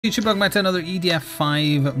YouTube, welcome back to another EDF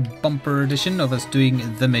 5 bumper edition of us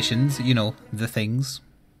doing the missions, you know, the things.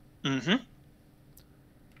 We've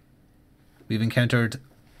encountered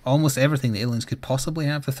almost everything the aliens could possibly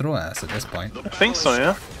have to throw at us at this point. I think so,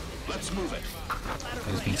 yeah. Let's move it.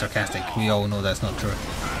 I was being sarcastic, we all know that's not true.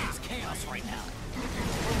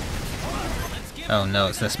 Oh no,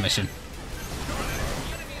 it's this mission.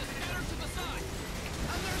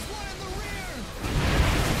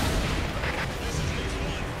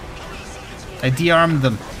 I de-armed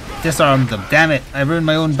them. Disarmed them. Damn it, I ruined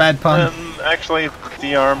my own bad pun. Actually,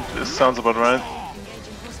 de-armed sounds about right.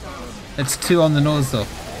 It's 2 on the nose though.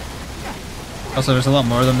 Also, there's a lot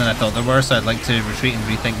more of them than I thought there were, so I'd like to retreat and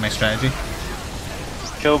rethink my strategy.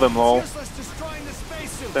 Just kill them all.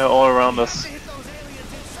 They're all around us.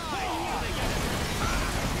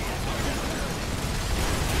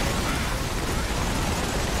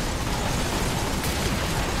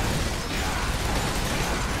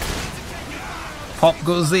 Pop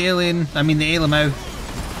goes the alien, I mean the Alamau.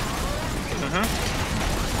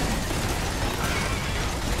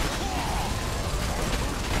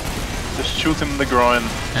 Just shoot him in the groin.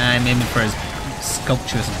 I'm aiming for his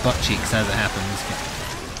sculpturous butt cheeks as it happens.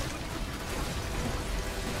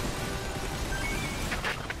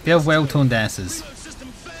 They have well-toned asses.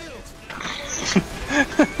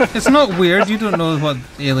 It's not weird, you don't know what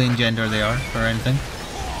alien gender they are or anything.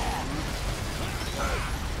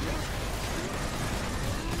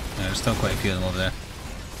 There's still quite a few of them over there.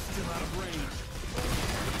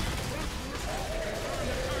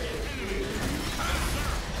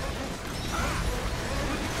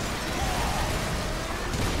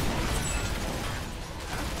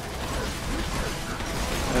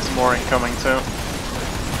 There's more incoming too.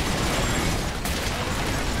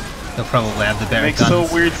 They'll probably have the better Makes guns.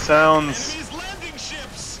 so weird sounds.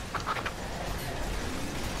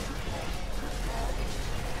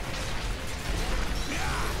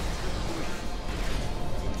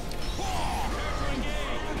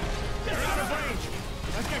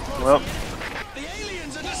 Well, The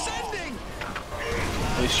aliens are descending.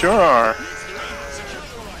 they sure are.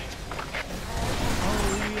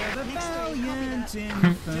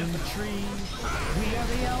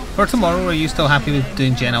 For tomorrow, are you still happy with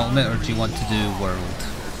doing Gen Ultimate, or do you want to do World?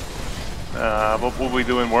 What will we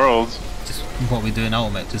do in Worlds? Just what we do in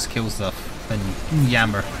Ultimate, just kill stuff and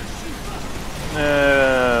yammer.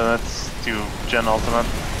 Let's do Gen Ultimate.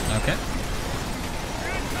 Okay.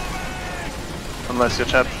 Unless your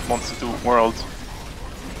chat wants to do World,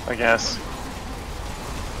 I guess.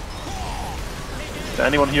 Is there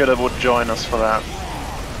anyone here that would join us for that?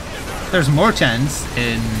 There's more chance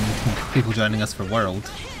in people joining us for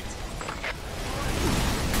World.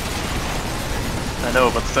 I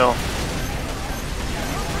know, but still.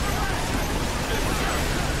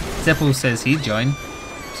 Zeppo says he'd join,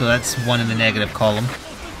 so that's 1 in the negative column.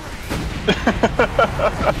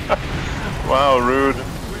 Wow, rude.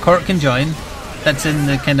 Court can join. That's in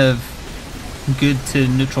the kind of good to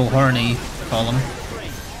neutral horny column.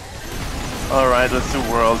 Alright, let's do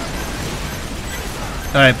World.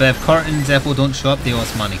 Alright, but if Court and Zeppo don't show up, they owe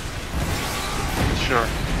us money. Sure.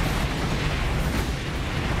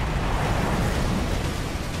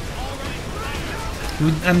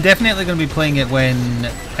 I'm definitely going to be playing it when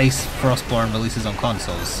Ice Frostborn releases on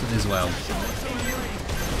consoles as well.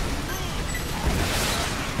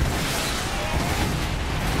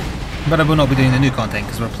 But I will not be doing the new content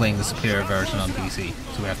because we're playing the superior version on PC,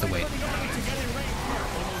 so we have to wait.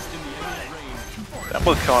 That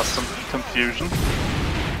will cause some confusion.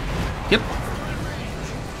 Yep.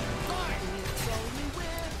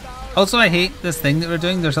 Also, I hate this thing that we're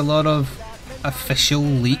doing. There's a lot of official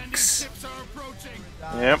leaks.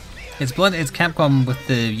 Yep. It's Capcom with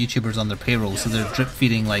the YouTubers on their payroll, so they're drip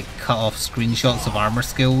feeding like cut off screenshots of armor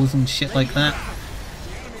skills and shit like that.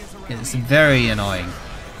 It's very annoying.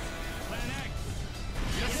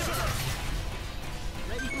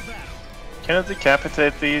 Can I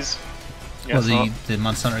decapitate these? Well, the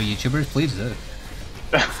Monster Hunter YouTubers, please do.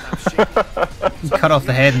 Cut off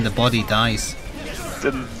the head and the body dies.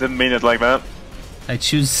 Didn't mean it like that. I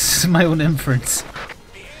choose my own inference. The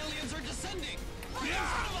aliens are descending. In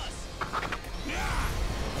front of us.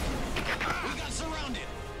 We got surrounded.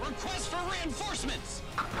 Request for reinforcements.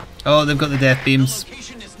 Oh, they've got the death beams.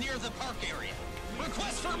 Location is near the park area.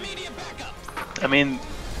 Request for immediate backup. I mean,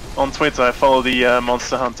 on Twitter, I follow the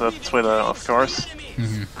Monster Hunter Twitter, of course.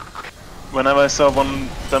 Whenever I saw them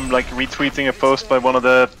like retweeting a post by one of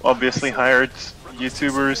the obviously hired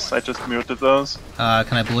YouTubers, I just muted those.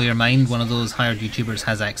 Can I blow your mind? One of those hired YouTubers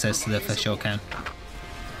has access to the official account.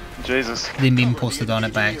 Jesus. They meme posted on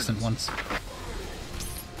it by accident once.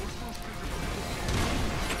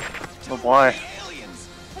 But why?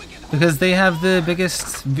 Because they have the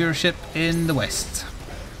biggest viewership in the West.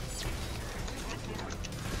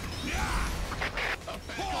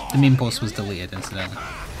 The meme post was deleted, incidentally.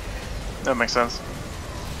 That makes sense.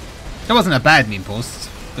 It wasn't a bad meme post,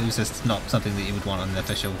 but it was just not something that you would want on the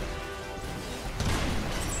official.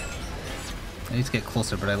 I need to get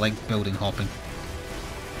closer, but I like building hopping.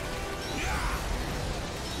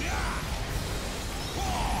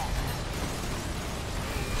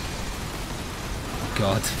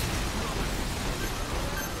 God.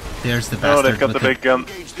 There's the bastard. Oh, they've got the with big gun.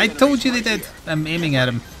 I told you they did. I'm aiming at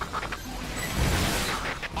him.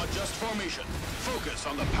 Adjust formation. Focus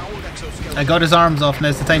on the powered exoskeleton. I got his arms off.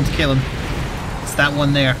 Now's the time to kill him. It's that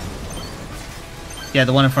one there. Yeah,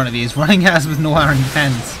 the one in front of you. He's running at us with no iron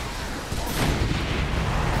hands.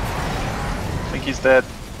 I think he's dead.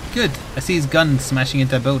 Good. I see his gun smashing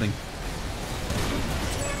into a building.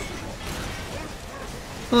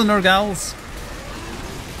 Hello, Norgals.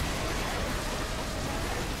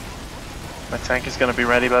 My tank is gonna be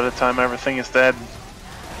ready by the time everything is dead.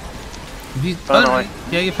 Have you, Finally.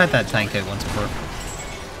 yeah, you've had that tank out once before.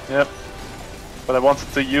 Yep. But I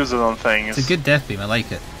wanted to use it on things. It's a good death beam. I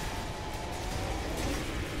like it.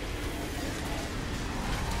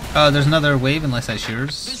 Oh, there's another wave unless I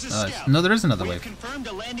shears. This is Scout. No, there is another We've wave. confirmed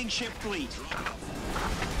a landing ship fleet.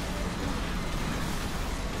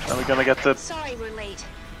 Are we gonna get the Sorry we're late.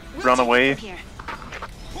 We'll Run take it away. from here.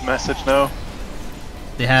 message now?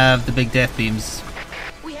 They have the big death beams.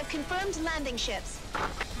 We have confirmed landing ships.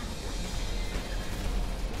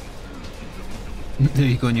 There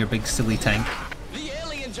you go in your big silly tank. The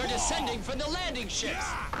aliens are descending from the landing ships.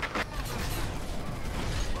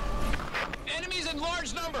 Enemies in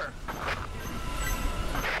large number.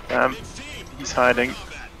 Damn, he's hiding.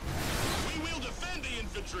 We will defend the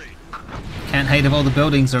infantry. Can't hide if all the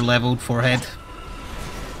buildings are leveled, forehead.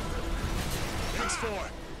 X4.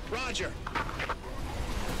 Roger.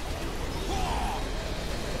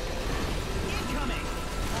 Incoming.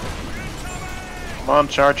 Come on,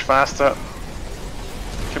 charge faster.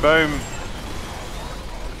 Kaboom!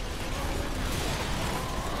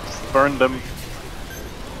 Just burn them.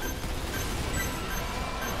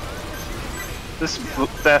 This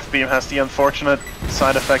death beam has the unfortunate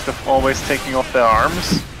side effect of always taking off their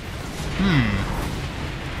arms.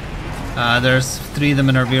 There's 3 of them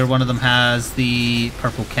in our rear. One of them has the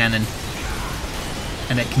purple cannon.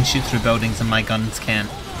 And it can shoot through buildings and my guns can't.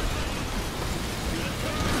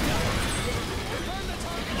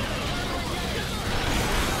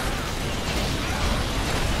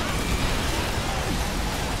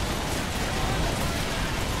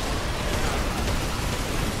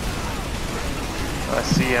 I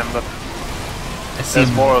see him, but I see There's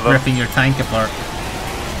him more of them. ripping your tank apart.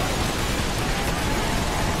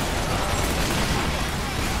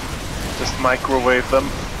 just microwave them.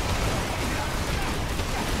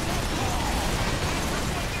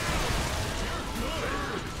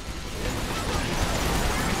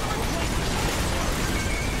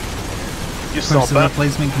 You saw Where's the that?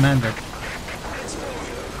 replacement commander?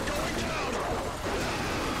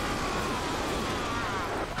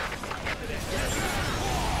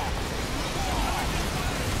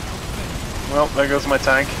 Well, there goes my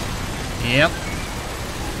tank. Yep.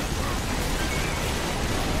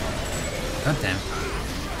 God damn.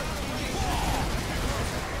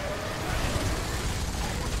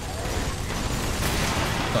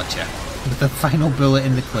 Gotcha. With the final bullet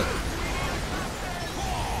in the clip.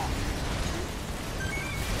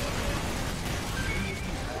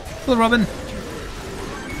 Hello, Robin.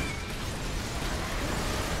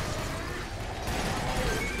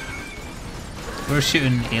 We're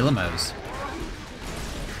shooting Alamos.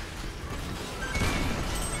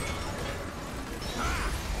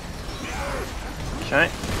 Okay.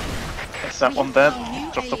 That's that one dead.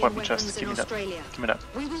 Drop the weapon chest. Give me that. Give me that.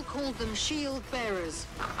 We will call them shield bearers.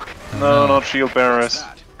 No, not shield bearers.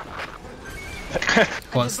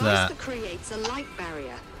 What's a device that? creates a light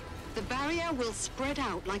barrier. The barrier will spread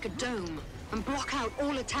out like a dome and block out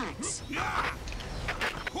all attacks.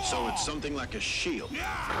 So it's something like a shield.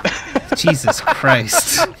 Jesus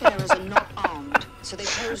Christ. Shield bearers are not armed, so they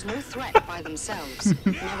pose no threat by themselves.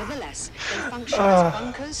 Nevertheless, they function as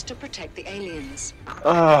bunkers to protect the aliens.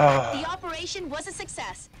 The operation was a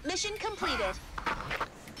success. Mission completed.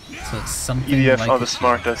 So it's something EDF like are a the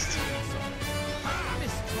smartest.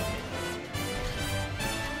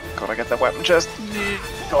 Gotta get that weapon chest.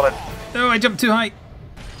 Got it. No, I jumped too high.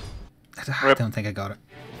 I Rip. don't think I got it.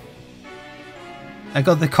 I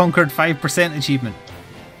got the Conquered 5% achievement.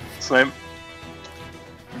 Same.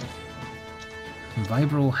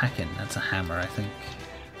 Vibro Hacking. That's a hammer, I think.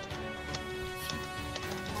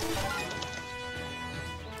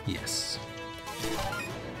 Yes.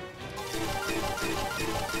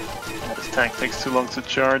 This tank takes too long to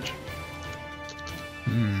charge.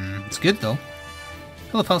 It's good though.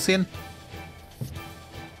 Hello, Falcian.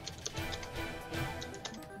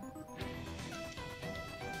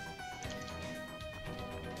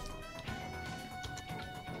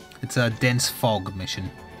 It's a dense fog mission.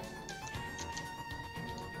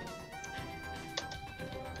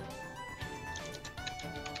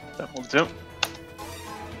 That will do.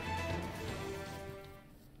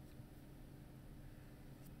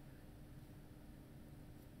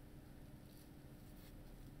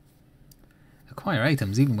 Acquire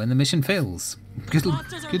items even when the mission fails. Good,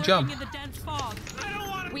 Monsters are good job. lurking in the dense fog.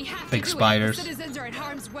 We have Big to do spiders. It. The citizens are in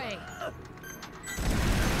harm's way.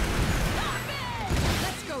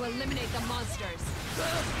 Let's go eliminate the monsters.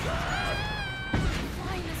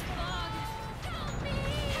 Flying this fog. Help me.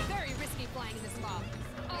 Very risky flying in this fog.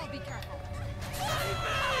 I'll be careful.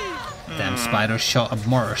 Damn spider shot a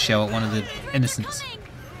mortar shell at one of the innocents.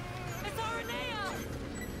 It's Aranea.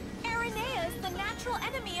 Aranea is the natural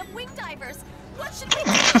enemy of wing divers. What should we do?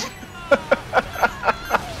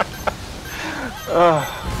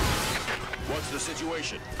 What's the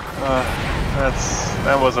situation?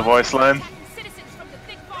 That was a voice line. Citizens from the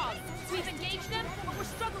thick fog. We've engaged them, but we're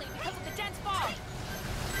struggling because of the dense fog.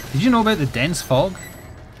 Did you know about the dense fog?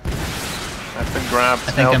 I've been grabbed.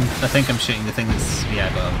 I Help. think I'm shooting the thing that's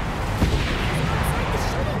but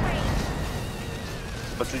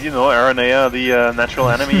But did you know Aranea, the natural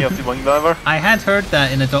enemy of the wing diver? I had heard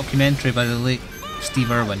that in a documentary by the late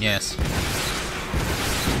Steve Irwin. Yes. Switch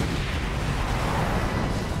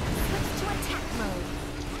to attack mode.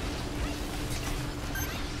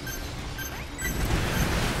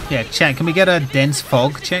 Yeah, chat. Can we get a dense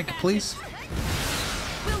fog check, please?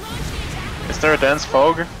 We'll launch the attack. Is there a dense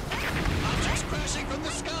fog? Objects crashing from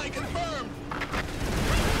the sky confirmed.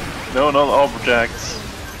 No, not objects.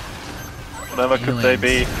 Whatever could they be?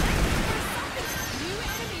 New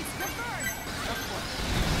enemies confirmed.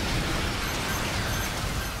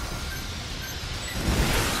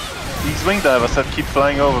 These wing divers that keep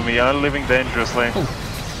flying over me are living dangerously.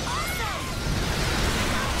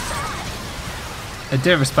 The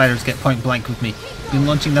Dervis spiders get point blank with me. Been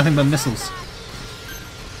launching nothing but missiles.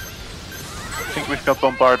 I think we've got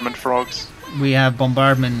bombardment frogs. We have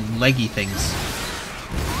bombardment leggy things.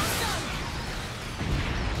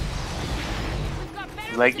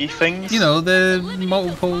 Leggy things? You know, the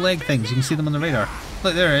multiple leg things. You can see them on the radar.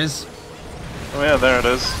 Look, there it is. Oh yeah, there it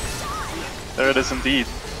is. There it is indeed.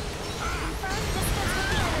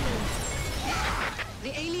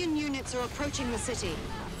 The alien units are approaching the city.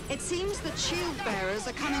 It seems that shield bearers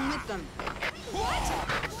are coming with them.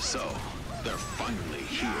 So, they're finally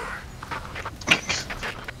here.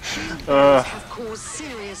 Shield bearers have caused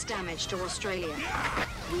serious damage to Australia.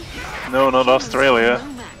 No, not Australia.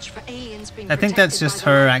 No match for aliens being I think that's protected just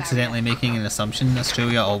by the her light accidentally making an assumption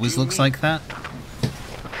Australia always looks like that.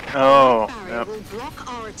 Oh, barrier yep. will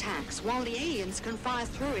block our attacks while the aliens can fire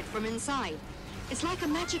through it from inside. It's like a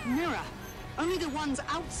magic mirror. Only the ones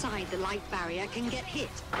outside the light barrier can get hit.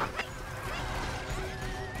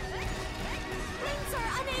 Wings are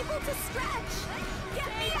unable to stretch.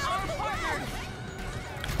 Get me out the way.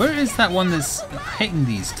 Where is that one that's hitting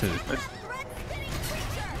these two? Red spinning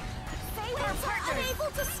creature. Wings are unable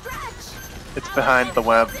to stretch. It's behind the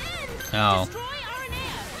web. Oh. Destroy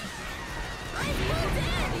Aranea. I'm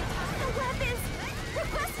pulled in. The web is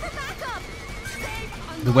request for backup.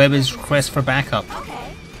 The web is request for backup. Okay.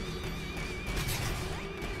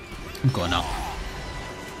 I'm going up.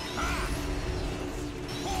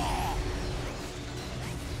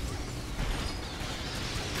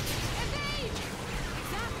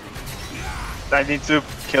 I need to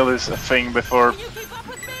kill this thing before Can you keep up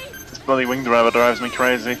with me? this bloody wing driver drives me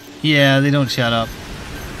crazy. Yeah, they don't shut up.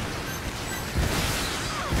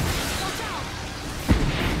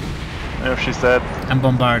 No, she's dead. I'm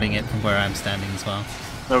bombarding it from where I'm standing as well.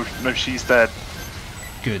 No, she's dead.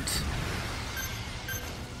 Good.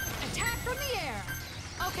 Attack from the air.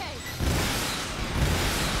 Okay.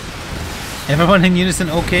 Everyone in unison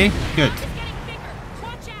okay? Good. It's getting bigger.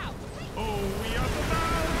 Watch out.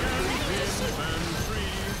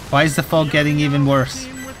 Why is the fog getting even worse?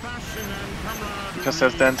 Because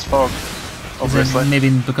there's dense fog. Is it Obviously. maybe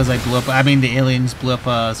because I blew up? I mean, the aliens blew up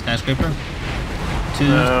a skyscraper? Two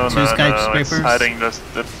No, skyscrapers? it's hiding the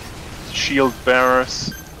shield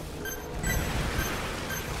bearers.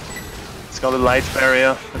 It's got a light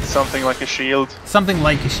barrier. It's something like a shield. Something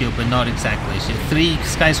like a shield, but not exactly a shield. 3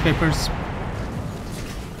 skyscrapers?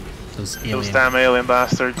 Those alien Those damn alien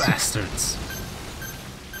bastards. bastards.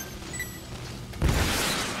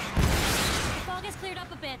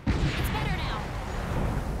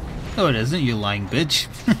 No, it isn't, you lying bitch.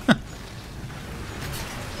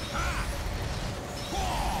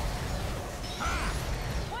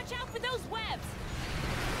 Watch out for those webs!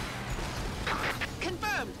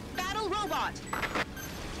 Confirmed. Battle robot.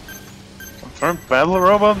 Confirmed battle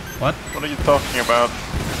robot? What? What are you talking about?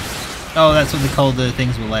 Oh, that's what they call the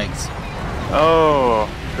things with legs. Oh,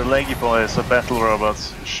 the leggy boys are battle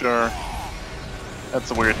robots. Sure. That's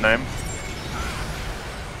a weird name.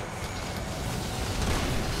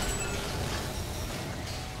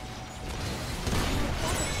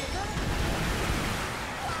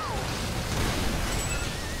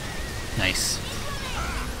 Nice.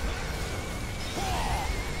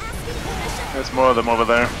 There's more of them over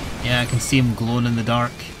there. Yeah, I can see them glowing in the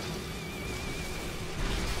dark.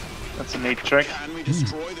 That's a neat trick. Can we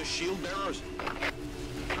destroy the shield bearers?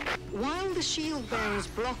 While the shield bearers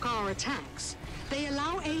block our attacks, they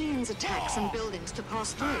allow aliens' attacks and buildings to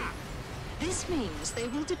pass through. This means they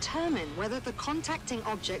will determine whether the contacting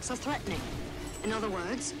objects are threatening. In other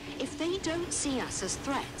words, if they don't see us as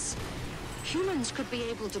threats, humans could be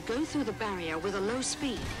able to go through the barrier with a low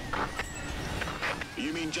speed.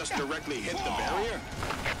 You mean just directly hit the barrier?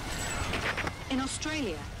 In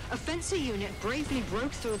Australia, a fencer unit bravely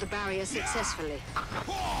broke through the barrier successfully,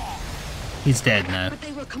 He's dead now. but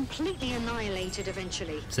they were completely annihilated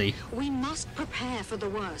eventually. See? We must prepare for the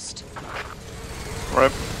worst.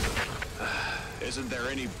 Right? Isn't there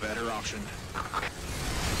any better option?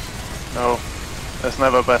 No. There's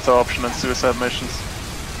never a better option than suicide missions.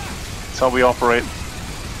 That's how we operate.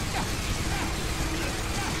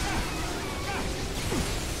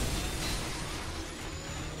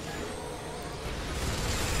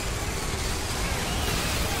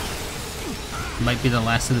 Might be the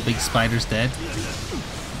last of the big spiders dead.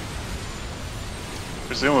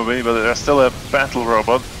 Presumably, but they're still a battle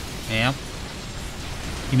robot. Yeah.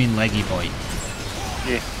 You mean leggy boy?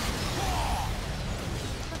 Yeah.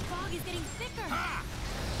 The fog is getting thicker.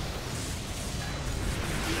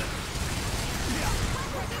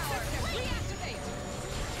 Reactivate.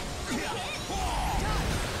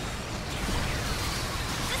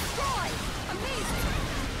 Destroy! Amazing!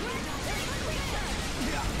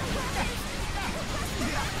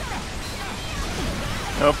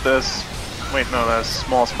 Nope, there's... Wait, no, there's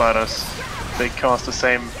small spiders. They cause the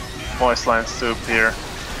same voice lines to appear.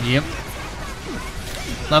 Yep.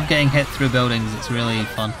 Love getting hit through buildings, it's really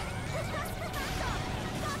fun. I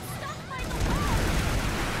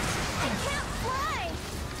can't fly!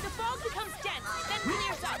 The fog becomes dense, then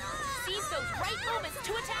clears up. Seize those right moments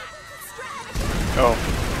to attack. Stretch! Oh.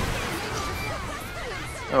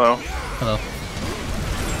 Hello. Hello.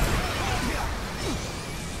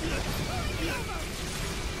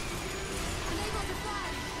 Unable to fly.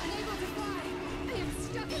 Unable to fly. I am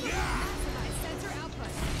stuck in the maximize sensor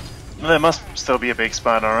output. There must still be a big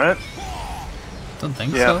spider, right? Don't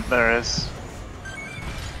think Yeah, so. there is.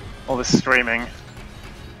 All this screaming.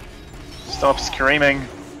 Stop screaming.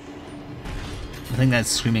 I think that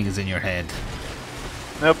screaming is in your head.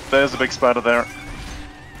 Nope, there's a big spider there.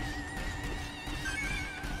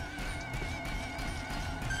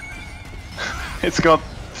 It's got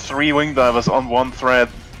 3 wing divers on one thread.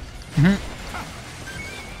 It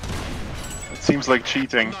seems like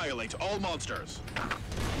cheating. Annihilate all monsters.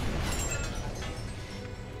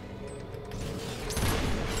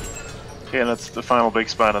 Okay, that's the final big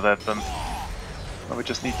spider that then. Now we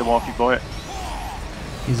just need the walkie boy.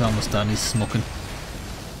 He's almost done, he's smoking.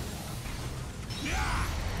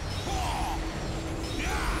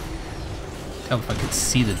 Tell if I could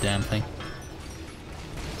see the damn thing.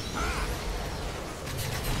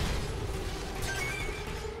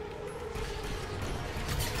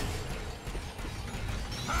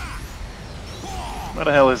 Where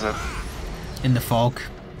the hell is it? In the fog.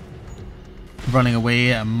 Running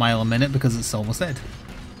away at a mile a minute because it's almost dead.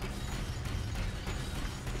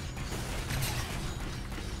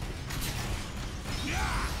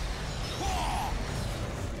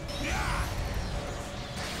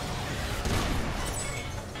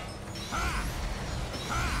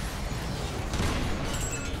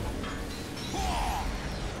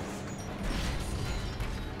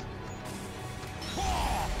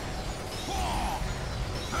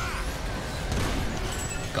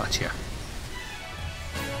 Gotcha.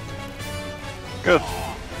 Good.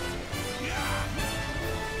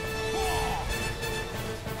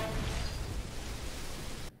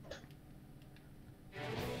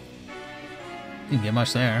 Didn't get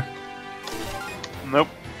much there. Nope.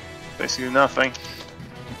 Basically nothing.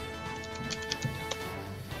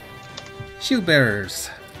 Shield bearers.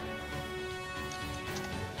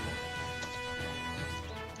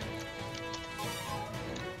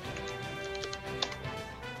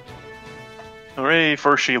 Hooray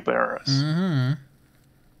for shield bearers.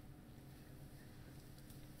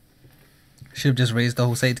 Should have just raised the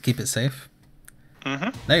whole site to keep it safe.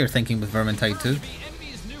 Now you're thinking with Vermintide too. The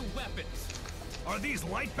enemy's new weapons. Are these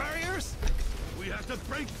light barriers? We have to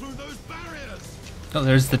break through those barriers. Oh,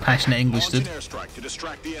 there's the passionate English Launch an dude. airstrike to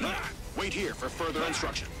distract the enemy. Wait here for further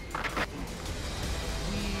instruction.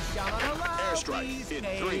 Airstrike in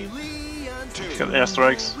 3, 2, Get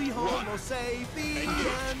airstrikes.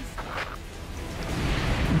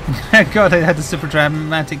 God, I had the super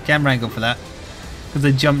dramatic camera angle for that. Because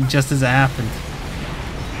I jumped just as it happened.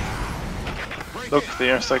 Look, the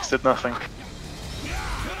airstrikes did nothing.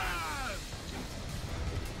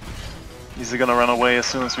 He's gonna run away as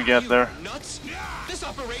soon as we get there. Nuts? This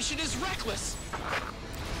operation is reckless.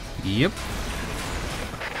 Yep.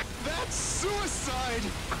 That's suicide.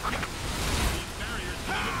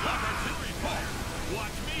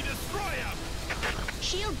 Watch me destroy him.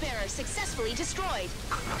 Shield bearer successfully destroyed.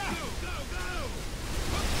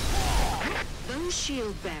 Those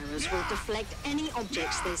shield bearers will deflect any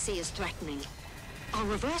objects they see as threatening. Our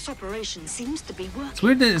reverse operation seems to be working. It's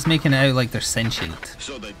weird that it's making it out like they're sentient.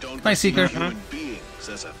 so they don't Bye, perceive Seeker. human beings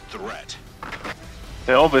as a threat.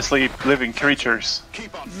 They're obviously living creatures.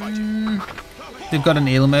 Keep on fighting. They've got an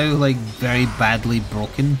Ailamo like very badly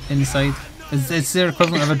broken inside. It's their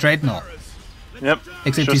equivalent of a dreadnought. Yep,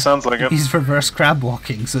 Except sure sounds like it. he's reverse crab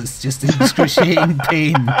walking, so it's just excruciating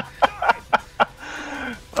pain.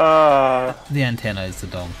 The antenna is the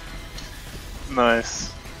dong.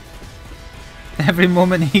 Nice. Every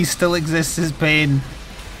moment he still exists is pain.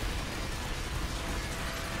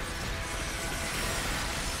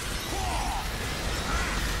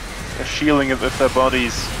 They're shielding it with their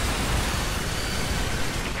bodies.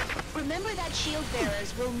 Remember that shield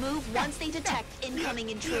bearers will move once they detect incoming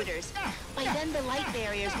intruders. By then, the light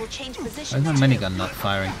barriers will change position. Why is my minigun not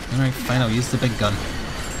firing? Alright, fine, I'll use the big gun.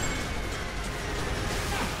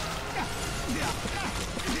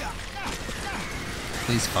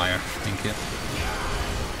 Please fire, thank you.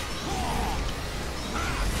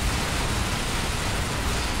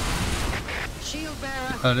 Shield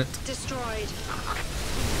bearer Got it. destroyed.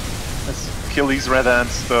 Let's kill these red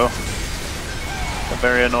ants though. They're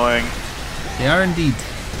very annoying. They are indeed.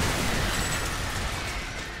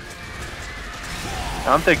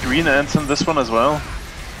 Aren't there green ants in this one as well?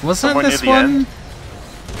 Was that Somewhere near this the one? end.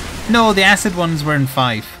 No, the acid ones were in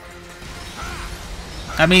 5.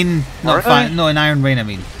 I mean, Were not 5. they? No, in Iron Rain, I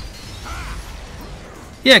mean.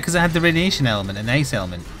 Yeah, because it had the radiation element and ice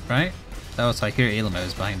element, right? That was like here, Ailamo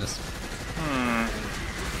is behind us.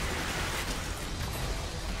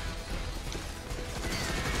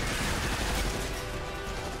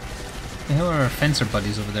 The hell are our fencer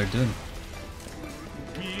buddies over there doing?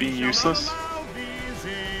 Be useless. Allow these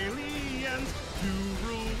aliens to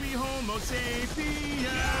rule we Homo sapiens.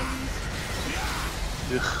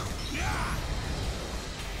 Ugh.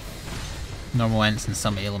 Normal ants and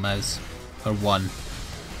some Ailamos. Or one.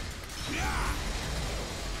 There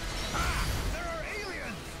are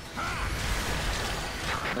aliens.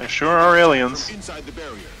 They sure are aliens. Inside the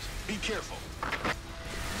barriers. Be careful.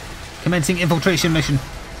 Commencing infiltration mission.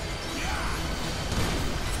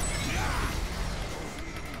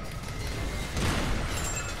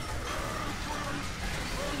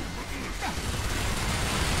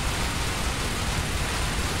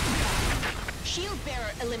 Shield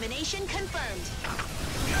bearer elimination confirmed.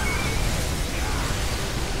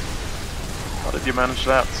 How did you manage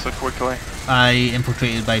that so quickly? I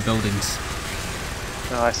infiltrated by buildings.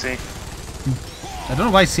 Oh, I see. I don't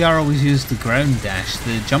know why CR always used the ground dash.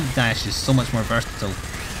 The jump dash is so much more versatile.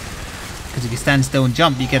 Because if you stand still and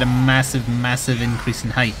jump, you get a massive, massive increase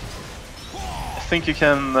in height. I think you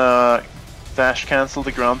can dash cancel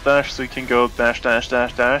the ground dash so you can go dash dash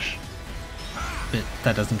dash dash. But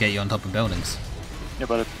that doesn't get you on top of buildings. Yeah,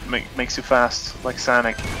 but it makes you fast, like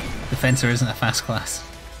Sonic. The fencer isn't a fast class.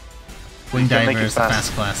 Wing You can make diver it is the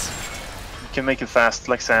fast. fast class. You can make it fast,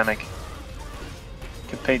 like Sonic. You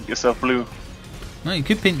can paint yourself blue. No, you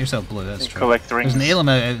could paint yourself blue, that's And true. collect There's an rings.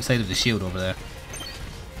 Ailamo outside of the shield over there.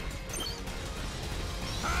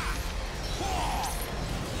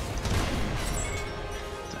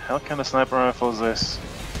 What the hell kind of sniper rifle is this?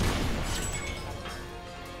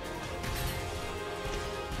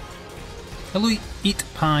 Hello, eat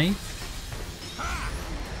pie.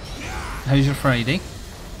 How's your Friday?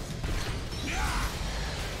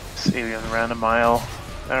 This alien ran a mile.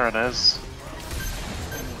 There it is.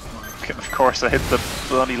 Of course I hit the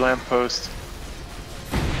bloody lamppost.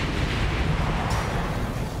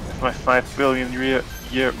 With my 5 billion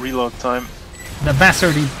year reload time. The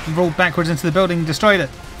bastard, he rolled backwards into the building and destroyed it.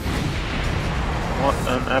 What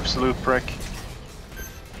an absolute prick.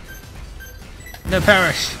 No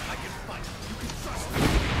perish.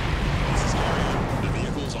 The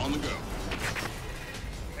vehicle's on the go.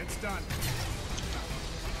 It's done.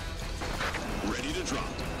 Ready to drop.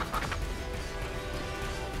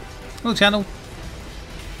 Oh, channel.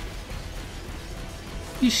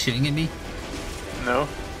 You shooting at me? No.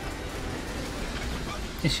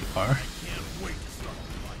 Yes, you are.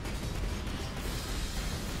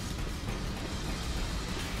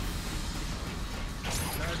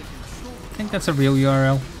 I think that's a real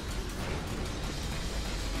URL.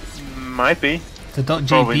 Might be. The Probably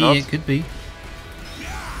 .jp not. it could be.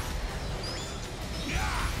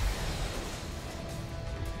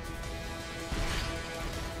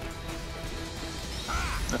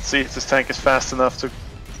 Let's see if this tank is fast enough to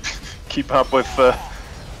keep up with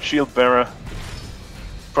Shield Bearer.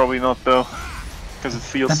 Probably not though, because it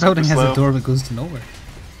feels That super building has slow. a door that goes to nowhere.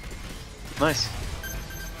 Nice.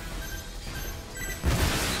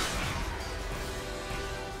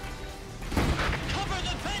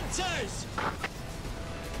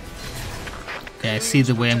 Okay, I see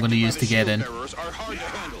the way I'm going to use to get in. Bearers are hard to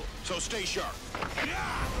handle, so stay sharp.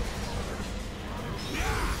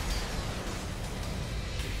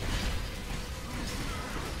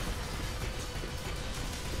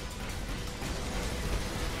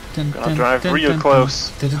 Gonna drive real close.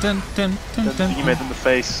 Dun, dun, dun, dun, dun, Then beam it in the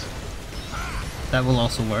face. That will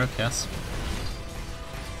also work, yes.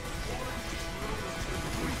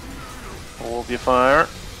 Hold your fire.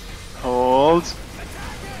 Hold.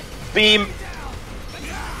 Beam!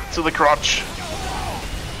 To the crotch.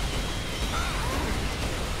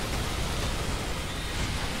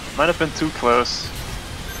 Might have been too close.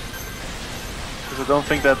 Because I don't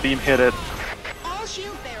think that beam hit it. All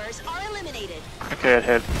shield bearers are eliminated. Okay, it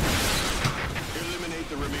hit. Eliminate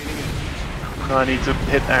the remaining enemies. Now I need to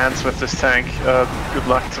hit ants with this tank. Good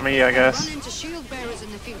luck to me, I guess. Run into shield bearers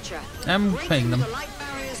in the future. I'm Break playing through them. the light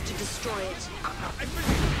barriers to destroy it.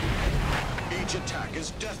 Each attack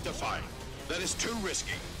is death-defying. That is too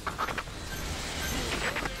risky.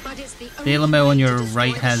 But it's the The only LMO way on to your destroy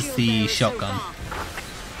right the has shield the bearers so shotgun. far.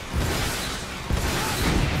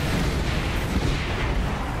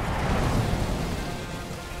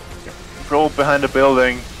 Roll behind the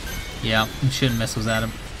building. Yeah, I'm shooting missiles at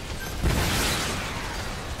him.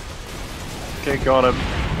 Okay, got him.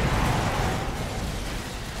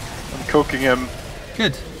 I'm cooking him.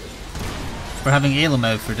 Good. We're having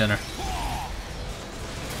LMO for dinner.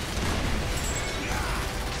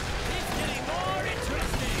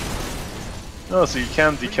 Oh, so you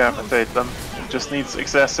can decapitate them. It just needs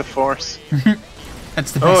excessive force.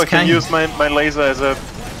 That's the best Oh, I can kind. use my laser as a...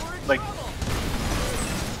 like...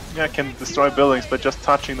 Yeah, I can destroy buildings by just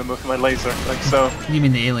touching them with my laser, like so. You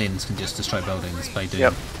mean the aliens can just destroy buildings by doing...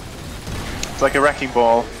 Yep. It's like a wrecking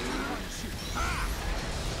ball.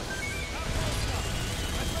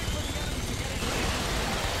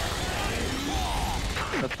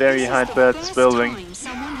 But there you hide that First building. time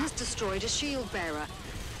someone has destroyed a shield bearer.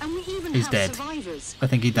 And we even He's have dead. survivors. I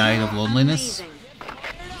think he died of loneliness. Amazing.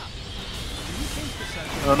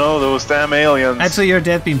 Oh no, those damn aliens. Actually, your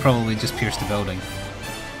death beam probably just pierced the building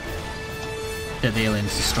that the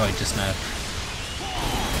aliens destroyed just now.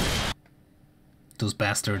 Those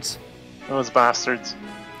bastards. Those bastards.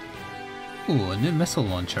 Ooh, a new missile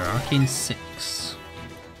launcher, Arcane 6.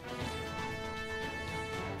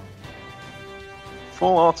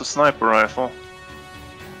 Full auto sniper rifle.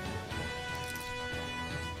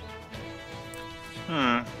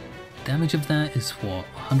 Damage of that is what,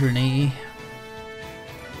 180?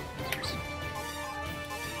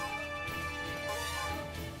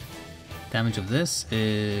 Damage of this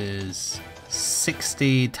is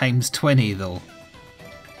 60 times 20 though.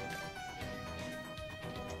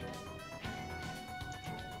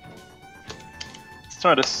 Let's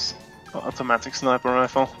try this automatic sniper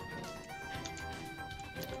rifle.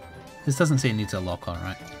 This doesn't say it needs a lock on,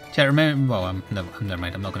 right? Chat, remember, well, never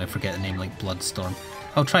mind, I'm not going to forget a name like Bloodstorm.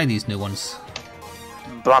 I'll try these new ones.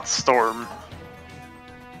 Bloodstorm.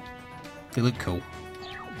 They look cool.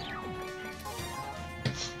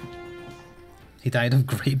 He died of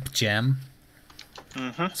grape jam.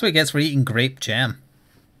 That's what he gets for eating grape jam.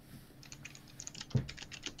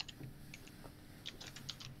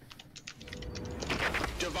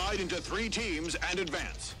 Divide into 3 teams and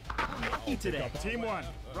advance. Today. Team 1,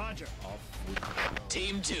 Roger.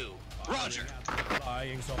 Team 2, Roger.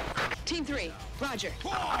 Team 3, Roger.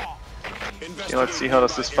 Okay, let's see how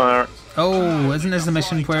does this fire. Oh, isn't this the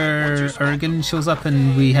mission where Ergen shows up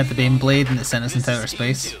and we had the Bane Blade and it sent us into outer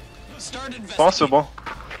space? Possible.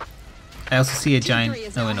 I also see a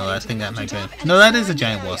giant... No, wait, no, I think that might be... No, that is a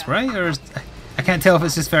giant wasp, right? Or is... I can't tell if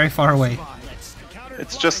it's just very far away.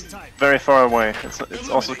 It's just very far away. It's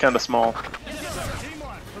also kind of small. Team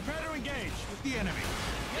 1, prepare to engage with the enemy.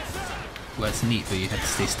 Well, it's neat, but you have to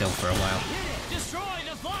stay still for a while. Destroy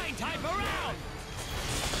the flying type around.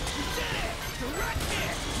 You did it. Direct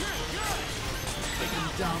it. You're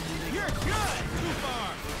good. You're good. Too far.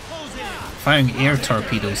 Close in. Firing air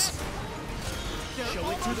torpedoes. Show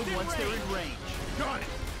it to them once they're in range. Got it.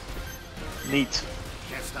 Neat.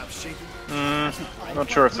 Can't stop shaking. Not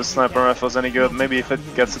sure if the sniper rifle's any good. Maybe if it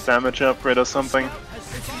gets a damage upgrade or something.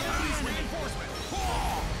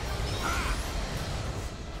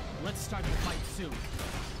 Let's start the fight soon.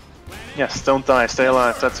 Yes, don't die, stay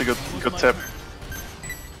alive. That's a good tip.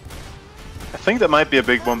 I think there might be a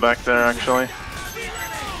big one back there, actually.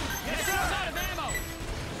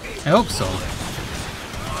 I hope so.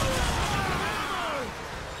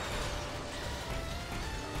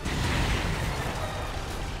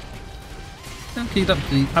 Okay,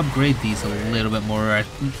 upgrade these a little bit more.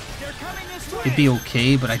 It'd be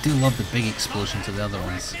okay, but I do love the big explosions of the other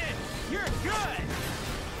ones.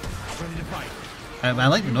 I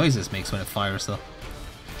like the noise this makes when it fires, though.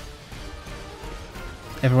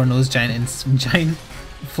 Everyone knows giant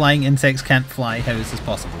flying insects can't fly. How is this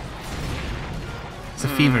possible? It's a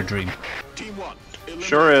fever dream. Team 1, eliminate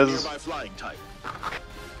Sure is. nearby flying type.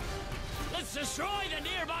 Let's destroy the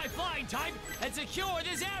nearby flying type and secure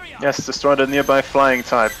this area. Yes, destroy the nearby flying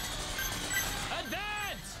type.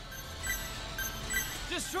 Advance!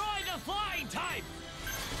 Destroy the flying type.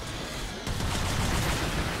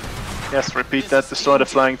 Yes, repeat that. Destroy the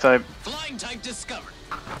flying type. Flying type discovered.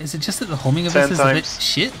 Is it just that the homing of 10 this is a bit times.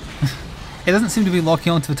 shit? It doesn't seem to be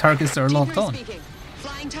locking onto the targets that are locked on. Speaking.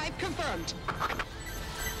 Flying type confirmed.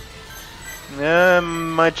 Yeah,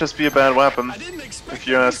 might just be a bad weapon. I didn't expect If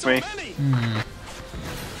you there to be ask so me. many.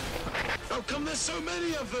 How come there's so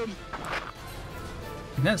many of them?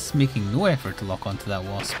 And that's making no effort to lock onto that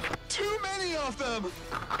wasp. Too many of them.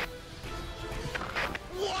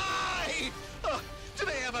 Why? Do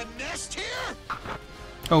they have a nest here?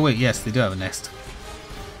 Oh wait, yes, they do have a nest.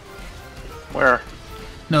 Where?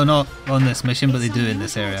 No, not on this mission, but they It's do in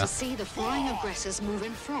this unusual area. to see the flying aggressors move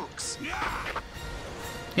in flocks.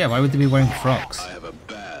 Yeah, why would they be wearing frocks? I have a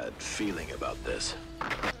bad feeling about this.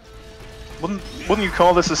 Wouldn't you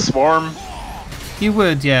call this a swarm? You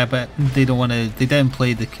would, yeah, but they don't want to. They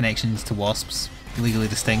downplay the connections to wasps, legally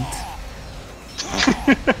distinct.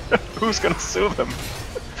 Who's gonna sue them?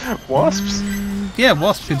 Wasps? Yeah,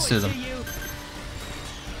 wasps could sue them.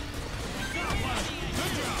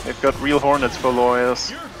 They've got real hornets for lawyers.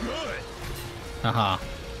 You're good. Haha.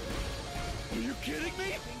 Are you kidding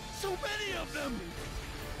me? So many of them.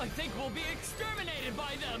 I think we'll be exterminated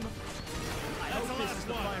by them. I hope this is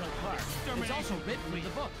the final part. It's also written in the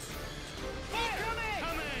books.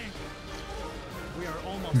 Coming! We are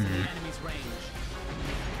almost in the enemy's range.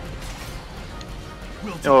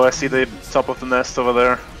 Oh, I see the top of the nest over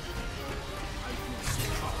there.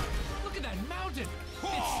 Look at that mountain.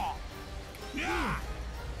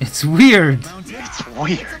 It's weird! It's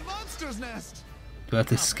weird. It's a monster's nest. Do I have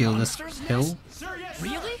to scale this hill? Sir, yes.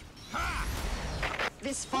 Really?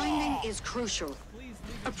 This finding is crucial.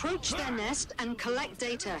 Approach their nest and collect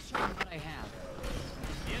data.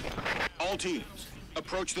 All teams,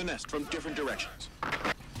 approach the nest from different directions.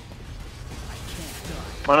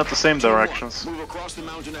 Why not the same directions? Move across the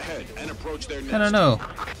mountain ahead and approach their nest. I don't know.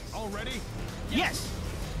 All ready? Yes.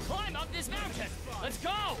 Climb up this mountain. Let's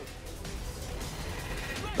go.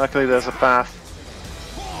 Luckily there's a path.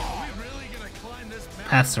 Are we really gonna climb this mountain?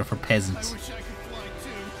 Paths are for I peasants. wish I could fly too.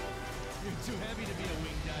 You're too heavy to be a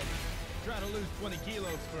winged. Try to lose 20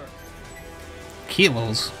 kilos for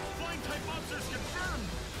Kilos? flying type monsters confirmed.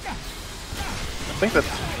 I think that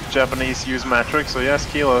Japanese use metric, so yes,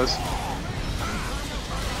 kilos.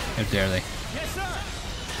 How dare they? Yes, sir.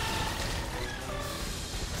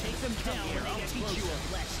 Take them down and I'll teach you a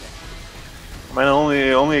lesson. I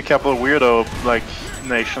mean, only a couple of weirdo like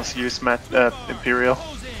nations use Imperial.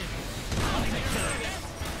 Close in.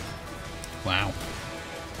 Wow.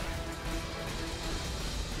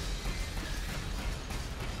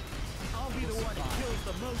 I'll be the one who kills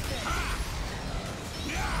the most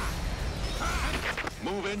enemies.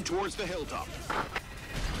 Move in towards the hilltop.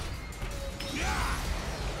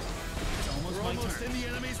 We're almost in the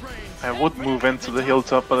enemy's range. I would move into the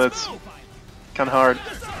hilltop, but it's kind of hard.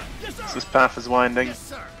 This path is winding. Yes,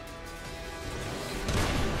 sir.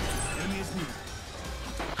 Enemy is moving.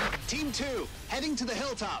 Team 2, heading to the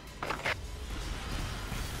hilltop.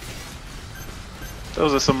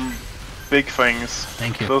 Those are some big things.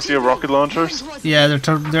 Thank you. Those are your rocket launchers? Yeah, they're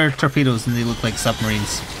torpedoes and they look like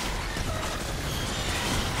submarines.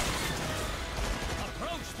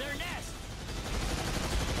 Approach their nest.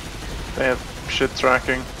 They have shit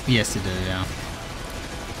tracking. Yes, they do, yeah.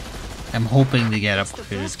 I'm hoping they get It's the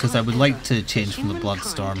upgraded, first because I would time like ever to change from the humankind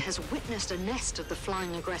Bloodstorm. has witnessed a nest of the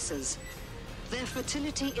flying aggressors. Their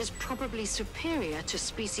fertility is probably superior to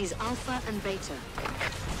species Alpha and Beta.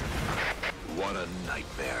 What a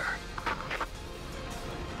nightmare.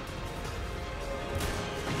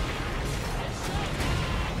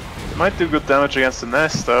 It might do good damage against the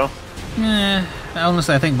nest though.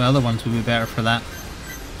 Honestly, I think my other ones would be better for that.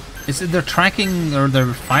 It's their tracking or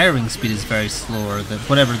their firing speed is very slow, or the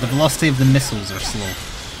velocity of the missiles are slow.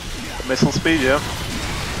 The missile speed, yeah.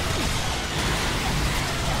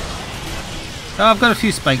 Oh, I've got a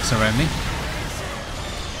few spikes around me.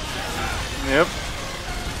 Yep.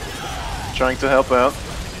 Trying to help out.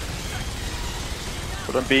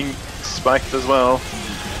 But I'm being spiked as well.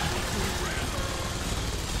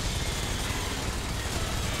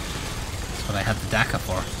 That's what I had the DACA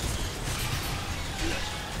for.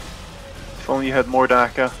 If only you had more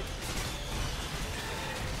DACA.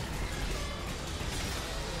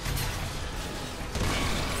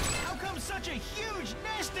 How come such a huge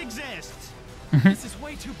nest exists? This is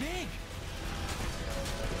way too big.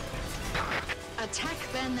 Attack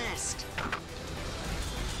their nest.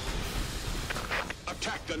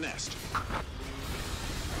 Attack the nest.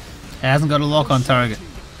 It hasn't got a lock on target.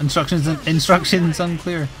 Instructions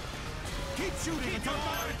unclear. Keep shooting until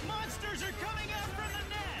monsters are coming out from the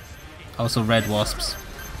nest. Also red wasps.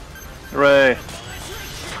 Hooray!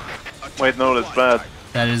 Wait, no, that's bad.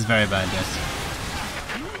 That is very bad, yes.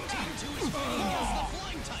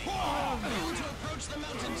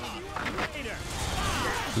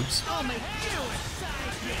 Oops.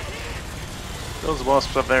 Those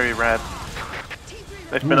wasps are very rad.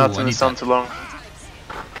 They've been Ooh, out I in the need sun that. too long.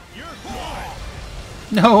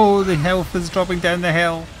 No, the health is dropping down the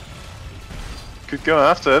hill. Could go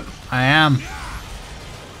after it. I am.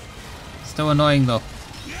 Still annoying though.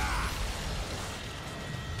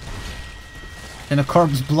 Then a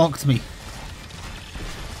corpse blocked me.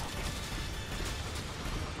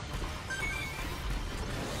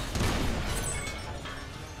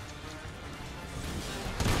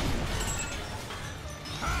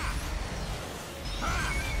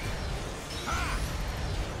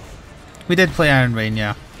 We did play Iron Rain,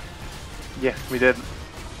 yeah. Yeah, we did.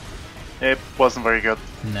 It wasn't very good.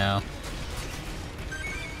 No.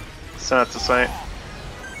 Sad to say.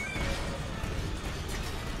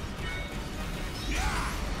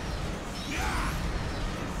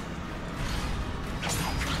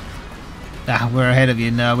 Ah, we're ahead of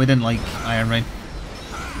you. No, we didn't like Iron Rain.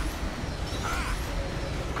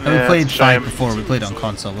 And we Yeah, played it's a 5 shame. before, we played it on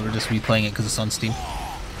console. We were just replaying it because it's on Steam.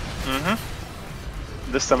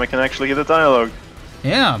 This time I can actually get a dialogue.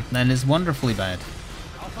 Yeah, and it's wonderfully bad.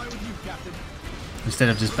 Instead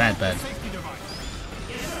of just bad.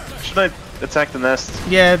 Should I attack the nest?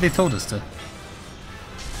 Yeah, they told us to.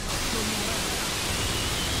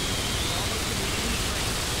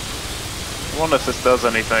 I wonder if this does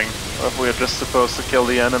anything, or if we're just supposed to kill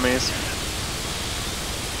the enemies.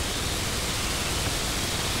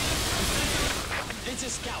 It's a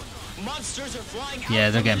scout. Monsters are flying Yeah,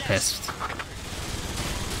 out they're from getting the pissed. nest.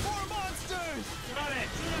 More monsters! Got it.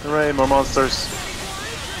 Hooray, more monsters.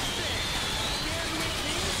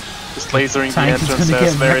 Just lasering the Tank is entrance gonna there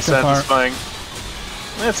is get very ripped apart. satisfying.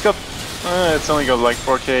 It's only got like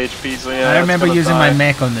 4k HP, so yeah. I it's remember gonna using die. my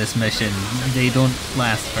mech on this mission. They don't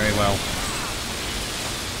last very well.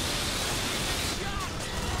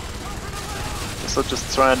 So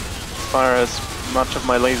just try and fire as much of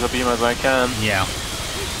my laser beam as I can. Yeah.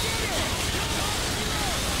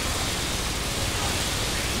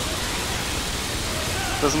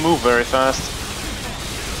 Doesn't move very fast.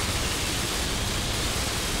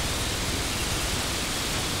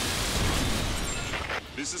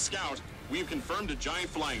 This is Scout. We've confirmed a giant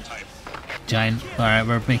flying type. Giant. Alright,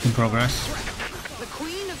 we're making progress. The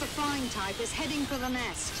queen of the flying type is heading for the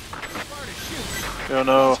nest. Oh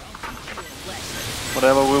no.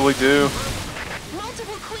 Whatever will we do?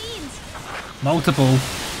 Multiple queens. Multiple.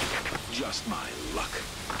 Just my luck.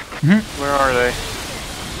 Where are they?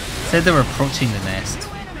 Said they were approaching the nest.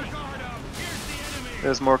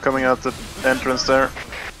 There's more coming out the entrance there.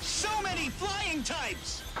 So many flying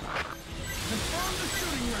types!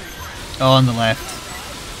 Oh, on the left.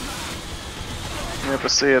 Yep, I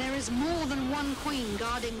see it. There is more than one queen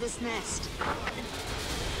guarding this nest.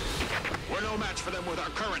 We're no match for them with our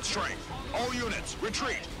current strength. All units,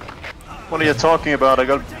 retreat. What are you talking about? I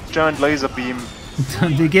got a giant laser beam.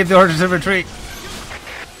 They gave the order to retreat.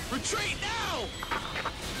 Retreat now!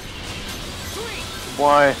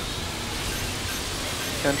 Why?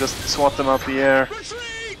 Can't just swat them out the air.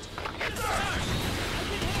 Retreat!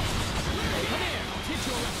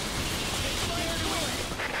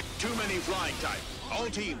 flying type. All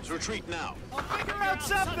teams retreat now. Figure out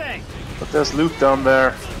something! But there's loot down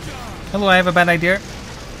there. Hello, I have a bad idea.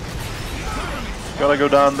 Gotta go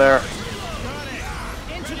down there.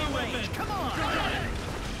 Into the range, come on!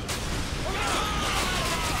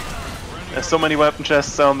 There's so many weapon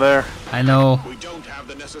chests down there. I know. We don't have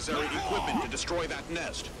the necessary equipment to destroy that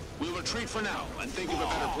nest. We'll retreat for now and think of a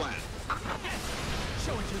better plan.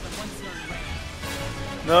 Show it to them once they're in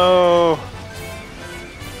range. No,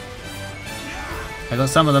 I got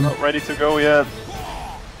some of them. not ready to go yet.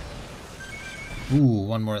 Ooh,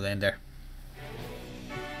 one more land there.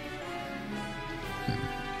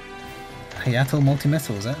 Hayato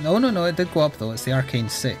multi-missile, is it? No, no, it did go up though. It's the Arcane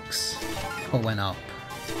 6. What went up?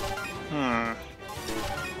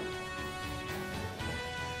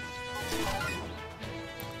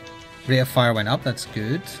 Rate of fire went up, that's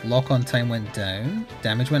good. Lock-on time went down.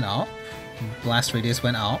 Damage went up. Blast radius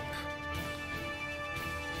went up.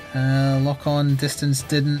 Lock-on distance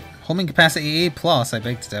didn't. Homing capacity A+, I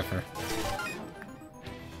beg to differ.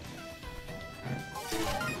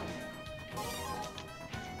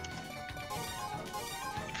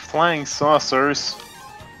 Flying saucers.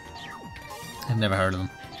 I've never heard of them.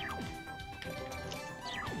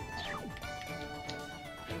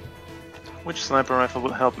 Which sniper rifle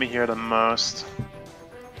will help me here the most?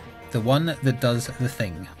 The one that does the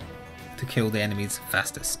thing. To kill the enemies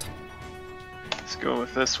fastest. Let's go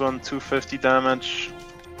with this one, 250 damage.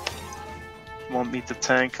 Won't need the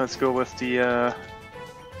tank, let's go with the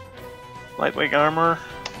lightweight armor.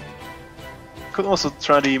 Could also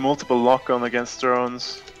try the multiple lock-on against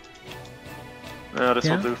drones. No, this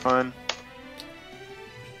will do fine.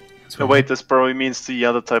 Oh wait, this probably means the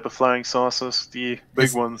other type of flying saucers, the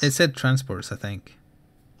big ones. It said transports, I think.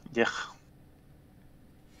 Yeah.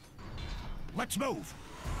 Let's move.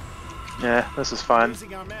 Yeah, this is fine.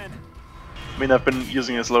 Losing our men. I mean, I've been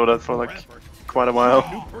using this loadout for like quite a while.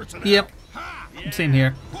 New personnel. Yep. Same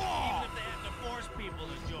here.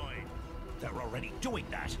 They're already doing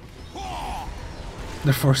that.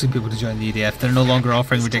 They're forcing people to join the EDF. They're no longer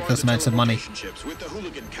offering ridiculous amounts of money. Relationships with the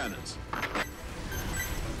hooligan cannons.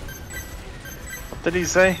 What did he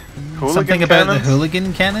say? Hooligan Something about the cannons?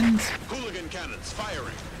 hooligan cannons? Hooligan cannons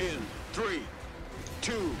firing in 3,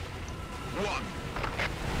 2,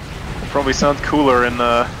 1. Probably sound cooler in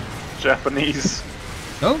Japanese.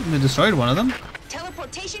 Oh, they destroyed one of them.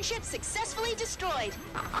 Teleportation ship successfully destroyed.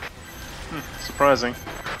 Surprising.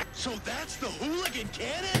 So that's the hooligan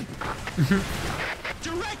cannon?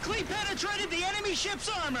 Directly penetrated the enemy ship's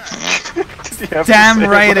armor. Did he have to Damn say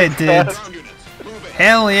right like it did. that? Ground units, move in.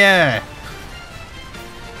 Hell yeah.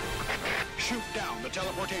 Shoot down the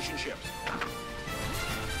teleportation ships.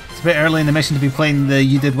 It's a bit early in the mission to be playing the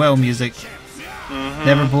You Did Well music.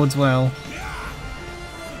 Never bodes well.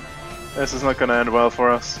 This is not gonna end well for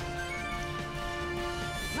us.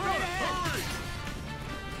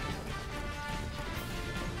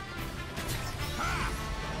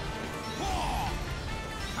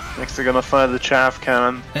 Next they're gonna fire the chaff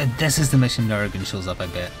cannon. This is the mission Nurgan shows up, I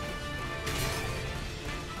bet.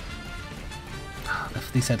 If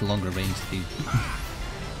they said longer range, it'd be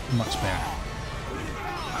much better.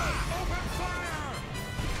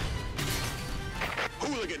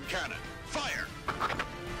 Hooligan cannon, fire.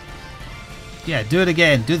 Yeah, do it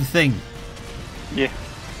again. Do the thing. Yeah.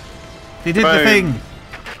 They did the Boom. thing.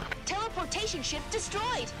 Teleportation ship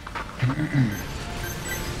destroyed.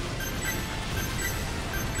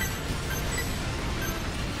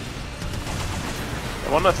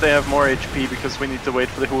 I wonder if they have more HP because we need to wait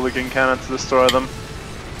for the hooligan cannon to destroy them.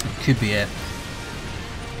 Could be it.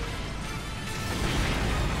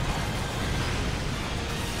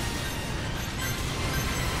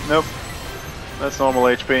 Nope. That's normal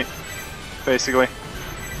HP, basically.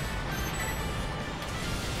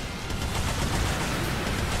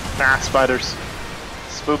 Ah, spiders.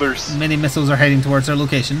 Spooders. Many missiles are heading towards our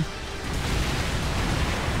location.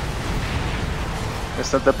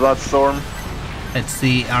 Is that the Bloodstorm? It's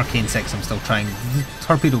the Arcane 6 I'm still trying. The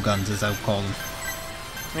torpedo guns, as I would call them.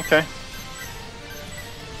 Okay.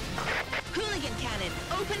 Hooligan cannon,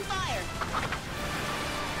 open fire.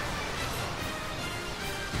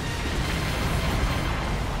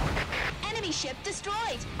 Enemy ship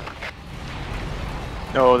destroyed.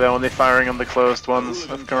 No, they're only firing on the closed ones,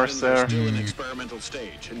 Hooligan of course cannons are they are. still in experimental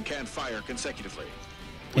stage and can't fire consecutively.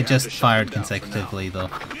 We It have just to shut fired them down for now. consecutively, though.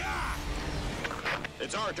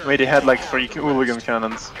 It's our turn. Wait, they had like 3 hooligan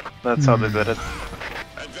cannons. That's how they did it.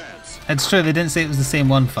 Advance. It's true, they didn't say it was the same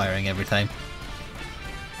one firing every time.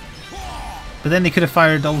 But then they could have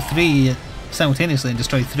fired all 3 simultaneously and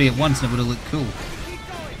destroyed 3 at once and it would have looked cool.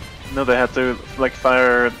 No, they had to like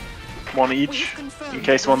fire one each, in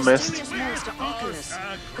case one missed. The mysterious monster Arculus,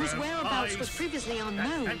 whose whereabouts was previously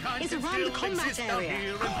unknown, is around the combat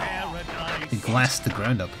area. They glassed the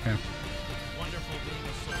ground up here.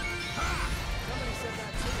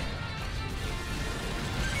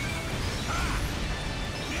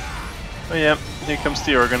 Oh yeah, here comes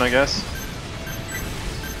the Urgon, I guess.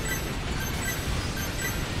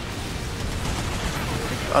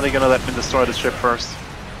 Are they gonna let me destroy the ship first?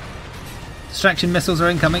 Distraction missiles are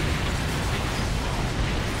incoming.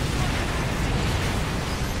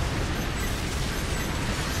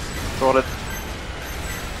 Got it.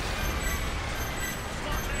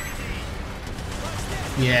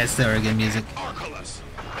 Yeah, it's the Urgan music.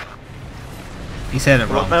 He said it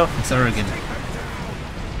wrong. now? It's Urgan.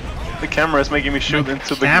 The camera is making me shoot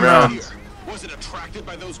into the camera. ground. Was it attracted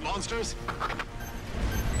by those monsters?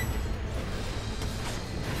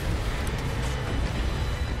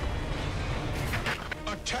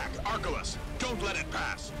 Attack Arculus! Don't let it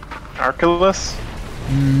pass! Arculus?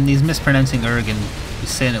 He's mispronouncing Urgan. He's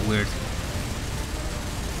saying it weird.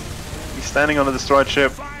 He's standing on a destroyed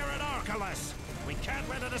ship. Fire at Arculus! We can't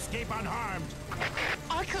let it escape unharmed.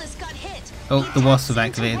 Arculus got hit. Oh, the wasps have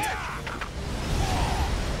activated.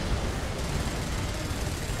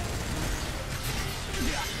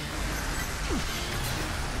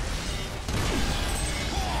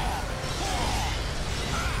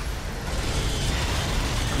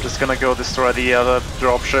 I'm just gonna go destroy the other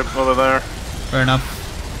dropship over there. Fair enough.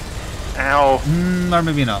 Ow! Or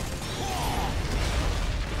maybe not.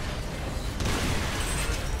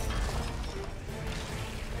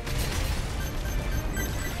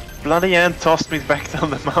 Bloody ant tossed me back down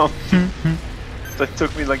the mountain. That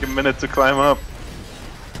took me like a minute to climb up.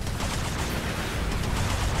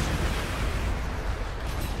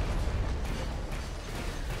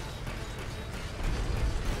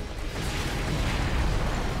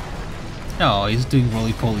 Oh, he's doing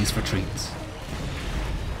roly-polies for treats.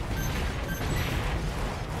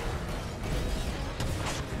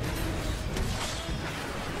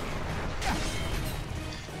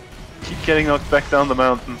 Keep getting knocked back down the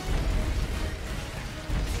mountain.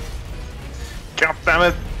 God damn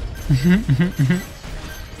it!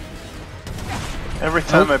 Every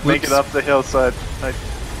time I make it whoops. up the hillside, I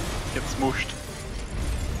get smooshed.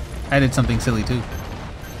 I did something silly too.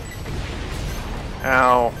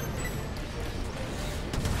 Ow.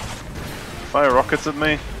 Fire rockets at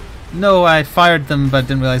me. No, I fired them but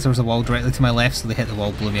didn't realise there was a wall directly to my left, so they hit the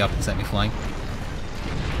wall, blew me up and sent me flying.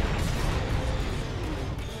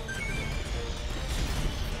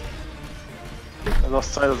 I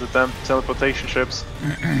lost sight of the damn teleportation ships.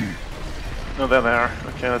 No, there they are.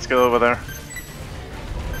 Okay, let's get over there.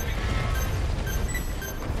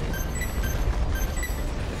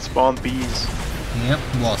 It spawned bees. Yep,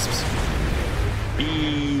 wasps.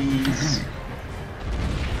 Bees!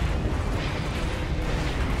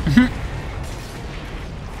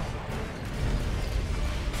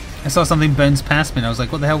 I saw something bounce past me and I was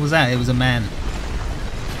like, what the hell was that? It was a man.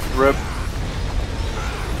 Rip.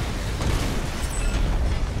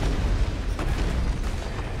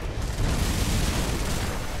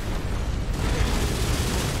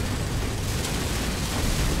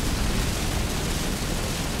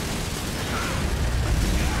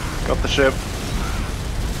 Got the ship.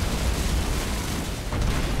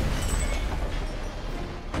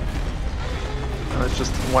 Let's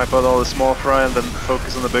just wipe out all the small fry and then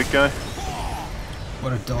focus on the big guy.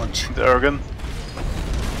 What a dodge. The Urgan.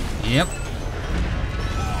 Yep.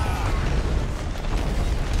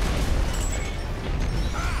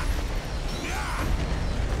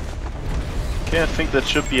 Okay, I think that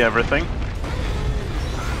should be everything.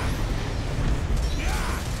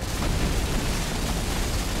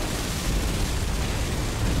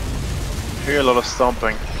 I hear a lot of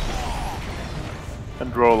stomping.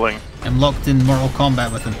 And rolling. I'm locked in Mortal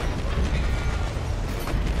Kombat with him.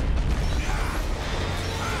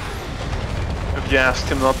 Have you asked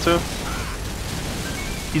him not to?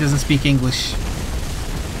 He doesn't speak English.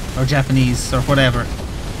 Or Japanese, or whatever.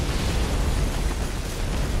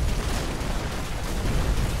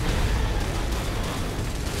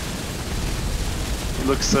 He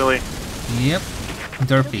looks silly. Yep.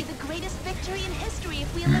 It'll be Derpy. the greatest victory in history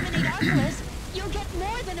if we eliminate Arculus. You'll get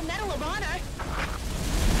more than a Medal of Honor.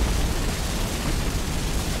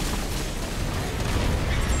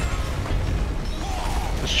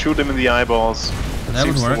 Just shoot him in the eyeballs. That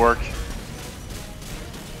would seems to work. work.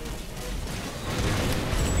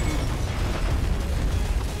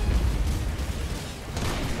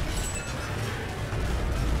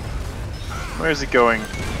 Where is he going?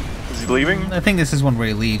 Is he leaving? I think this is one where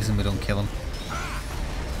he leaves and we don't kill him.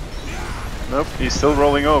 Nope, he's still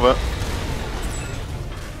rolling over.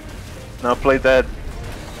 Now play dead.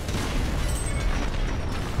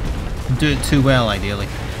 Do it too well, ideally.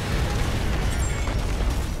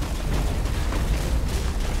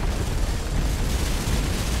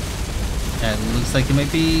 It looks like it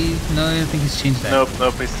might be... No, I think he's changed that. Nope,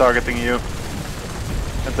 nope, he's targeting you.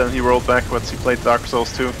 And then he rolled backwards, he played Dark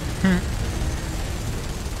Souls 2.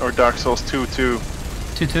 Or Dark Souls 2 2.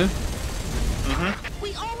 2-2? Mm-hmm.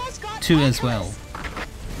 We almost got 2 as well.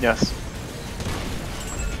 Yes.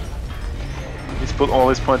 He's put all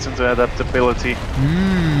his points into adaptability.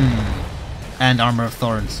 And Armor of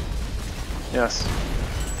Thorns. Yes.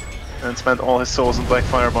 And spent all his souls on Black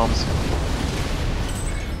Fire Bombs.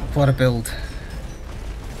 What a build.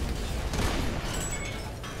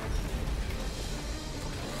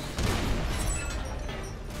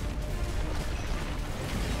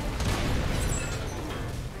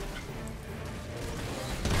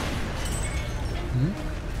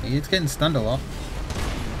 It's getting stunned a lot.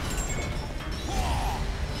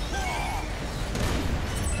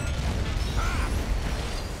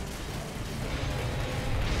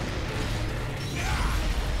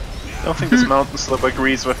 I don't think this Mountain Slip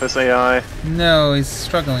agrees with his AI. No, he's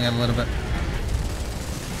struggling a little bit.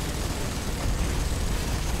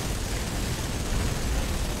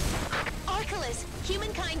 Archelaus,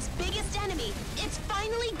 humankind's biggest enemy. It's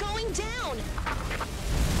finally going down.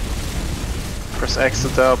 Press X to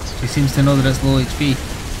doubt. He seems to know that it's low HP.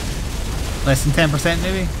 Less than 10%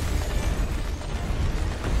 maybe?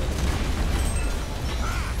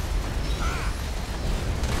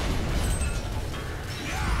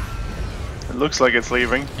 It looks like it's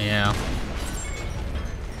leaving. Yeah.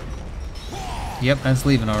 Yep, that's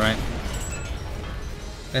leaving alright.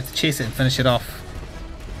 We have to chase it and finish it off.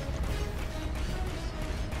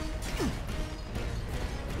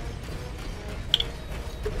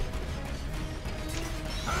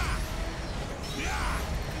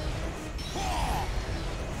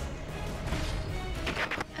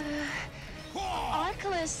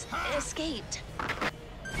 Archelaus escaped.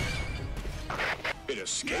 It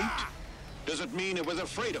escaped? Does it mean it was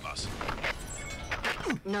afraid of us?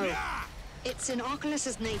 No. It's in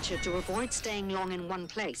Archelaus's nature to avoid staying long in one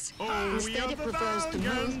place. Instead, it prefers to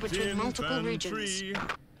move between multiple regions.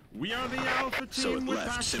 We are the Alpha So team it with left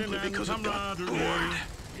passion simply and because it got camaraderie.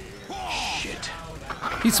 bored. Shit.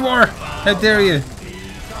 He swore! How dare you!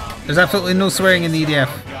 There's absolutely no swearing in the EDF.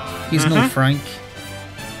 He's no Frank.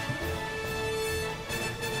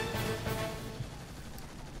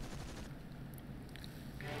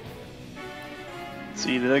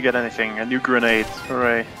 See, did I get anything? A new grenade.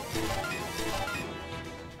 Hooray.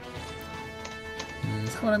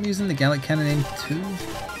 Is that what I'm using? The Gallic Cannon M2?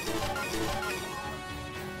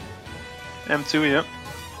 M2, yep.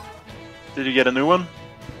 Did you get a new one?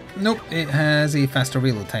 Nope, it has a faster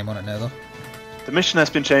reload time on it now though. The mission has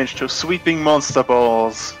been changed to Sweeping Monster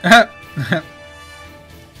Balls.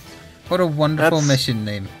 What a wonderful That's- mission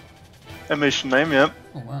name. A mission name, yep.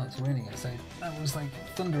 Oh wow, it's raining outside. That was like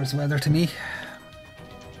thunderous weather to me.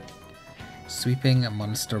 Sweeping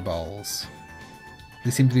monster balls.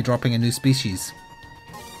 They seem to be dropping a new species.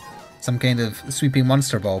 Some kind of sweeping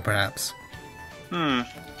monster ball, perhaps.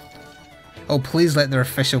 Oh, please let their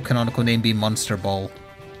official canonical name be Monster Ball.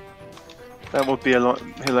 That would be a lot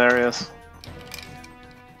hilarious.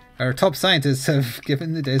 Our top scientists have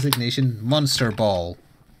given the designation Monster Ball.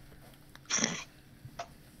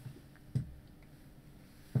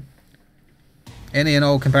 Any and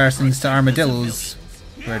all comparisons to armadillos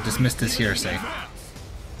were dismissed as hearsay.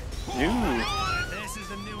 Ooh. This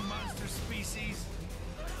is a new monster species.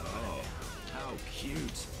 Oh, how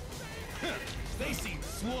cute. They seem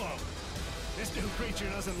slow. This new creature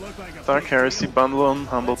doesn't look like a Dark Heresy bundle and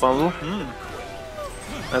Humble Bundle.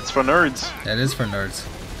 That's for nerds. That is for nerds.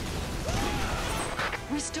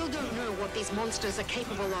 We still don't know what these monsters are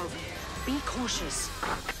capable of. Be cautious.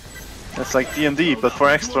 That's like D&D, but for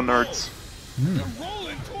extra nerds. They're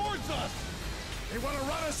rolling towards us. They want to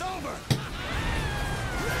run us over.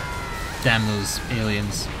 Damn those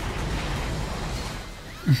aliens.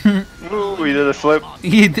 Ooh, we did a flip.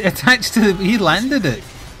 He attached to he landed it.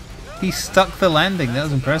 He stuck the landing. That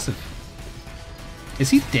was impressive. Is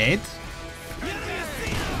he dead?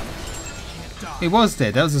 He was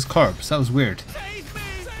dead. That was his corpse. That was weird.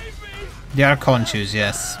 They are conchus,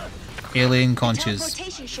 yes. Alien conchus.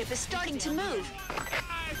 Teleportation ship is starting to move.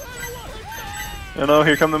 You know,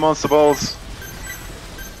 here come the monster balls.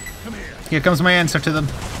 Here comes my answer to them.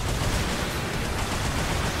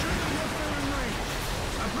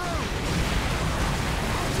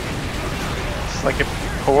 It's like a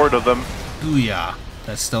horde of them. Booyah.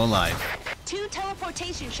 That's still alive. 2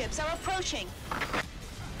 teleportation ships are approaching.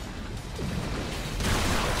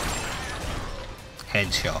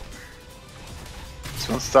 Headshot. This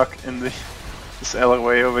one's stuck in this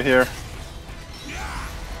alleyway over here.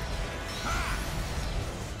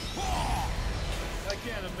 I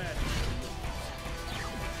can't imagine.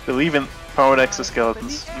 Believe in powered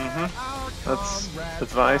exoskeletons. That's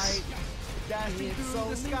advice.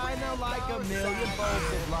 The sky now like a million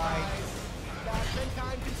bolts of light.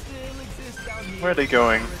 Mankind can still exist down here. Where are they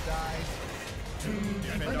going?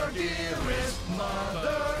 And our dearest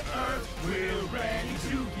Mother Earth, we're ready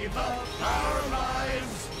to give up our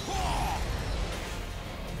lives.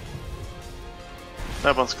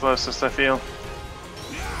 That one's closest, I feel.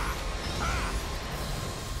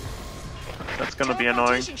 That's gonna be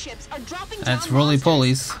annoying. Teleportation ships are dropping down That's roly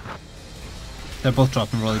monsters. polies. They're both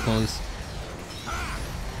dropping roly polies.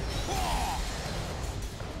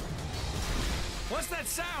 What's that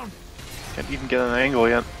sound? Can't even get an angle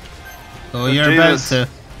yet. Oh, you're about to.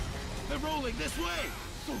 They're rolling this way.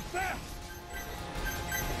 So fast.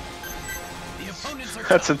 The opponents are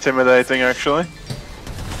That's intimidating, actually.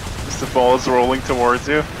 Just the balls rolling towards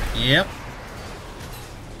you. Yep.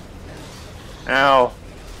 Ow.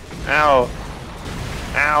 Ow.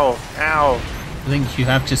 Ow. Ow. I think you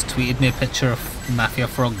have just tweeted me a picture of Mafia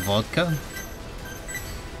Frog vodka.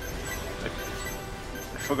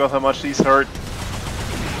 I forgot how much these hurt.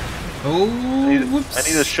 Oh, I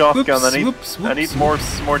need a shotgun. I need more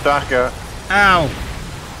DACA. Ow!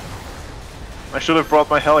 I should have brought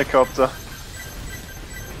my helicopter.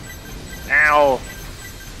 Ow!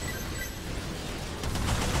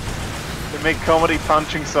 They make comedy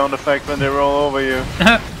punching sound effect when they roll over you.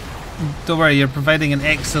 Don't worry, you're providing an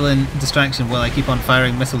excellent distraction while I keep on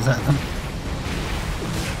firing missiles at them.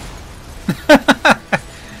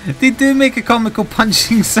 They do make a comical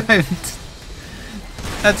punching sound.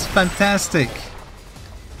 That's fantastic.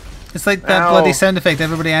 It's like that Ow. bloody sound effect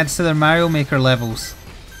everybody adds to their Mario Maker levels.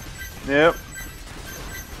 Yep.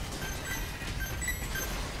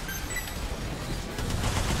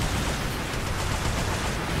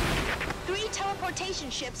 Three teleportation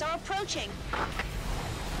ships are approaching.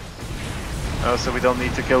 Oh, so we don't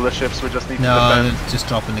need to kill the ships, we just need No, to defend. they're just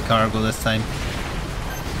dropping the cargo this time.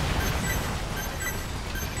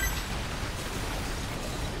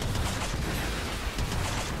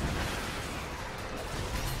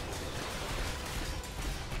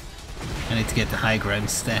 I need to get the high ground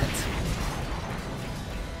stat.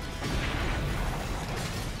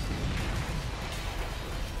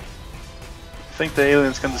 I think the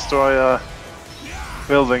aliens can destroy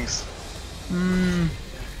buildings.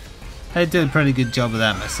 I did a pretty good job of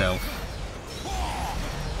that myself.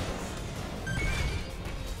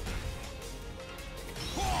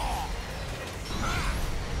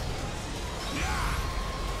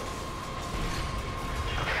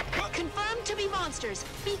 Confirmed to be monsters.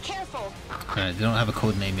 Be careful. Alright, they don't have a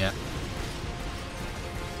code name yet.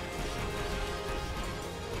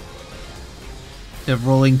 They're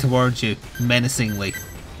rolling towards you, menacingly.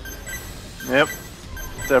 Yep.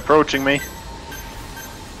 They're approaching me.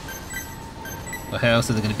 Well, how else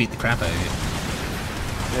are they going to beat the crap out of you?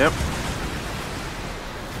 Yep.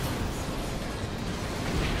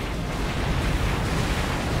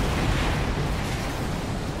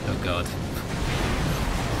 Oh god.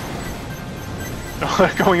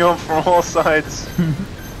 They're going on from all sides.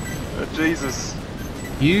 Oh, Jesus.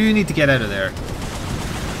 You need to get out of there.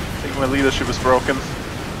 I think my leadership is broken.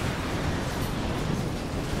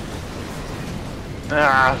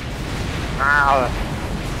 Ah! Ah!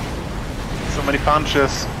 So many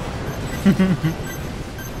punches.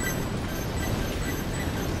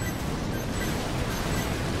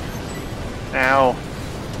 Ow.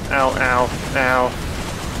 Ow, ow, ow.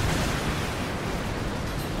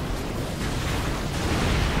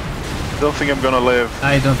 Don't think I'm gonna live.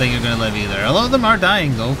 I don't think you're going to live either. A lot of them are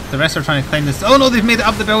dying though. The rest are trying to climb this. Oh no, they've made it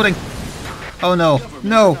up the building! Oh no.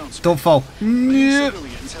 No! Don't fall. No.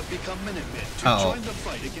 Civilians have become Minutemen to Uh-oh. join the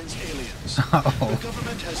fight against aliens. Uh-oh. The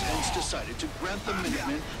government has hence decided to grant the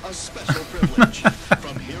Minutemen a special privilege.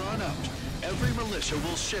 From here on out, every militia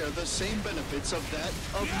will share the same benefits of that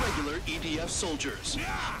of regular EDF soldiers.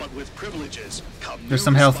 But with privileges come There's new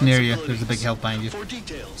some health near you. There's a big responsibilities. health behind you. For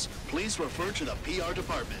details, please refer to the PR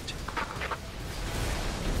department.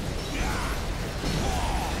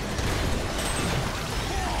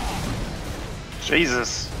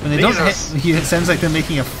 Jesus. When they don't Jesus. hit you, it sounds like they're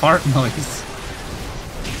making a fart noise.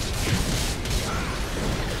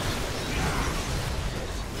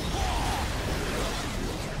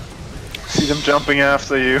 See them jumping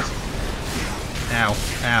after you. Ow.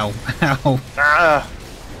 Ow. Ow. Ah!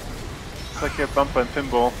 It's like a bumper and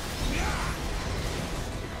pinball.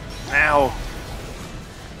 Ow!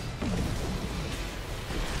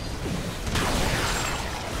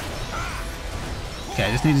 Okay,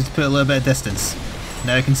 I just needed to put a little bit of distance.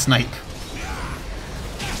 Now I can snipe.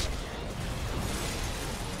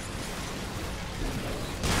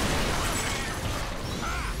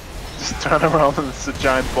 Just turn around and it's a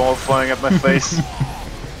giant ball flying at my face.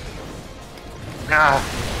 Ah!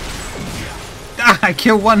 Ah, I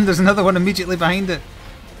killed one, there's another one immediately behind it.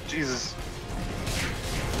 Jesus.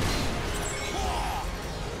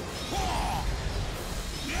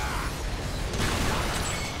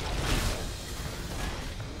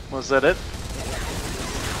 Was that it?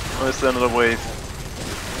 Or is there another wave?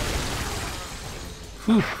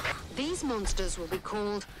 Whew. These monsters will be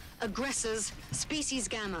called Aggressors Species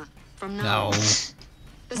Gamma from now on. No. The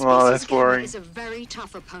Species Well, that's Gamma boring. is a very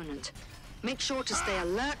tough opponent. Make sure to stay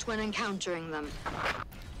alert when encountering them.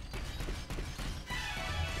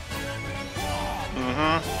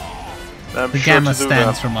 I'm The sure Gamma to do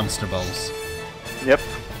stands that. for Monster Balls. Yep.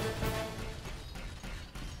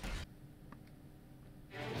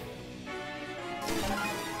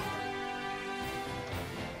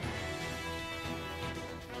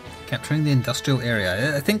 Capturing the industrial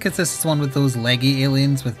area. I think it's this one with those leggy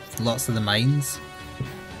aliens with lots of the mines.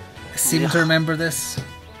 I seem to remember this.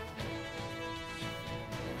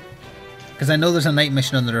 Because I know there's a night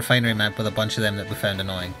mission on the refinery map with a bunch of them that we found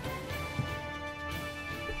annoying.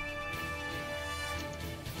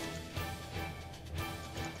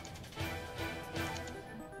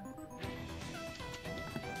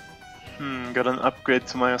 Got an upgrade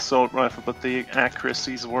to my assault rifle, but the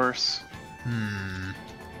accuracy's worse.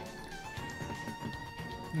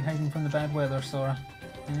 You hiding from the bad weather, Sora?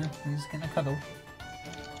 Yeah, you're just getting a cuddle.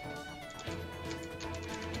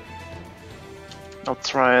 I'll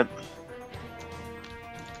try it.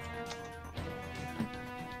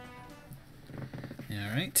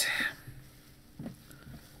 Alright.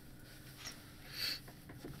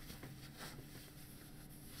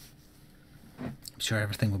 I'm sure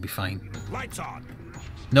everything will be fine. Lights on.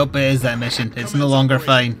 Nope, it is that mission. It's no longer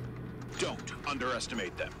fine. Don't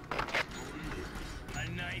underestimate them. A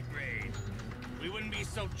night raid. We wouldn't be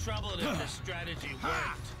so troubled if this strategy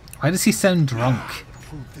worked. Why does he sound drunk?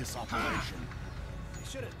 Prove this operation. We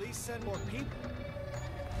should at least send more people.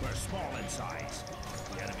 We're small in size.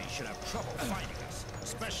 The enemy should have trouble finding us,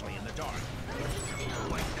 especially in the dark.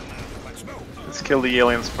 Let's move. Let's kill the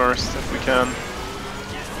aliens first, if we can.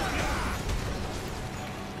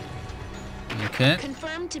 Okay.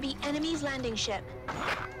 Confirmed to be enemy's landing ship.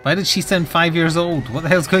 Why did she sound 5 years old? What the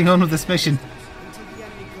hell's going on with this mission?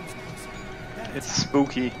 It's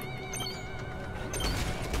spooky.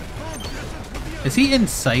 Is he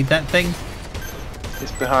inside that thing?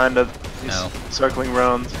 He's behind it. He's No. circling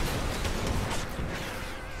around.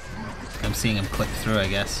 I'm seeing him clip through, I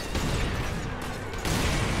guess.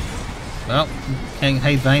 Well, can't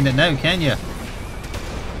hide behind it now, can you?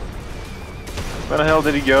 Where the hell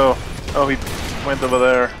did he go? Oh, he went over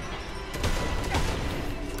there.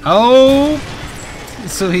 Oh!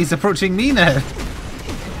 So he's approaching me now.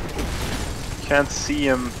 Can't see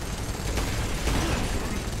him.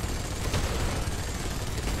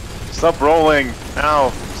 Stop rolling!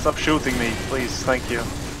 Ow! Stop shooting me, please. Thank you.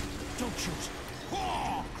 Don't shoot.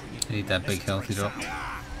 I need that big healthy drop.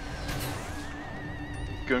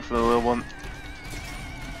 Going for the little one.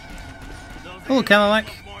 Hello, Camelback.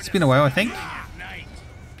 It's been a while, I think. Night.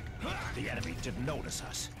 The enemy didn't notice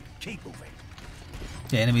us. Keep moving.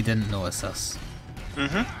 The enemy didn't notice us.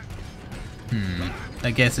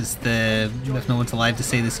 I guess it's the if no one's alive to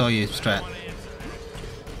say they saw you strat.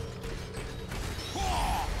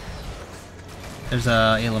 There's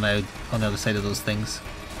a Alamod on the other side of those things.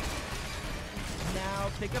 Now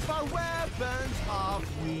pick up our weapons, off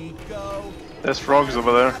we go. There's frogs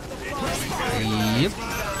over there. Yep.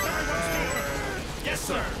 Yes,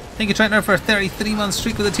 sir. Thank you, Trentner, for a 33-month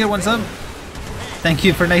streak with a tier 1 sub. Thank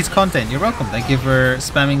you for nice content. You're welcome. Thank you for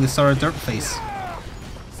spamming the Sora Dirt Face.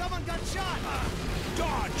 Someone got shot.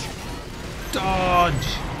 Dodge.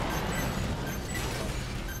 Dodge!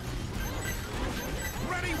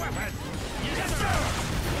 Ready weapon. Yes, sir.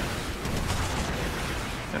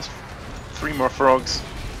 There's 3 more frogs.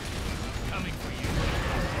 Coming for you.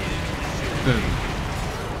 Boom.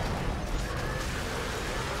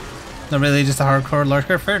 Not really just a hardcore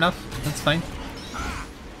lurker. Fair enough. That's fine.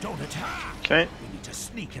 Don't attack. Okay, We need to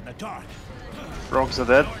sneak in the dark. frogs are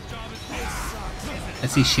dead. I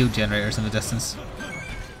see shield generators in the distance.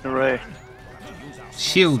 Hooray.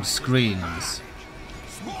 Shield screens.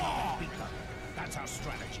 That's our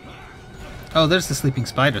strategy. Oh, there's the sleeping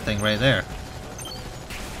spider thing right there.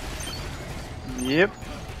 Yep.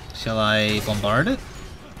 Shall I bombard it?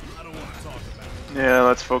 Yeah,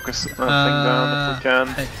 let's focus that thing down if we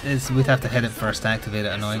can. We'd have to hit it first to activate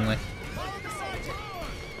it, annoyingly.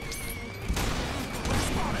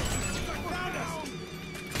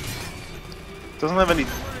 Doesn't have any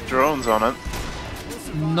drones on it.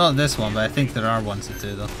 Not this one, but I think there are ones that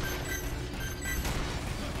do though.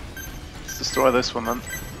 Let's destroy this one then.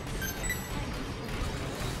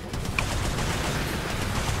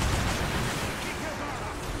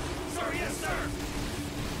 Sir, yes, sir.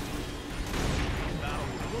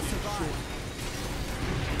 We'll survive.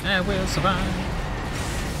 I will survive.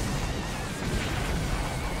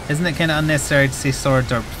 Isn't it kind of unnecessary to say Sora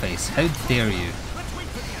derp face? How dare you?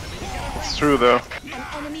 It's true though.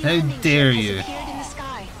 How dare you?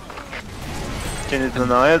 Can you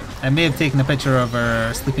deny it? I may have taken a picture of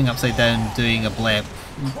her sleeping upside down doing a blep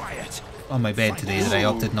Quiet. on my bed today that I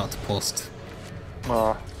opted not to post.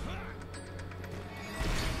 Oh.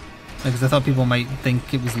 Because I thought people might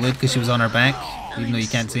think it was lit because she was on her back, even though you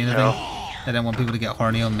can't see anything. Yeah. I didn't want people to get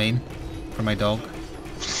horny on main for my dog.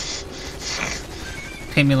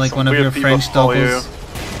 Paint me like Some one of weird your people French follow you. doggos.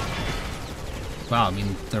 Wow, I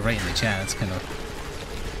mean, they're right in the chat, it's kind of...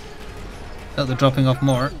 Oh, they're dropping off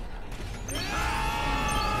more.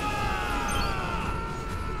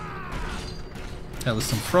 That was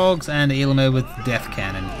some frogs and Ailma with death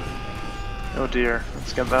cannon. Oh dear,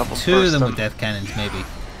 let's get that one Two of first them then. with death cannons, maybe.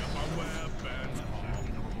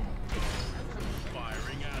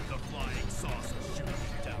 Firing at the flying saucer shooting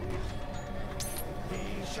down.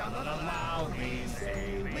 He shall not allow these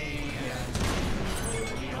aliens.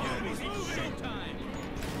 Showtime.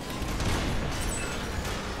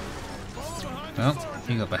 Well,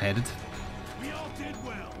 he got beheaded. We all did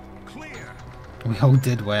well. Clear. We all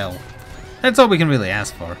did well. That's all we can really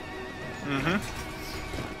ask for. Mm-hmm.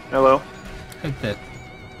 Hello. How'd that...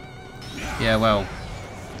 Yeah, well...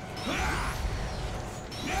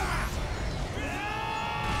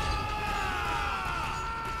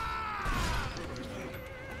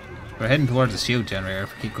 We're heading towards the shield generator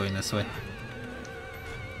if we keep going this way.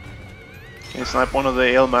 Can you snipe one of the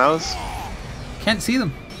Ailmaus? Can't see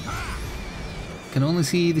them. Can only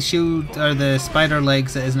see the shield, or the spider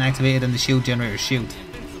legs that isn't activated and the shield generator shield.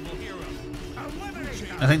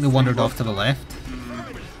 I think they wandered off to the left.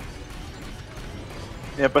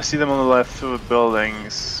 Yep, I see them on the left through the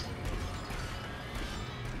buildings.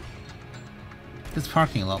 This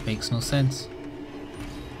parking lot makes no sense.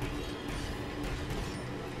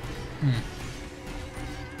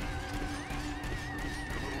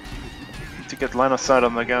 Need to get line of sight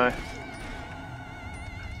on the guy.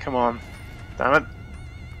 Come on. Damn it.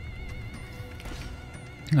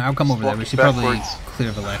 I'll come over there. We walking should probably backwards.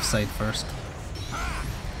 clear the left side first.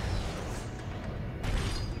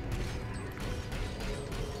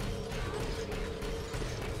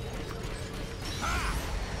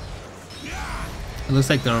 It looks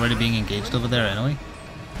like they're already being engaged over there anyway.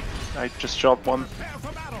 I just shot one.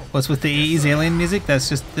 What's with the 80s alien music? That's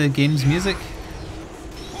just the game's music.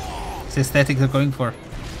 It's the aesthetic they're going for.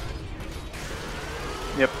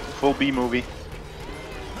 Yep, full B movie.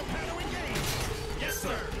 Yes,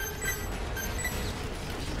 sir.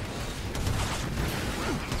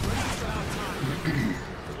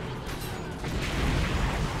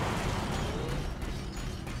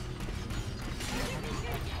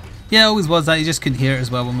 Yeah, it always was that. You just couldn't hear it as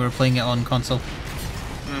well when we were playing it on console.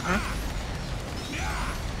 Mm-hmm.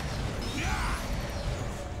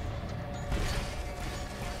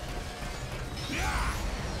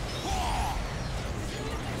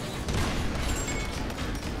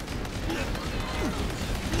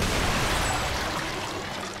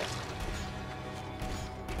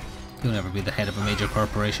 You'll never be the head of a major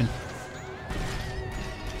corporation.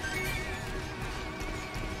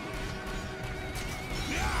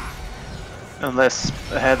 Unless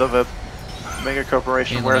the head of a mega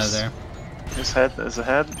corporation. Ain't Where's there. his head? Is a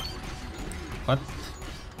head? What?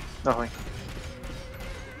 Nothing.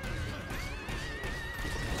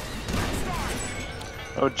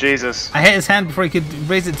 Oh Jesus! I hit his hand before he could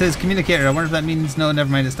raise it to his communicator. I wonder if that means no.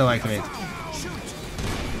 Never mind. It's still activated. Let's do it.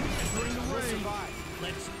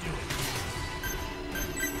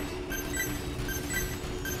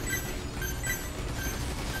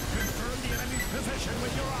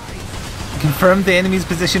 Confirm the enemy's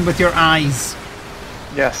position with your eyes.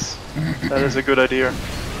 Yes, that is a good idea.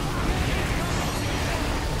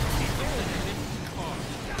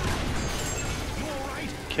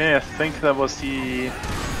 Okay, I think that was the...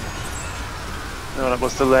 No, that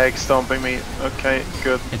was the leg stomping me. Okay,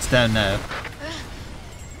 good. It's down now.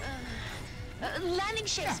 Landing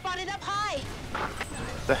ship spotted up high.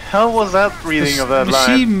 The hell was that reading of that Was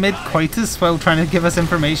she line? mid-coitus while trying to give us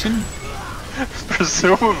information?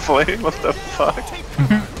 Presumably, what the fuck?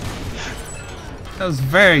 That was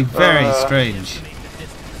very, very strange.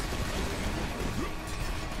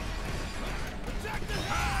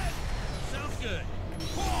 Sounds good.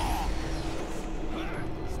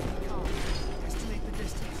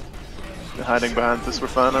 hiding behind this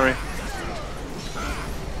refinery.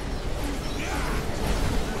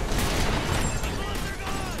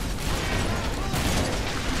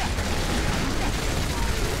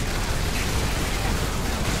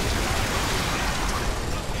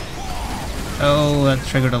 Oh, that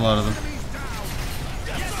triggered a lot of them.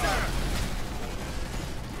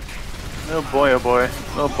 Oh boy, oh boy.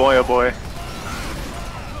 Oh boy, oh boy.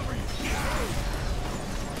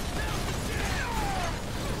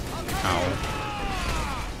 Ow.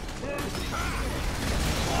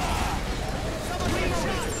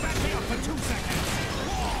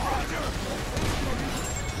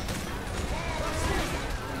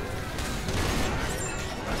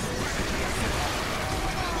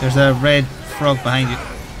 There's a red frog behind you.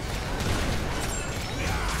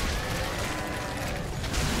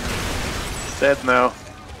 Dead now.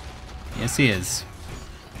 Yes, he is.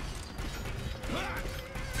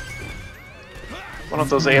 One of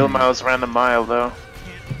those Ailmaus ran a mile though.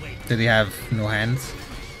 Did he have no hands?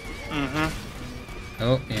 Mm-hmm.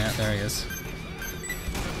 Oh, yeah, there he is.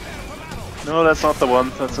 No, that's not the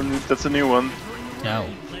one. That's a new one. Oh.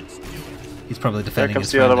 He's probably There defending comes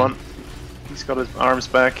his the other friend one. He's got his arms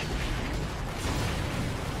back.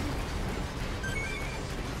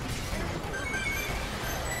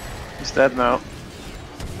 He's dead now.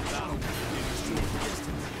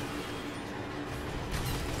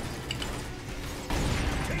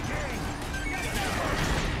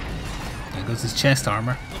 There goes his chest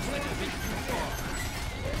armor.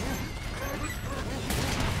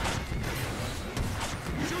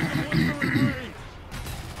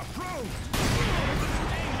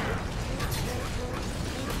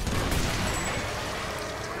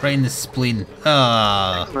 Right in the spleen.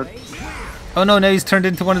 Ah. Oh no, now he's turned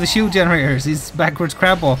into one of the shield generators. He's backwards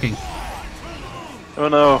crab walking. Oh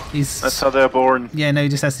no, He's, that's how they're born. yeah, now he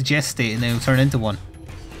just has to gestate and then he'll turn into one.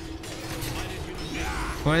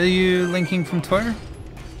 What are you linking from Twitter?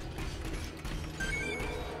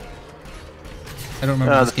 I don't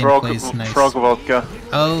remember Ah, this the game plays nice. frog vodka.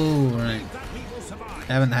 Oh, right.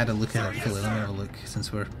 I haven't had a look at it fully. Let me have a look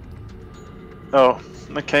since we're... Oh,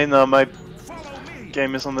 okay, now my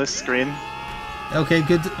game is on this screen. Okay,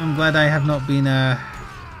 good. I'm glad I have not been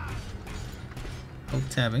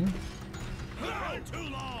tabbing.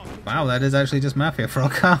 Wow, that is actually just Mafia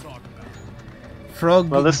Frog, huh? Frog.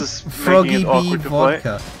 Well, this is Froggy making it B awkward to play.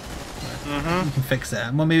 vodka. You can fix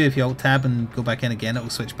that. Well, maybe if you alt tab and go back in again, it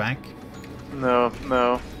will switch back. No,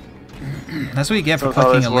 no. That's what you get for That's how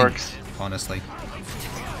clicking this a link. works. Honestly.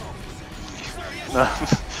 No,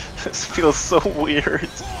 this feels so weird.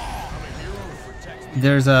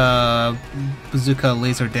 There's a bazooka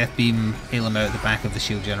laser death beam hailing out the back of the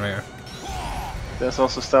shield generator. There's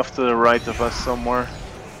also stuff to the right of us somewhere.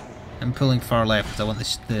 I'm pulling far left because I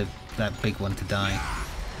want that big one to die.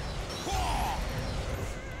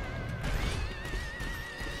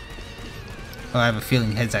 Oh, I have a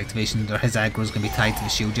feeling his activation or his aggro is going to be tied to the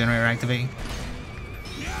shield generator activating.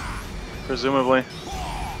 Presumably.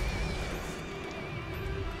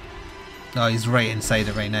 Oh, he's right inside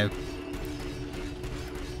it right now.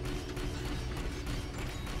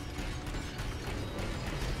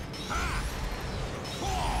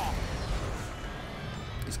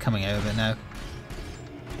 He's coming out of it now.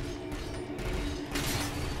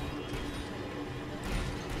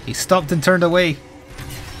 He stopped and turned away.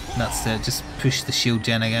 That's it, just push the shield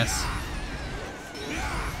gen, I guess.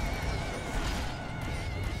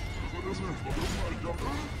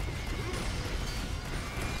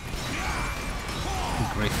 Good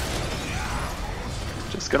grief.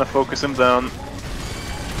 Just gonna focus him down.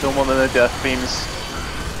 Don't want any death beams.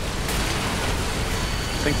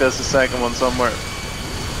 I think there's a second one somewhere.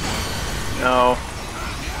 No.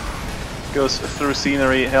 Goes through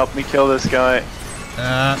scenery, help me kill this guy.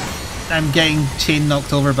 I'm getting chain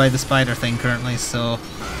knocked over by the spider thing currently, so...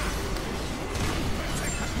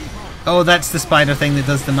 Oh, that's the spider thing that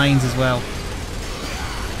does the mines as well.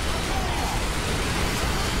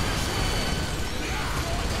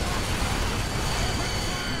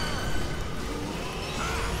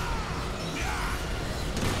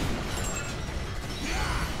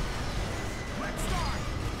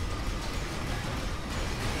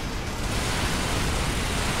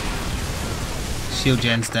 Shield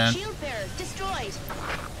gen's down. Shield bearer destroyed.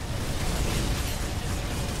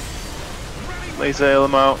 Laser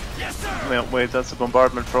Ailmau. Wait, that's a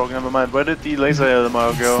bombardment frog, never mind. Where did the laser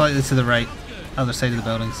Ailmau go? Slightly to the right, other side of the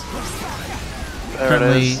buildings. There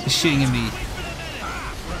Currently it is. shooting at me.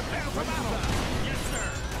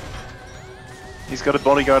 He's got a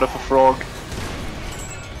bodyguard of a frog.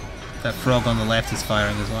 That frog on the left is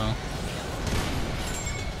firing as well.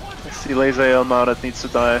 I see Lae'zel now that needs to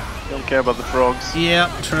die. Don't care about the frogs. Yeah,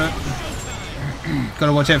 true.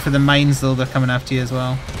 Gotta watch out for the mines though, they're coming after you as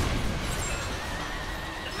well.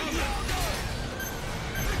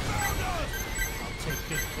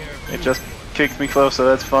 It just kicked me closer,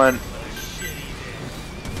 that's fine.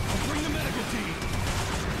 Bring the medical team.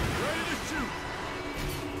 Ready to shoot.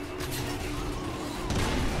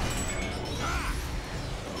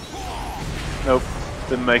 Nope,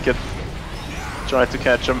 didn't make it. Tried to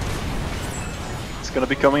catch him. It's gonna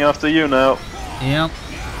be coming after you now. Yeah.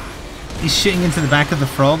 He's shooting into the back of the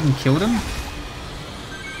frog and killed him.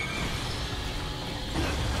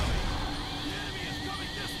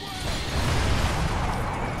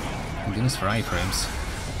 I'm doing this for iframes.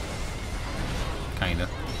 Kinda.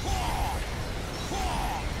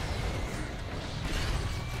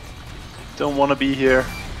 Don't wanna be here.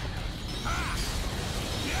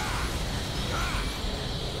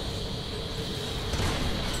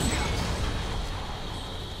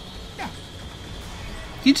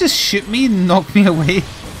 You just shoot me and knock me away.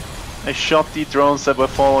 I shot the drones that were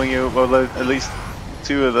following you, well at least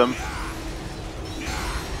 2 of them.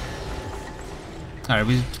 Alright,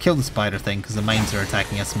 we killed the spider thing because the mines are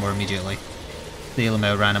attacking us more immediately. The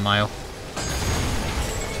Illimau ran a mile.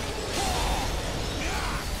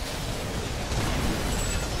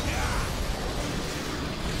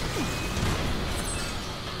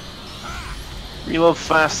 Reload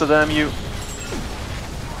faster, damn you.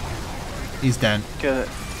 He's down. Get it.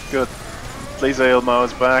 Good. Lae'zel Mao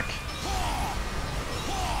is back.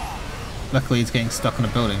 Luckily he's getting stuck in a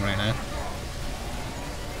building right now.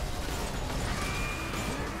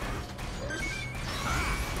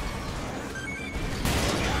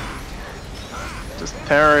 Just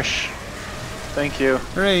perish. Thank you.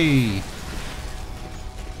 Hooray!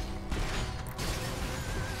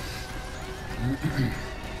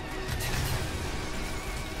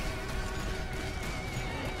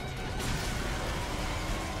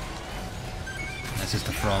 That's just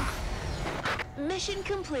a frog. Mission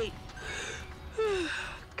complete.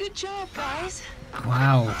 Good job, guys.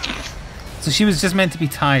 Wow. So she was just meant to be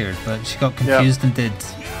tired, but she got confused and did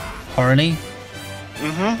horny.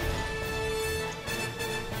 Mm-hmm.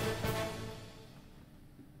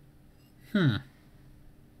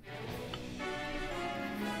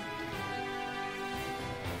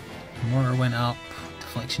 Mortar went up.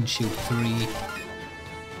 Deflection shield 3.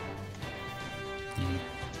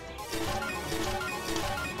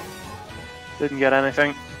 Didn't get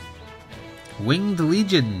anything. Winged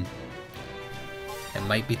Legion. It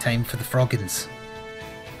might be time for the Froggins.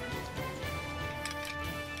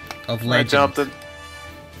 Of I Legend. jumped it.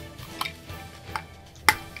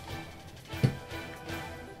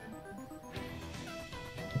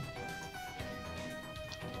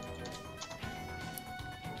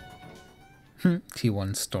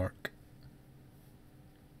 T1 Stork.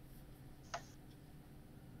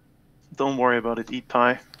 Don't worry about it, eat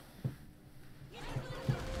pie.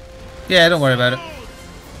 Yeah, don't worry about it.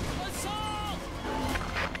 Assault!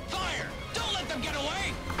 Fire! Don't let them get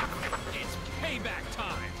away! It's payback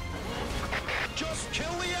time! Just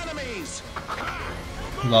kill the enemies.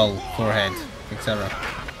 Lol, forehead, etc.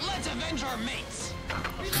 Let's avenge our mates!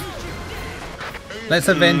 Let's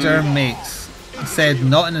avenge our mates. Said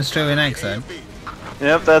not in an Australian accent.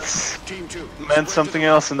 Yep, that's Team 2 meant something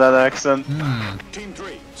else in that accent. Team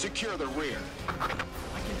 3, secure the rear.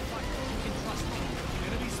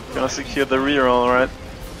 Gonna secure the rear, alright.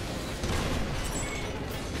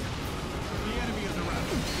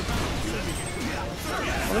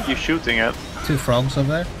 What are you shooting at? 2 frogs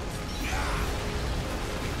over there.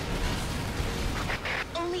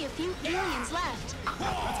 Only a few aliens left.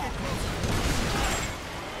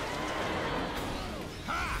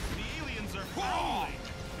 The aliens are friendly.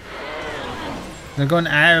 They're going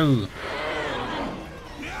ow.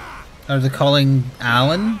 Are they calling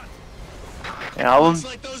Alan? Alan? It's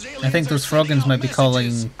like those aliens I think are those sending Froggins out might be messages.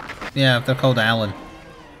 calling... Yeah, they're called Alan.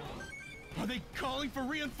 Are they calling for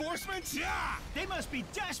reinforcements? Yeah! They must be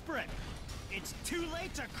desperate! It's too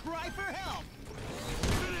late to cry for help!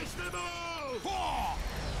 Finish them all!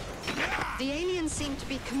 The aliens seem to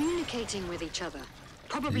be communicating with each other,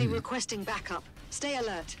 probably requesting backup. Stay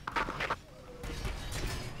alert.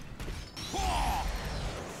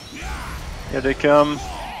 Here they come.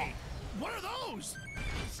 Hey! What are those?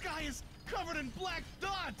 The sky is covered in black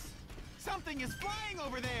dots! Something is flying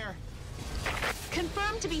over there!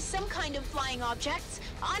 Confirmed to be some kind of flying objects.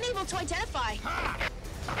 Unable to identify.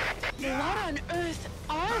 What on earth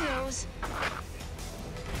are those?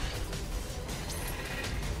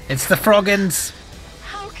 It's the Froggins!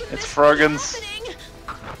 How can It's this Froggins. be happening?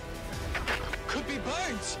 Could be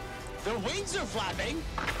birds. Their wings are flapping.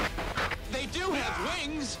 They do have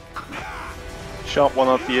wings. Shot one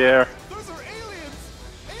out the air. Those are aliens.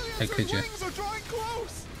 How could you? Wings are drawing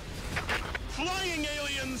close. Flying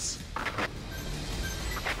aliens.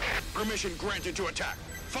 Permission granted to attack.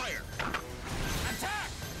 Fire. Attack.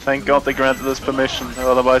 Thank God they granted us permission,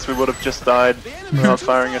 otherwise we would have just died without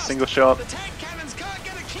firing a single shot. The tank cannons can't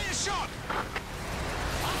get a clear shot.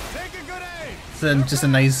 Take a good aim. It's just a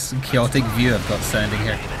nice chaotic view I've got standing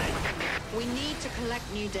here. We need to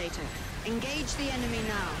collect new data. Engage the enemy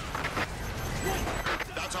now.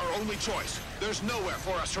 That's our only choice. There's nowhere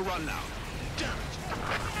for us to run now. Damn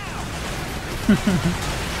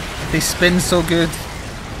it. They spin so good.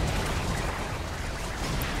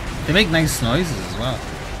 They make nice noises as well.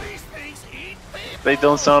 They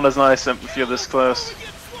don't sound as nice if you're this close.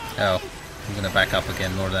 Oh, I'm gonna back up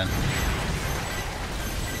again more then.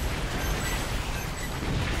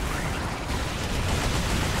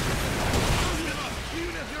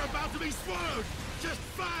 Even if you're about to be swallowed, just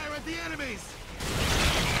fire at the enemies.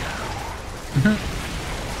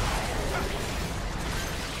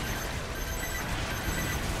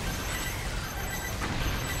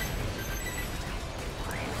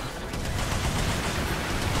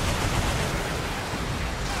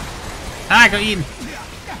 Ah, I got eaten!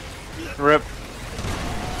 Rip.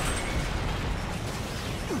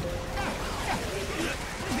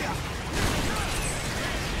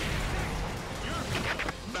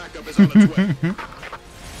 Backup is on its way.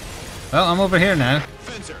 Well, I'm over here now.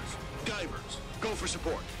 Fencers, divers, go for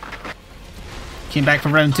support. Came back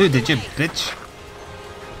from round 2, did you, bitch?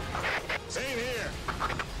 Same here.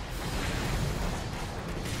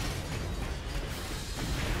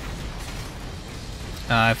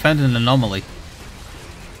 I found an anomaly.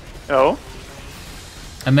 Oh?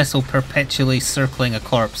 A missile perpetually circling a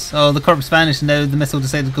corpse. Oh, the corpse vanished and now the missile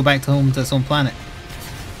decided to go back to home to its own planet.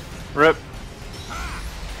 Rip.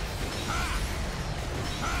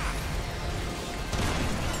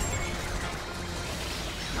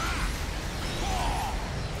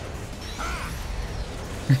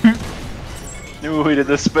 Ooh, he did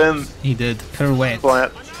the spin. He did. Pirouette.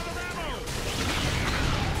 Quiet.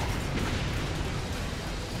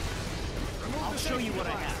 I'll show you what I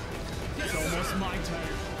have. It's almost my turn.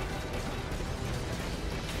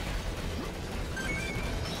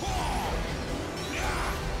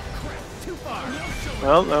 Crap, too far.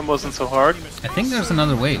 Well, that wasn't so hard. I think there's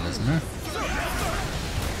another wave, isn't there?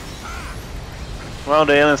 Wow,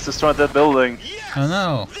 the aliens destroyed that building. Oh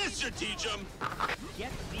no. This should teach them.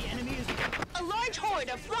 Yep, the enemy is. A large horde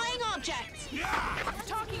of flying objects.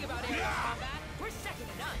 Talking about aerial combat, we're second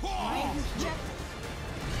to none.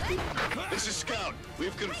 This is Scout.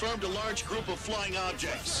 We've confirmed a large group of flying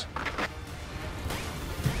objects.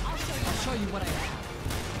 I'll show you what I have.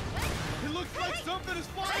 It looks like something is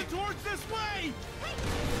flying towards this way.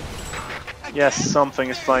 Yes, something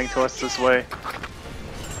is flying towards this way.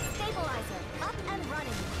 Stabilizer up and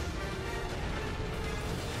running.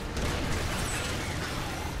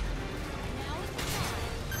 Now is the time.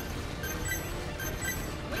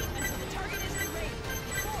 Wait until the target is in range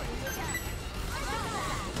before you attack.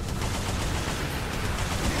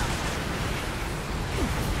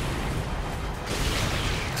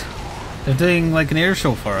 They're doing like an air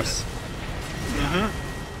show for us.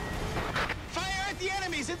 Fire at the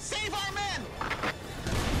enemies and save our men.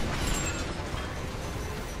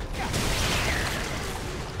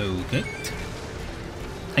 Okay.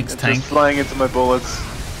 Thanks, It's tank. just flying into my bullets.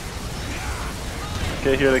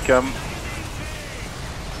 Okay, here they come.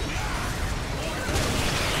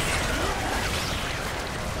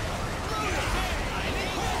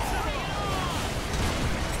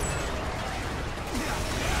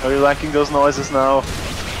 Are you liking those noises now?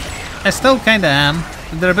 I still kinda am.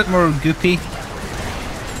 They're a bit more goopy.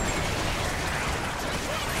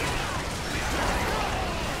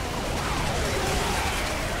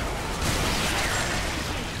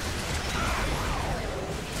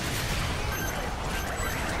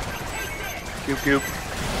 Goop goop.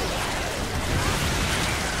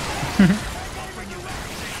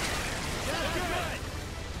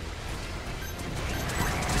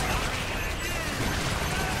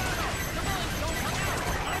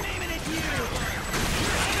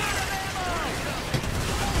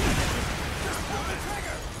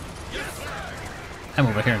 I'm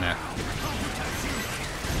over here now.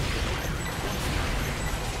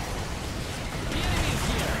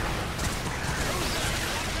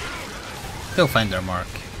 They'll find their mark.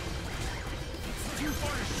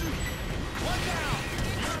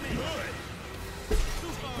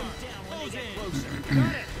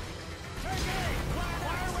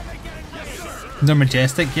 They're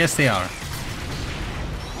majestic, yes they are.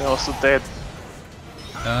 They're also dead.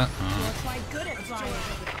 Quite good at flying.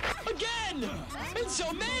 Again! And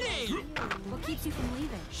so many! What keeps you from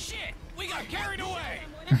leaving? Shit! We got carried away!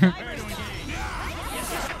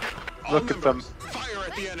 Look at them. Fire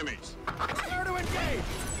at the enemies. Prepare to engage!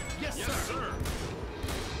 Yes, sir.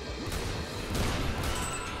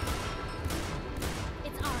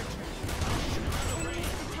 It's our turn.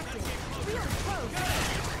 We are close.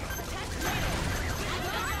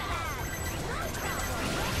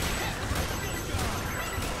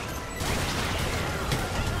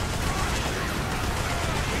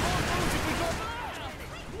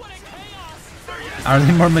 Are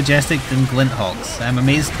they more majestic than Glinthawks? I'm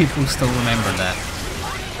amazed people still remember that.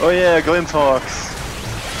 Oh yeah, Glinthawks.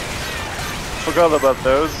 Forgot about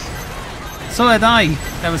those. So had I.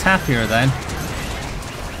 I was happier then.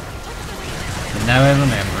 But now I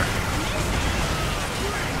remember.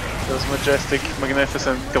 Those majestic,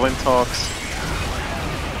 magnificent Glinthawks.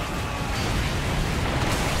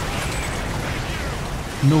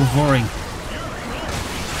 No voring.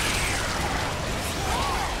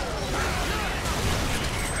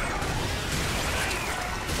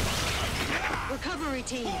 Recovery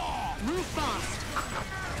team, move fast.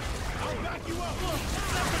 I'll back you up.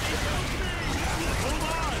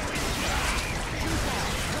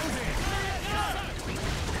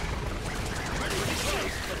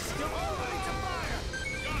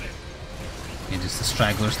 Okay, just the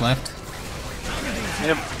stragglers left.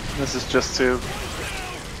 Yep, this is just to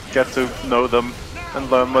get to know them and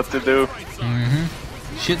learn what to do.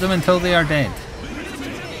 Shoot them until they are dead.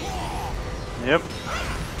 Yep.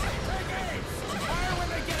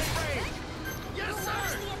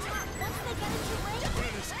 What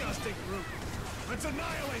a disgusting group. Let's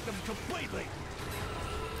annihilate them completely.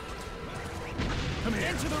 Come here.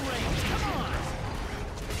 Into the range. Come on.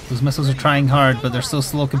 Those missiles are trying hard, but they're so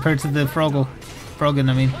slow compared to the Froggen,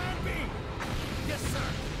 I mean. Yes, sir.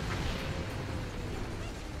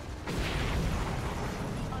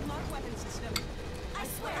 Unlock weapon system. I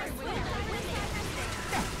swear.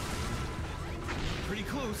 Pretty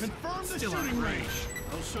close. Confirm the shooting range.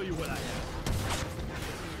 I'll show you what I have.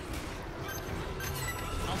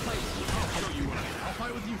 I'll show you what I have. I'll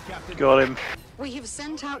fight with you, Captain. Got him. We have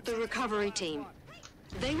sent out the recovery team.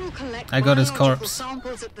 They will collect I got his biological corpse.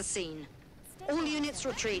 samples at the scene. All units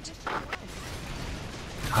retreat.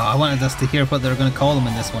 Oh, I wanted us to hear what they were going to call them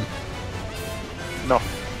in this one. No.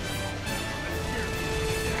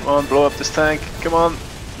 Come on, blow up this tank. Come on.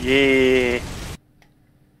 Yeah.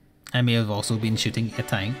 I may have also been shooting a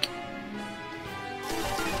tank.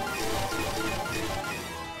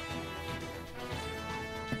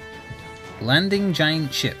 Landing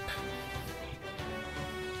giant ship.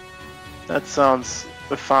 That sounds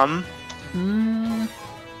fun.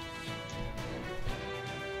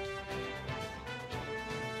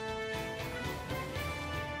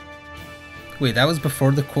 Wait, that was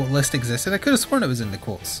before the quote list existed? I could have sworn it was in the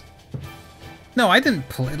quotes. No, I didn't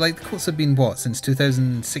play. Like, the quotes have been what, since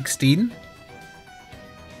 2016?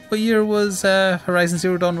 What year was Horizon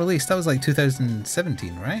Zero Dawn released? That was like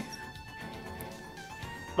 2017, right?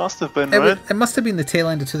 Must have been, right? It must have been the tail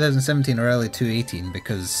end of 2017 or early 2018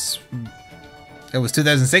 because it was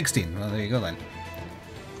 2016. Well, there you go then.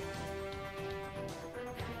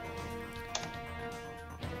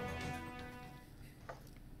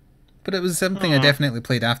 But it was something I definitely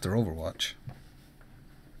played after Overwatch.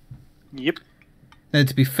 Yep. Now,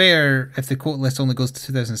 to be fair, if the quote list only goes to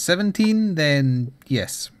 2017, then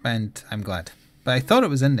yes, and I'm glad. But I thought it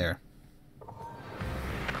was in there.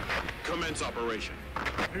 Commence operation.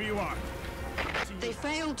 Here you are. They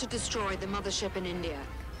failed to destroy the mothership in India,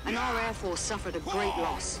 and our Air Force suffered a great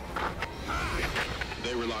loss.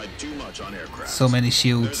 They relied too much on aircraft. So many There's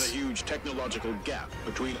shields. a huge technological gap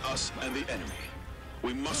between us and the enemy.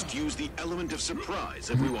 We must use the element of surprise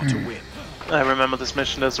if we want to win. I remember this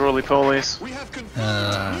mission as roly-polies. We have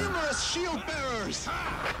confirmed numerous shield bearers.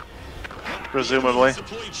 Presumably.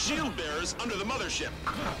 Deployed shield bearers under the mothership.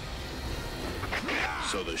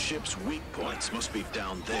 So the ship's weak points must be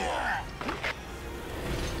down there.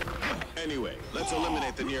 Anyway, let's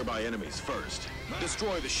eliminate the nearby enemies first.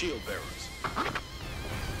 Destroy the shield bearers.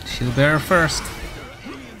 Shield bearer first.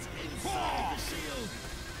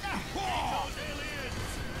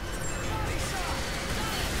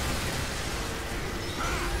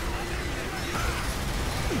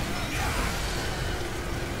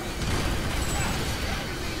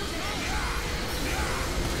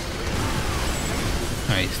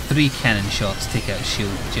 Alright, 3 cannon shots take out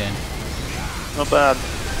shield gen. Not bad.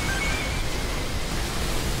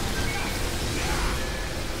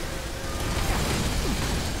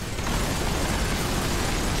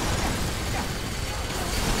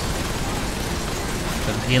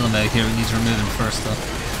 Elim out here, we need to remove him first though.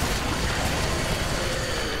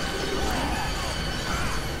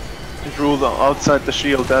 He's ruled outside the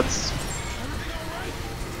shield, that's...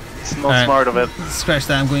 It's not smart of it. Scratch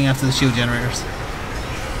that, I'm going after the shield generators.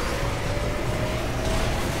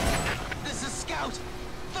 This is Scout.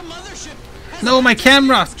 The mothership has No, my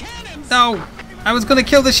camera! cannons. No! I was gonna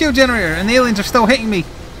kill the shield generator and the aliens are still hitting me!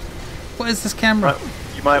 What is this camera?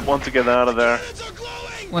 You might want to get out of there. Cannons are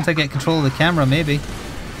glowing. Once I get control of the camera, maybe.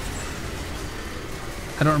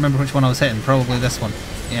 I don't remember which one I was hitting, probably this one.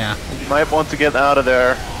 Yeah. You might want to get out of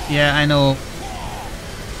there. Yeah, I know.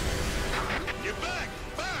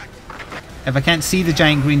 If I can't see the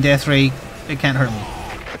giant green death ray, it can't hurt me.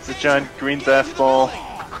 It's a giant green death ball.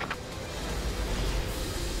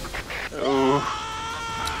 Ooh.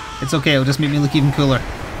 It's okay, it'll just make me look even cooler.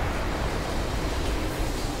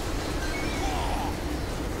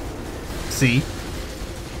 See?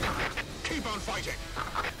 Keep on fighting.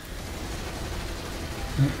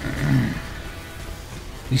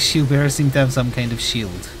 These shield bearers seem to have some kind of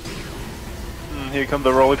shield. Here come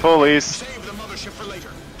the roly-polies. Save the mothership for later.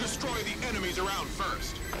 Destroy the enemies around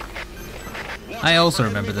first. I also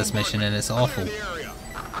remember this mission and it's awful.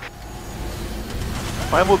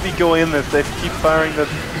 Why would we go in if they keep firing the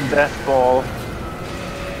death ball?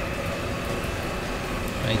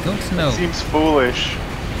 I don't know. Seems foolish.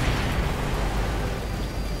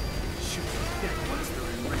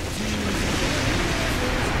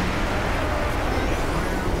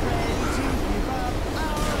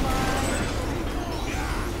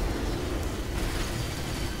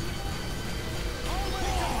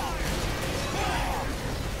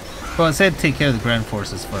 Well, it said take care of the ground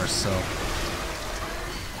forces first, so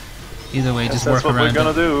either way, just work That's what around we're gonna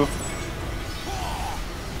it. do.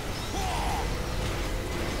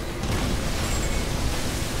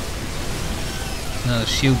 Another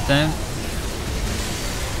shield down.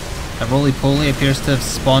 A roly-poly appears to have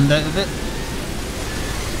spawned out of it.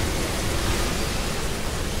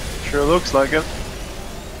 Sure looks like it.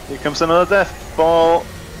 Here comes another death ball.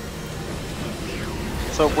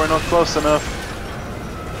 So we're not close enough.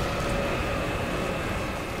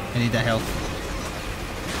 I need that help.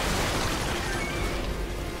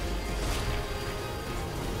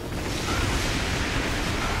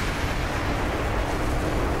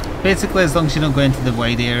 Basically, as long as you don't go into the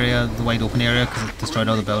wide area, the wide open area, because it destroyed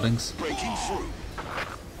all the buildings. Breaking through.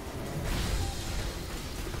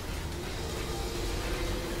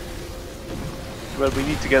 Well, we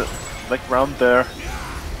need to get like round there.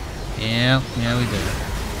 Yeah, we do.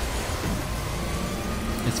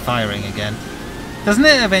 It's firing again. Doesn't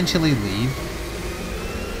it eventually leave?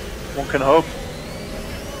 One can hope.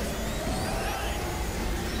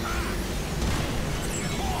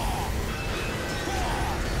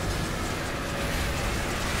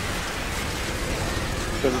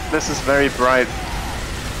 Because this is very bright.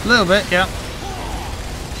 A little bit, yeah.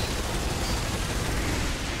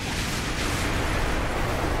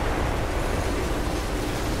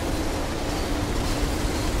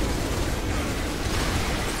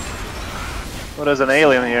 Oh, there's an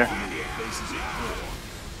alien here.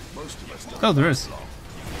 Oh, there is.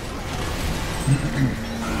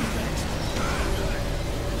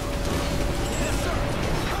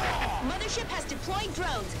 Mothership has deployed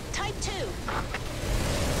drones. Type 2.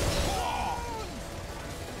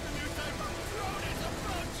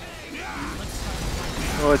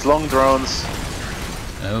 Oh, it's long drones.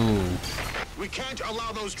 Oh. We can't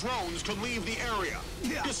allow those drones to leave the area.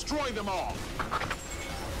 Destroy them all.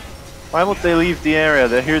 Why would they leave the area?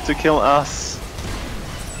 They're here to kill us.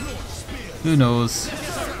 Who knows?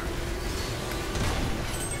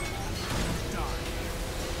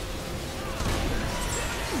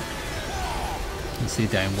 Let's see,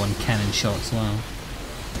 down one cannon shot as well.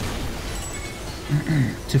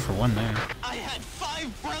 2 for 1 now. I had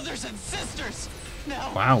 5 brothers and sisters.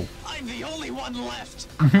 Now Wow. I'm the only one left.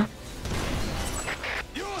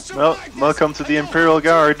 Well, welcome to the Imperial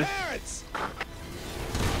Guard.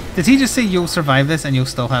 Did he just say you'll survive this and you'll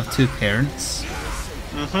still have 2 parents?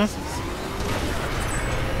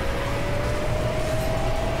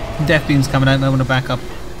 Death beam's coming out, I want to back up.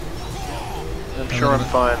 I'm sure I'm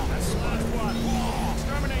fine.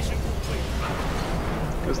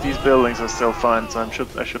 Because these buildings are still fine, so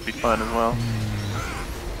I should be fine as well.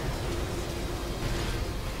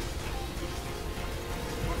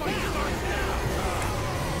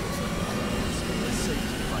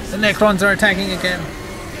 The Necrons are attacking again.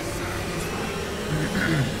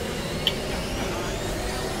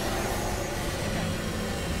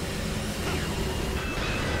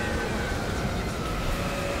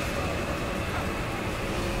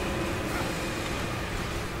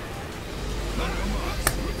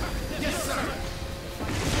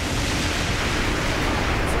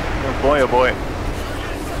 boy, oh boy.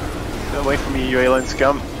 Get away from me, you alien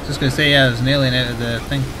scum. Just gonna say, yeah, there's an alien out of the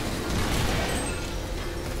thing.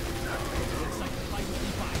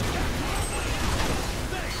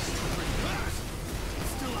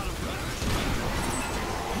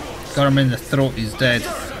 Got him in the throat, he's dead.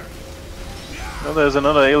 Oh, there's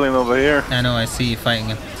another alien over here. I know, I see you fighting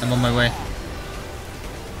him. I'm on my way.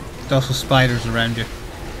 There's also spiders around you.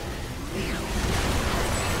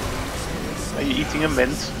 Are you eating a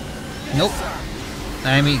mint? Nope.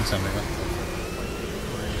 I'm eating something.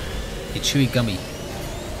 A chewy gummy.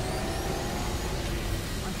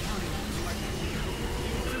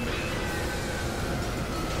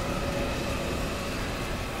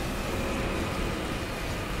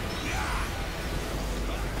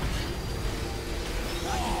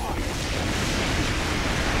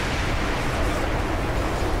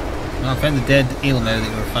 Well, I found the dead Elamau that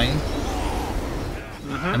you were fighting.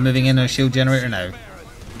 I'm moving in on a shield generator now.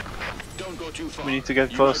 Don't go too far. We need to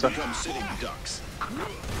get You closer. might become sitting ducks.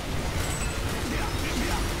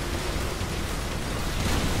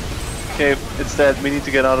 Okay, it's dead. We need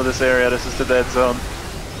to get out of this area. This is the dead zone.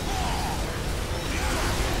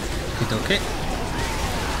 Okay.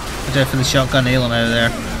 Watch out for the shotgun Elamau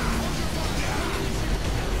there.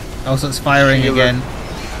 Also, it's firing Shield. again.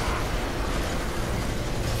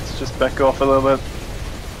 Let's just back off a little bit.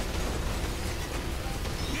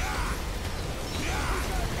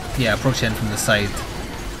 Yeah, approach in from the side.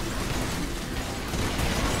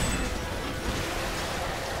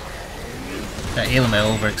 That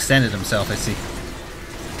Elamau overextended himself, I see.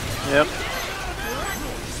 Yep.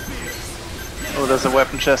 Oh, there's a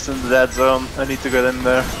weapon chest in the dead zone. I need to get in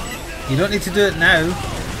there. You don't need to do it now.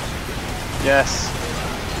 Yes.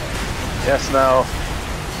 Yes, now.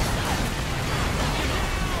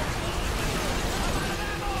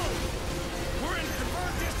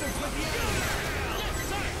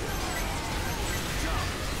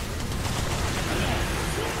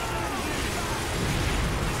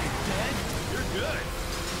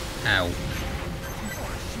 Ow.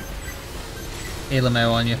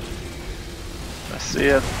 Elamau on you. I see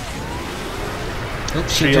it. Oh,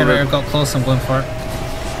 shield Shield. generator got close, I'm going for it.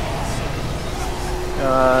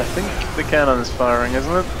 I think the cannon is firing,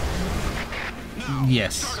 isn't it?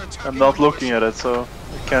 Yes. I'm not looking at it, so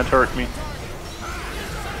it can't hurt me.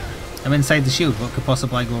 I'm inside the shield, what could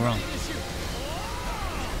possibly go wrong?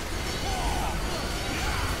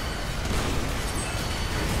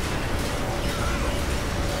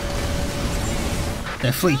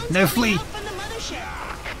 Now flee! Now flee! From the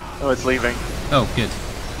mothership. Oh, it's leaving. Oh, good.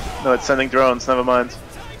 No, it's sending drones, never mind.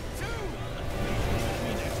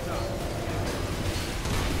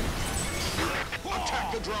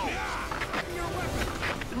 Attack the drone.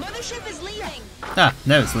 Mothership is leaving. Ah,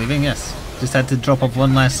 now it's leaving, yes. Just had to drop off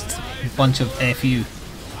one last bunch of FU.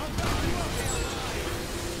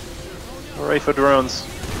 Hooray for drones.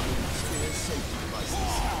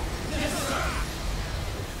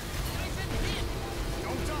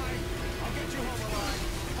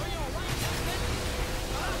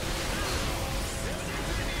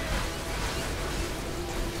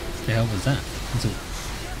 The hell was that?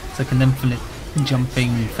 It's like an infinite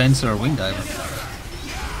jumping fencer or wing diver.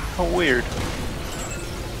 How weird.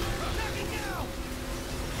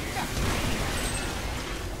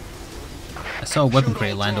 I saw a weapon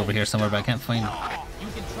crate land over here somewhere, but I can't find it.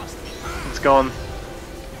 It's gone.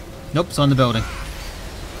 Nope, it's on the building.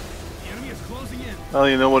 Well,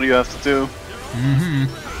 you know what you have to do. Mm-hmm.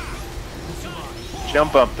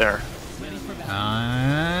 Jump up there.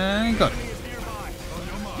 I got it.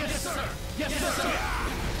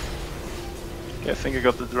 Okay, I think I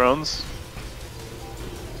got the drones.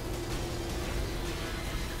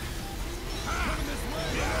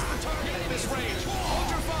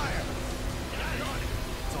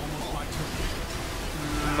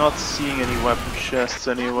 Not seeing any weapon chests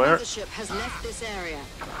anywhere. The mothership has left this area.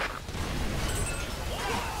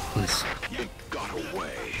 Please. It got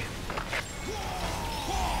away.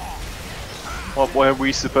 What were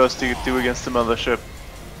we supposed to do against the mothership?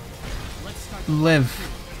 Live.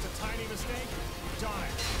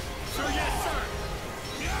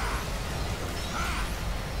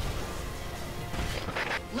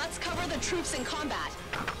 Let's cover the troops in combat.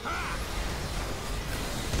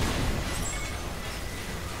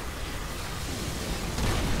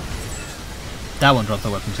 That one dropped the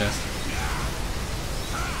weapon chest.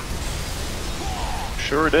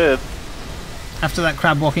 Sure did. After that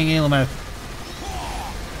crab walking Elamau.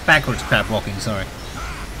 Backwards crab walking, sorry.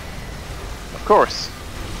 Of course.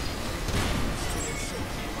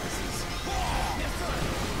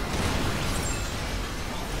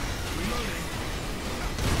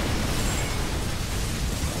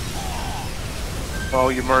 Oh,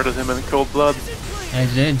 you murdered him in cold blood. I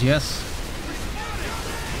did, yes.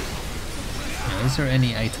 Now, is there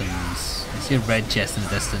any items? I see a red chest in the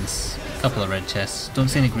distance. A couple of red chests. Don't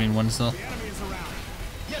see any green ones though.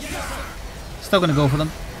 Still gonna go for them.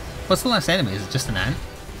 What's the last enemy? Is it just an ant?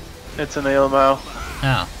 It's an Ailmao.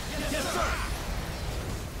 Ah.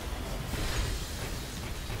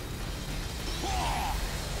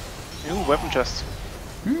 Ooh, weapon chest.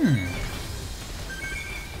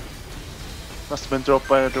 Must have been dropped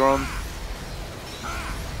by a drone.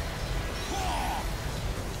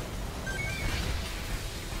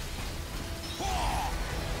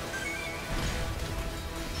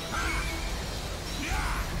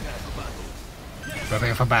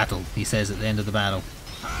 Prepare for battle, he says at the end of the battle.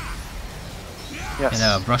 Yes. In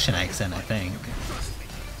a Russian accent, I think.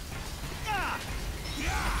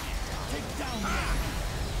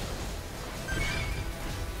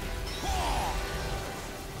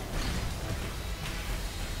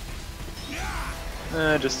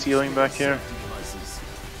 Just healing back here.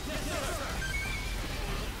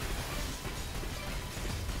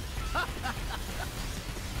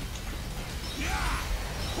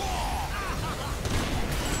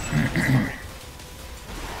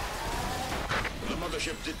 The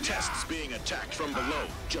mothership detests being attacked from below,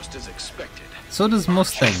 just as expected. So does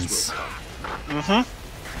most things.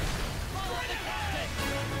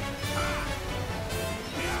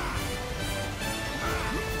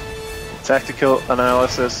 Tactical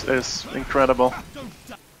analysis is incredible.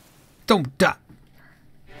 Don't die!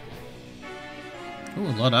 Ooh,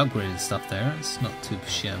 a lot of upgraded stuff there. It's not too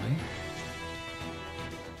shabby.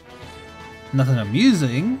 Nothing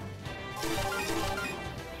amusing.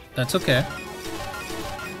 That's okay.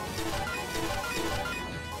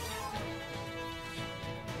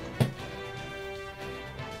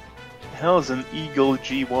 The hell is an Eagle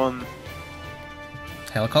G1?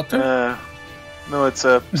 Helicopter? No, it's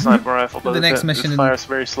a sniper rifle, but The next mission it fires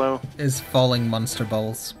very slow. is falling monster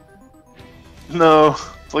balls. No,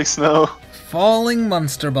 please no. Falling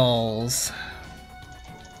monster balls.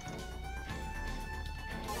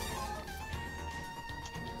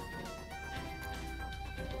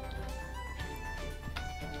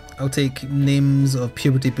 I'll take names of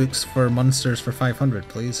puberty books for monsters for 500,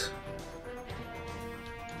 please.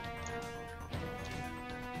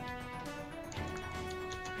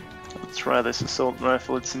 Let's try this assault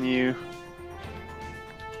rifle, it's new.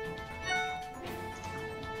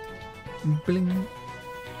 Bling.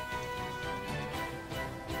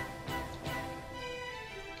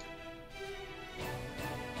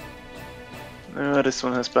 This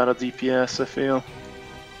one has better DPS, I feel.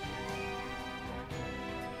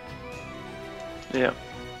 Yeah.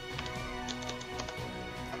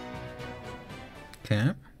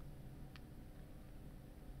 Okay.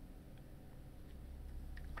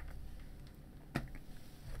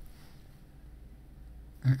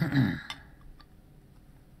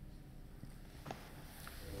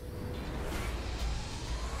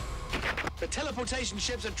 The teleportation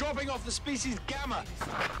ships are dropping off the species Gamma.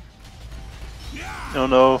 Oh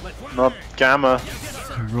no, not Gamma.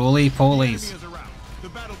 Roly polies. The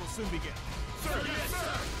battle will soon begin. Sir, yes,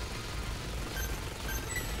 sir.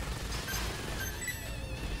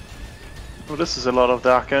 Well, this is a lot of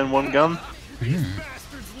Daka in one gun. These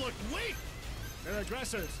bastards look weak. They're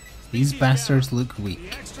aggressors. These Species bastards Gamma. look weak. Be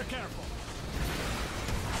extra careful.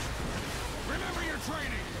 Remember your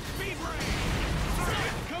training. Speed rain.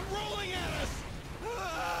 Come rolling at us.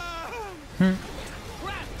 Crap!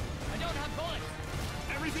 I don't have bullets.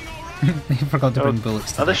 Everything all right? They forgot to bring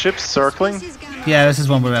bullets Are the today. ships circling? Species Gamma. Yeah, this is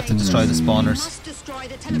one where we have to destroy the You spawners. must destroy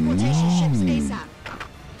the teleportation ships ASAP.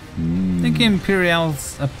 I think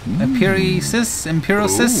Empiricist,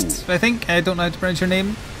 I think. I don't know how to pronounce your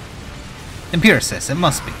name. Empiricist, it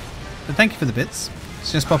must be. But thank you for the bits.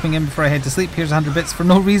 It's just popping in before I head to sleep. Here's 100 bits for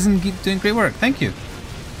no reason. Keep doing great work. Thank you.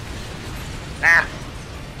 Ah!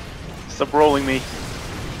 Stop rolling me.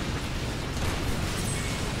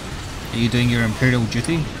 Are you doing your Imperial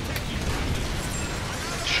duty?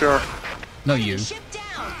 Sure. Not you. Ship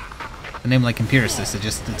down. A name like Empiricist, it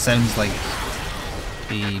sounds like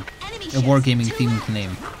a wargaming themed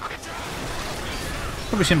name.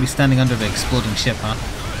 Probably shouldn't be standing under the exploding ship, huh?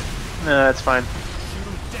 Nah, it's fine.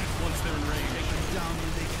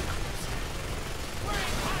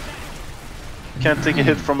 Can't take a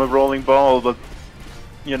hit from a rolling ball, but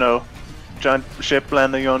you know, giant ship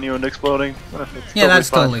landing on you and exploding. It's Yeah, that's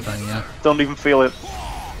fine. totally fine, yeah. Don't even feel it.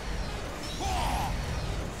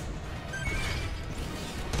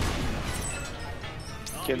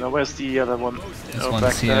 Okay, now where's the other one? This Oh, one's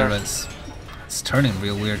back here, there. it's turning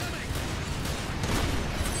real weird.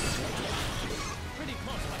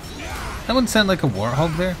 That wouldn't sound like a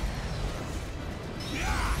warthog there.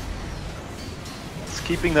 It's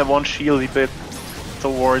keeping that one shieldy bit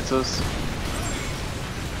towards us.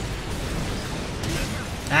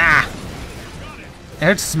 Ah! I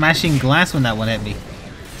heard smashing glass when that one hit me.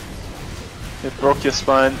 It broke your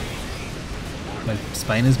spine. My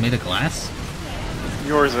spine is made of glass?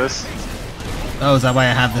 Yours is. Oh, is that why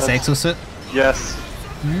I have this exosuit? Yes.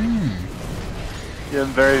 You're in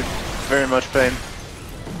very, very much pain.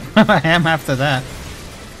 I am after that.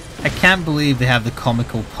 I can't believe they have the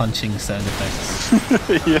comical punching sound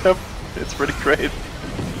effects. Yep, it's pretty great.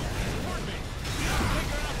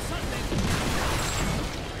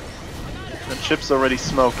 The chip's already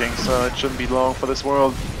smoking, so it shouldn't be long for this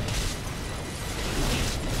world.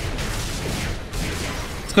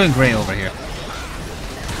 It's going grey over here.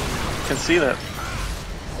 You can see that.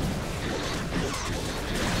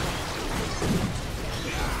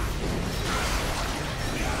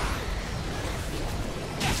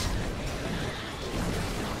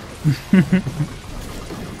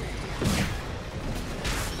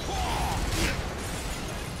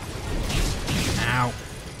 Ow.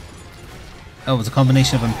 Oh, it was a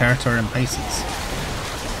combination of Imperator and Pisces.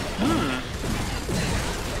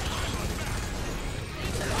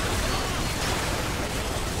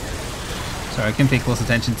 Sorry, I couldn't pay close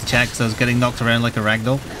attention to chat because I was getting knocked around like a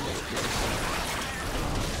ragdoll.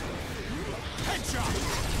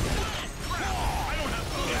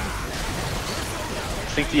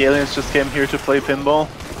 I think the aliens just came here to play pinball.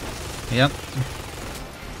 Yep.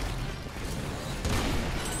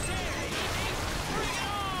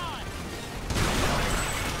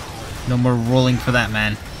 No more rolling for that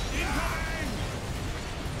man.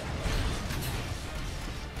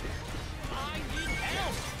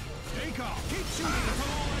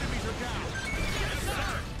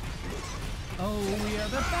 Oh, we are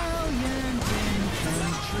the valiant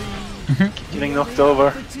infantry. Getting knocked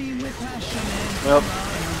over. Well,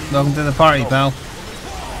 Welcome to the party, pal.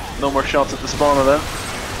 no more shots at the spawner then.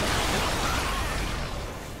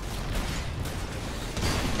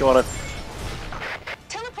 Got it.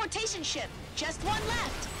 Teleportation ship. Just one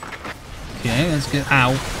left. Okay, let's get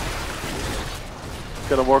out.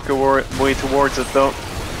 Gotta work our way towards it though.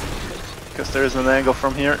 Because there is an angle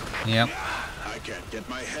from here. Yep. I can't get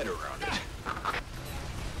my head around it.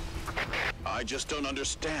 I just don't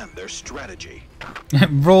understand their strategy.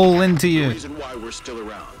 Roll into The you. reason why we're still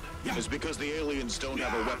around is because the aliens don't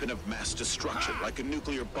have a weapon of mass destruction like a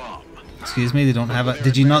nuclear bomb. Excuse me, they don't have it.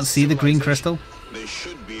 Did you not see the green crystal? They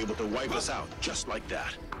should be able to wipe us out just like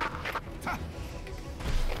that.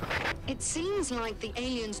 It seems like the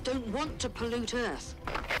aliens don't want to pollute Earth.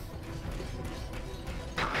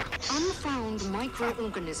 Unfound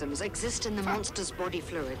microorganisms exist in the monster's body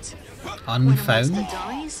fluids. When a Unfound? monster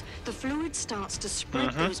dies, the fluid starts to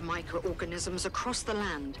spread those microorganisms across the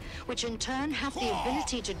land, which in turn have the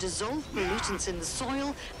ability to dissolve pollutants in the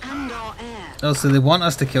soil and our air. Oh, so they want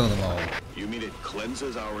us to kill them all. You mean it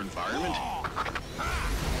cleanses our environment?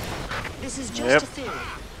 This is just Yep. a theory,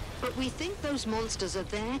 but we think those monsters are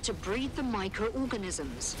there to breed the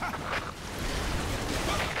microorganisms.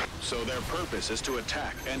 So their purpose is to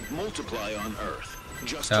attack and multiply on Earth,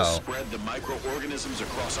 just Oh. to spread the microorganisms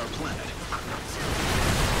across our planet.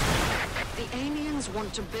 The aliens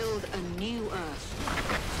want to build a new Earth.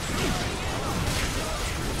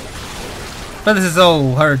 But this is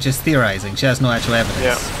all her just theorizing. She has no actual evidence.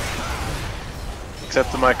 Yeah.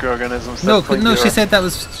 Except the microorganisms. No, that cling no, to she Earth. said that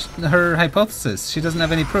was her hypothesis. She doesn't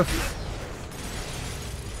have any proof.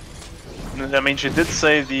 I mean, she did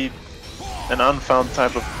say an unfound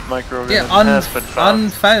type of microorganism Yeah, has been found.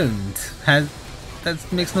 unfound. That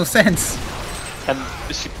makes no sense. And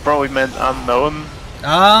she probably meant unknown.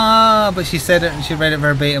 Ah, but she said it and she read it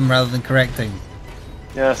verbatim rather than correcting.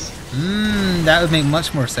 Yes. That would make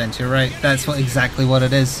much more sense. You're right. That's exactly what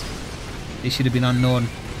it is. They should have been unknown.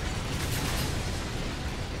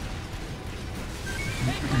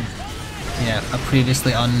 Yeah, a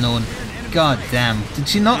previously unknown. God damn. Did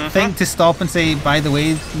she not think to stop and say, by the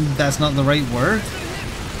way, that's not the right word?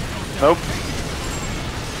 Nope.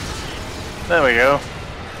 There we go.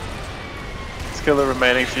 Let's kill the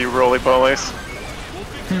remaining few roly-polies.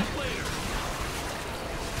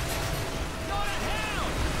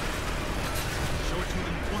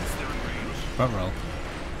 Front row.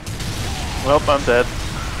 Well, I'm dead.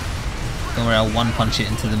 Don't worry, I'll one punch it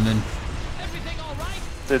into the moon.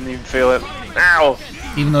 Didn't even feel it. Ow!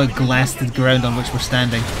 Even though it glassed the ground on which we're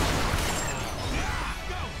standing.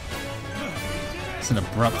 It's an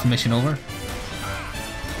abrupt mission over.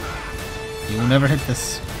 You will never hit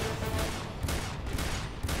this.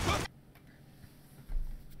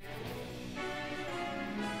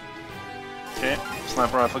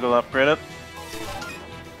 sniper rifle got upgraded.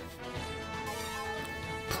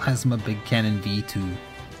 Plasma Big Cannon V2.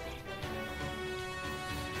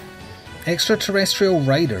 Extraterrestrial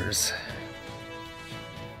riders.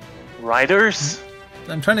 Riders?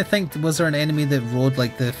 I'm trying to think, was there an enemy that rode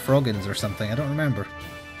like the Froggins or something? I don't remember.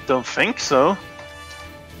 Don't think so.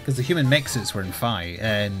 Because the human mech suits were in Phi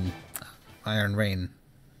and Iron Rain.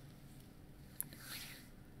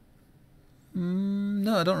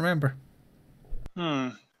 No, I don't remember.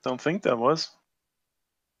 Don't think that was.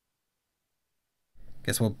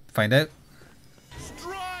 Guess we'll find out.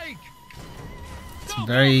 Strike! Some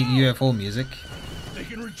very UFO music. They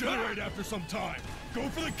can regenerate after some time. Go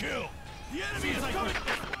for the kill. The enemy is coming.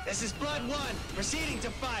 This is Blood 1, proceeding to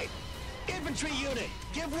fight. Infantry unit,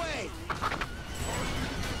 give way.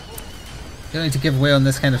 You don't need to give way on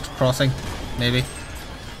this kind of crossing, maybe.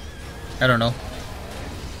 I don't know.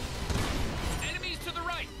 Enemies to the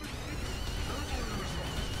right.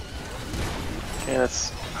 Okay,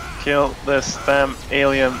 let's kill this damn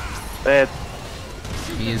alien. Dead.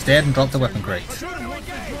 He is dead and dropped the weapon crate.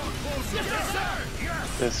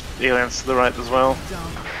 This alien's to the right as well.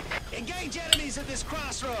 Engage enemies at this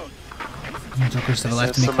crossroad. Jokers to the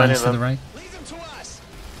left, There's me so many clowns of to the them. right. Lead them to us.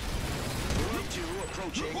 Group 2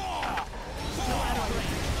 approaching.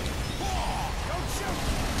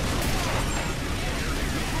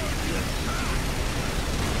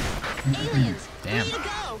 Aliens, Damn. way to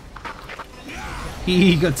go!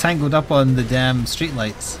 He got tangled up on the damn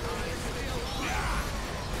streetlights.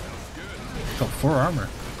 Got 4 armor.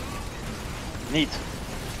 Neat.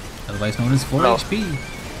 Otherwise known as 4 No. HP.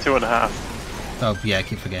 2.5. Oh yeah, I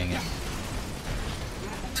keep forgetting it.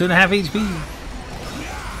 2.5 HP.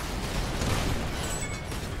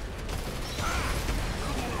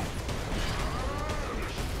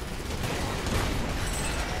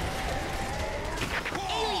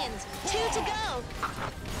 Aliens, 2 to go!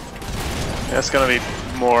 Yeah, it's gonna be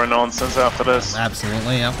more nonsense after this.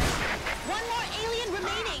 Absolutely, yeah. One more alien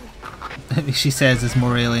remaining! She says as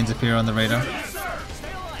more aliens appear on the radar.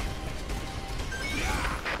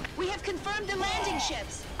 We have confirmed the landing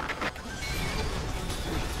ships.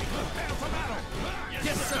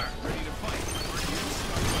 Yes, sir. Ready to fight.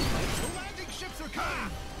 The landing ships are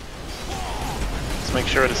coming. Let's make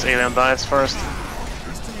sure this alien dies first.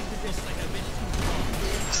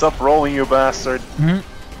 Stop rolling, you bastard.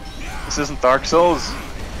 This isn't Dark Souls.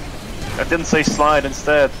 I didn't say slide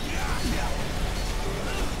instead.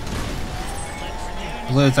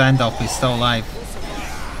 Blue Zandalf is still alive.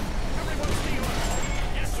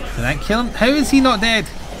 Did that kill him? How is he not dead?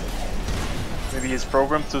 Maybe he's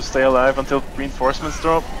programmed to stay alive until reinforcements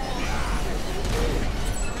drop.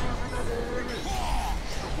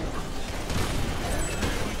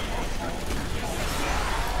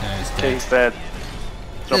 Yeah, he's Okay, dead. he's dead.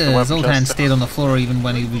 Drop the His weapon old hand chest. stayed on the floor even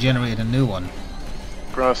when he regenerated a new one.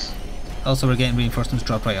 Gross. Also, we're getting reinforcements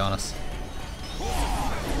dropped right on us.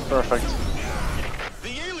 Perfect.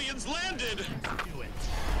 The aliens landed.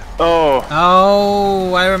 Oh,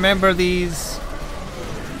 Oh, I remember these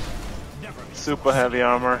super heavy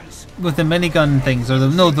armor. with the minigun things, or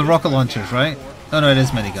the rocket launchers, right? Oh no, it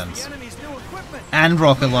is miniguns Enemy's new equipment. and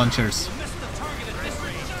rocket launchers. Missed the target at this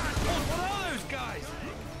range. What are those guys?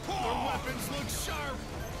 Their weapons look sharp.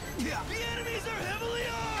 The enemies are heavily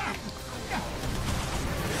armed.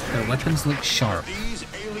 Their weapons look sharp. These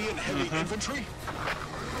alien heavy infantry.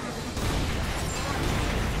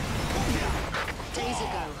 Days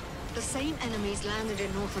ago, the same enemies landed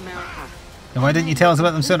in North America. And why didn't you tell us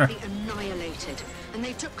about them sooner? Completely annihilated, and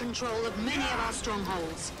they took control of many of our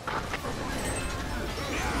strongholds.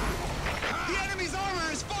 The enemy's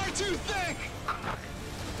armor is far too thick.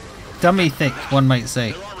 Dummy thick, one might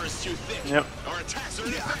say. Their armor is too thick. Yep. Our attacks are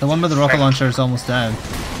ineffective. The one with the rocket launcher is almost down.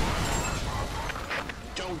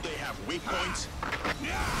 Don't they have weak points?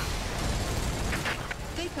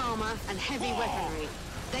 Thick armor and heavy weaponry.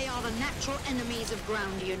 They are the natural enemies of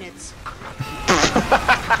ground units.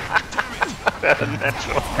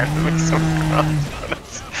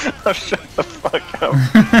 Oh, shut the fuck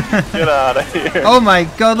up. Get out of here. Oh my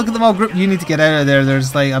god, look at them all grouped. You need to get out of there.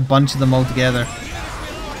 There's like a bunch of them all together.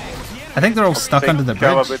 I think they're all stuck under the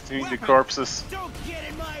Cover bridge. between the corpses. Don't get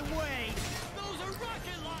in my way. Those are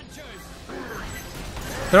rocket launchers.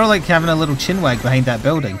 They're all like having a little chinwag behind that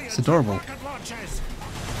building. It's adorable. Rocket launchers.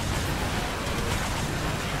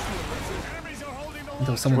 Enemies are holding the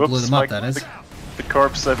Until someone blew Whoops, them up, my- that is. The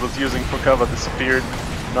corpse I was using for cover disappeared.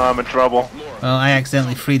 Now I'm in trouble. Well, I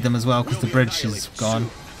accidentally freed them as well because the bridge is gone.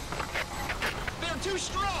 They're too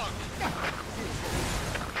strong.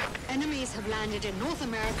 Enemies have landed in North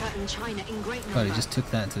America and China in great God, number. he just took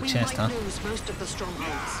that to the We chest, might huh? lose most of the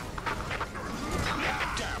strongholds.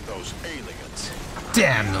 those aliens.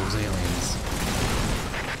 Damn those aliens.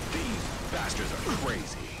 These bastards are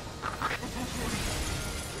crazy.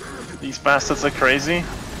 These bastards are crazy.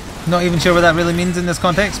 Not even sure what that really means in this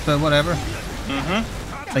context, but whatever.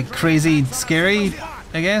 Mm-hmm. Like crazy, scary,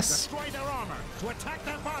 I guess. Destroy their armor to attack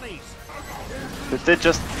their bodies. Did they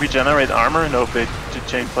just regenerate armor? No, they did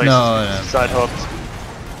change places. No. Side hopped.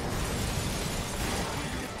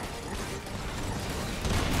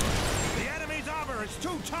 The enemy's armor is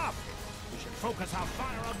too tough. We should focus our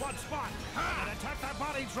fire on one spot and attack their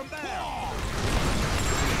bodies from there.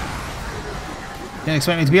 Didn't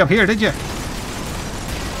expect me to be up here, did you?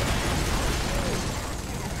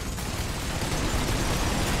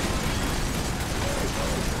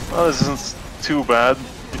 Well, this isn't too bad.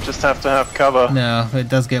 You just have to have cover. No, it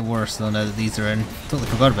does get worse though now that these are in. Totally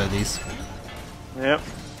forgot about these. Yep,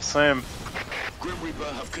 same. Grim Reaper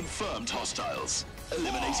have confirmed hostiles,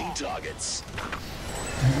 eliminating targets.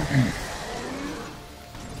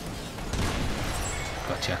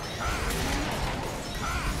 Gotcha.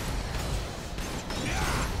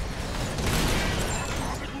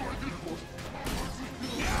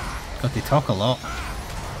 God, they talk a lot.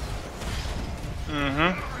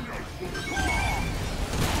 Mm-hmm.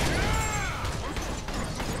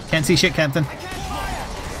 Can't see shit, Captain.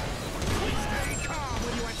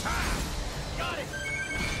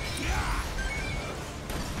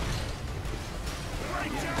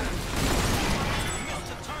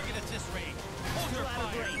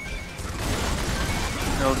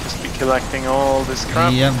 I'll just be collecting all this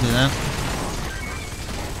crap. Yep, do that.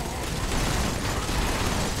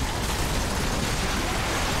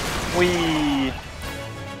 Whee!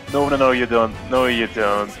 No, you don't. No, you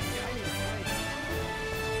don't.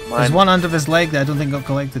 There's Mine. one under his leg that I don't think got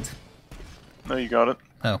collected. No, you got it.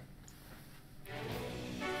 Oh.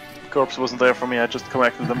 Corpse wasn't there for me, I just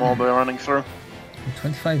collected them all by running through.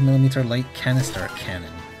 25mm light canister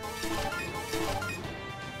cannon.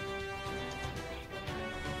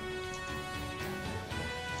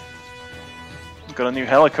 Got a new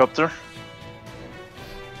helicopter.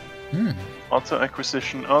 Hmm. Auto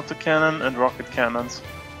acquisition, auto cannon, and rocket cannons.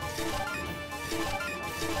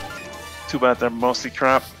 Too bad they're mostly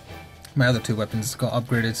crap. My other two weapons got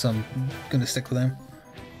upgraded, so I'm gonna stick with them.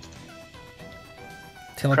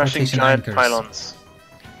 Crashing Teleportation giant anchors. pylons.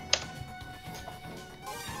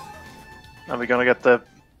 Are we gonna get the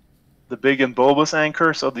big and bulbous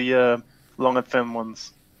anchors or the long and thin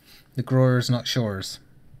ones? The growers, not shores.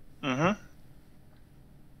 Mm-hmm.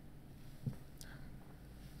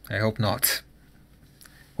 I hope not.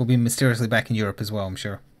 We'll be mysteriously back in Europe as well, I'm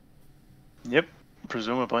sure. Yep,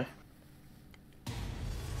 presumably.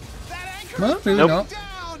 Well, maybe Nope. not.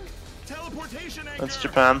 Teleportation anchor. That's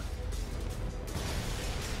Japan.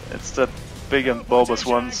 It's the big and bulbous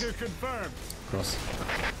ones. Anchor confirmed. Gross.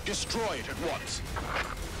 Destroy it at once.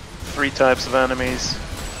 3 types of enemies.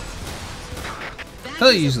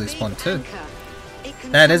 They'll usually spawn too.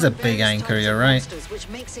 That is a big anchor, you're right.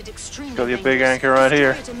 Got your big anchor right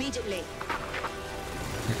here. Here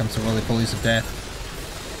comes the roly-polies of death.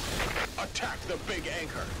 Attack the big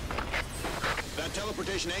anchor. That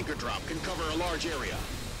teleportation anchor drop can cover a large area.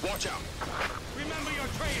 Watch out. Remember your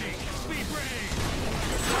training. Be brave.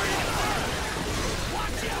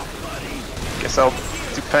 Watch out, buddy. Guess I'll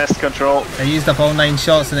do pest control. I used up all 9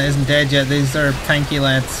 shots and it isn't dead yet. These are tanky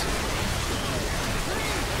lads.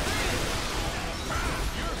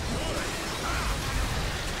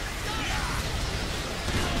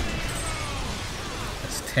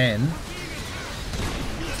 That's 10.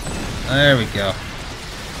 There we go.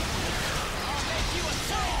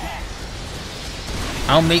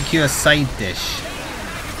 I'll make you a side dish.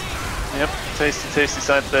 Yep, tasty, tasty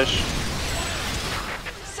side dish.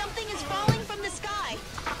 Something is falling from the sky.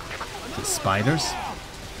 Is it spiders?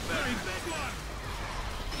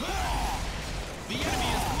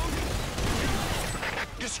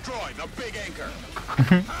 Destroy the big anchor.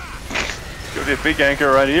 Got a big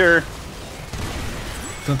anchor right here.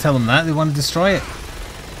 Don't tell them that, they want to destroy it.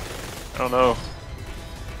 Oh no.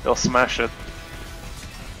 They'll smash it.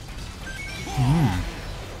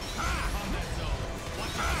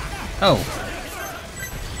 Oh.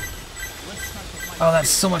 Oh, that's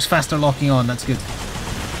so much faster locking on, that's good.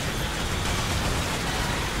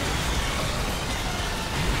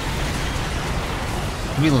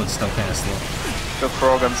 Reload's still kind of slow. Good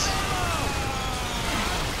Frogans.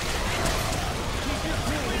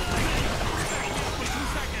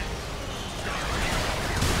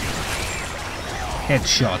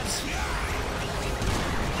 Headshots.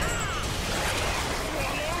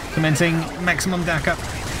 Commencing maximum DACA.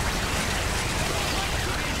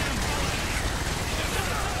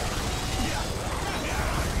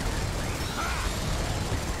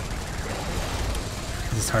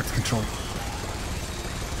 because it's hard to control.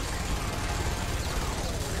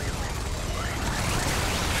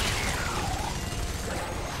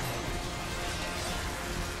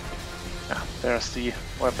 Yeah, there's the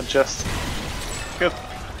weapon chest. Good.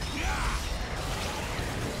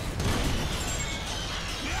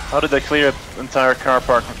 How did they clear the entire car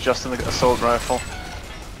park with just an assault rifle?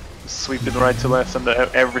 Sweep it right to left and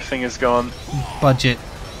everything is gone. Budget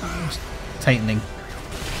tightening.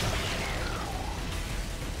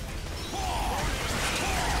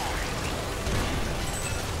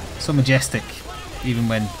 So majestic, even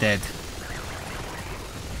when dead.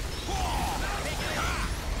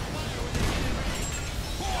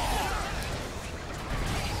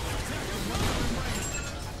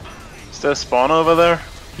 Is there a spawn over there?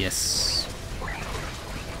 Yes.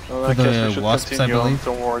 Well, I For guess the we should wasps, I continue on believe.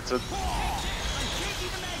 towards it.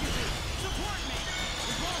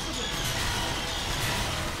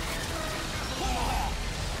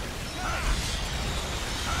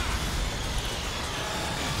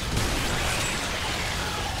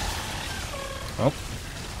 Oh,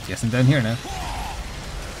 guessing down here now.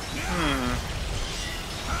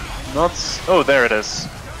 Not. Oh, there it is.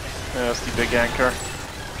 There's the big anchor.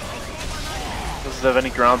 Does it have any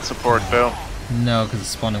ground support though? No, because it's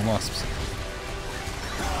spawning wasps.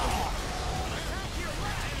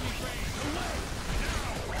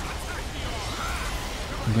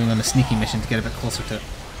 I'm going on a sneaky mission to get a bit closer to it.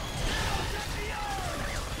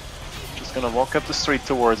 Just gonna walk up the street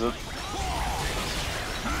towards it.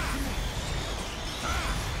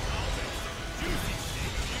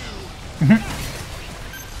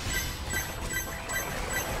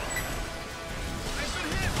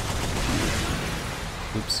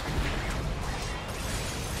 Oops.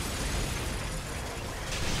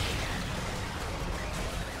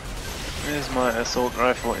 Is my assault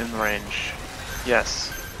rifle in range? Yes.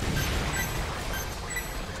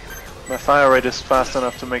 My fire rate is fast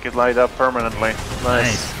enough to make it light up permanently.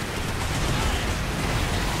 Nice.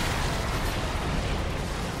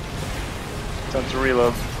 Time to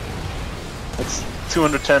reload. It's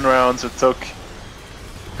 210 rounds it took.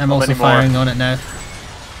 I'm How also many more? firing on it now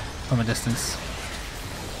from a distance.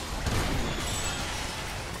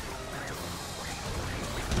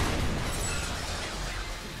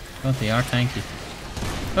 Oh, they are tanky.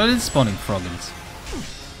 Oh, it is spawning froggins.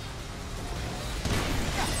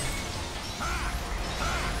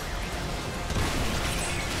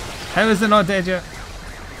 How is it not dead yet?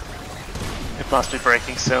 It must be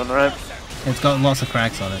breaking soon, right? It's got lots of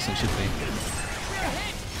cracks on it, so it should be.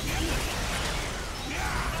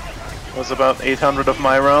 It was about 800 of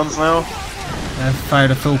my rounds now. I've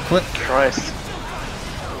fired a full clip. Christ.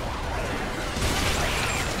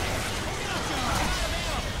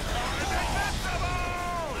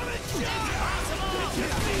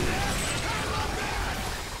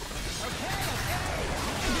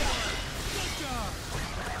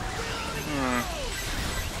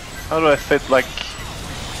 How do I fit like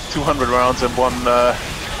 200 rounds in one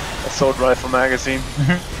assault rifle magazine?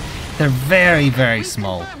 They're very, very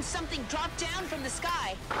small. Something dropped down from the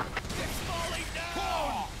sky.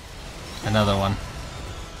 Another one.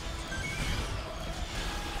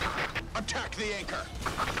 Attack the anchor.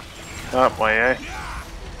 That way, eh?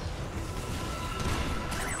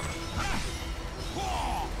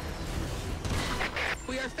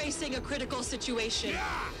 We are facing a critical situation.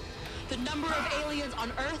 The number of aliens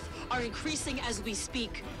on Earth are increasing as we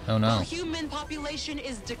speak. Oh no. Our human population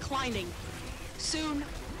is declining. Soon,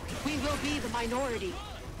 we will be the minority.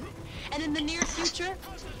 And in the near future,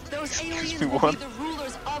 those aliens will be the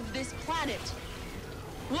rulers of this planet.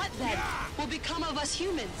 What then will become of us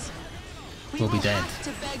humans? We'll be dead. Have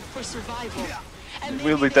to beg for survival. And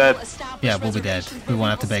We'll maybe be they will dead. establish Yeah, we'll be dead. reservations We where won't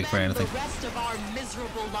have to will beg for spend anything. The rest of our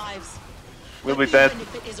miserable lives. We'll But be dead. even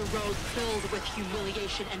if it is a road filled with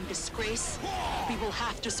humiliation and disgrace, we will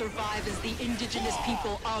have to survive as the indigenous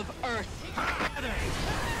people of Earth.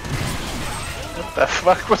 What the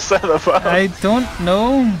fuck was that about? I don't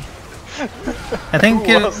know. I think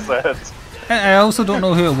Who was that? I also don't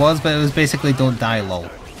know who it was, but it was basically "Don't die, lol."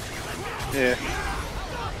 Yeah.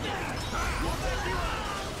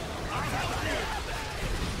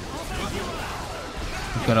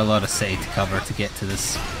 We've got a lot of say to cover to get to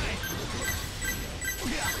this.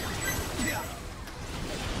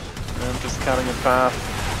 I'm just cutting a path.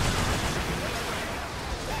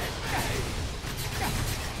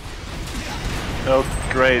 Oh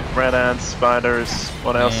great, red ants, spiders.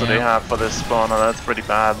 What else do they Yeah. have for this spawn? Oh, that's pretty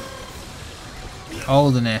bad.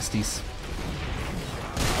 All the nasties,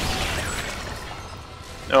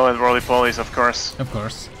 Oh, and roly-polies, of course. of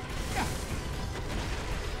course.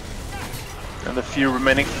 And the few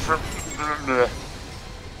remaining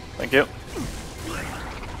Thank you.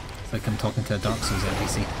 It's like I'm talking to a Dark Souls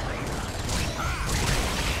NPC.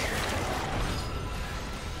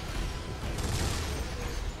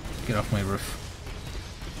 Get off my roof.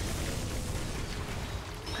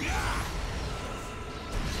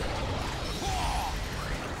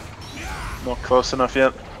 Not close enough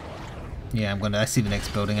yet. Yeah, I see the next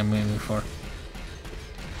building I'm moving for.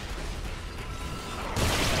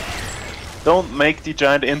 Don't make the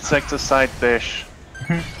giant insects a side dish.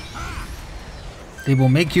 They will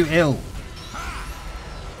make you ill.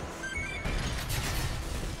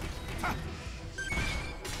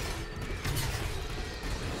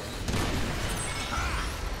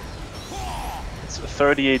 It's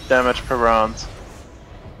 38 damage per round.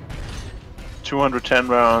 210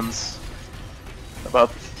 rounds.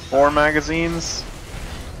 About 4 magazines.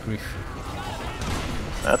 Grief.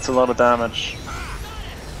 That's a lot of damage.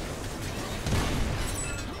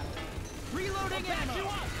 Reloading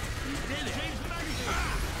ammo.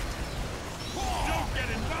 Don't get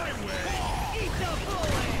in my way. Eat the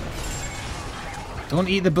bullet. Don't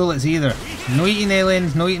eat the bullets either. No eating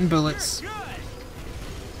aliens, no eating bullets.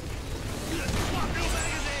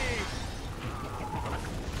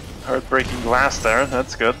 Heartbreaking glass there,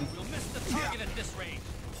 that's good.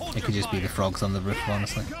 It could just be the frogs on the roof,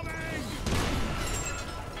 honestly.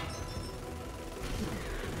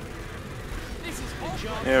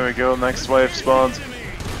 Here we go, next wave spawned.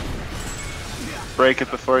 Break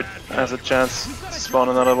it before it has a chance to spawn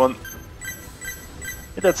another one.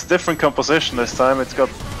 Yeah, that's a different composition this time, it's got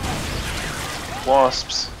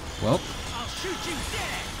wasps. Well.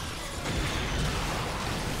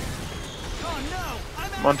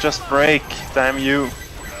 Come on, just break, damn you.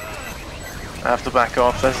 I have to back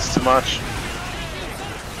off, this is too much.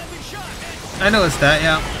 I noticed that,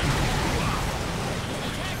 yeah.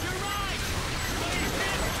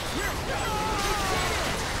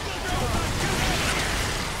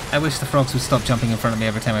 I wish the frogs would stop jumping in front of me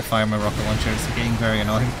every time I fire my rocket launcher. It's getting very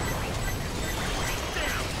annoying.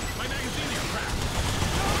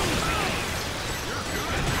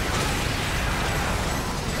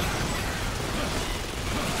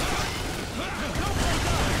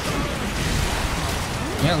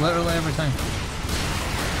 Yeah, literally every time.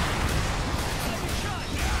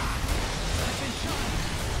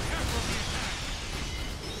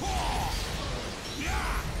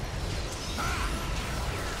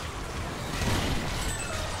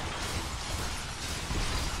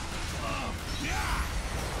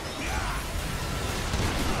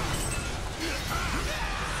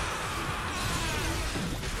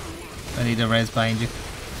 I need a res behind you.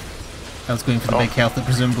 I was going for the big health that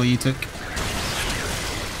presumably you took.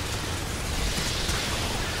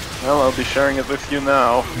 Well, I'll be sharing it with you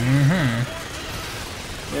now.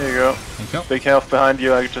 There you go. Thank you. Big health behind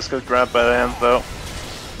you, I just got grabbed by the hand though.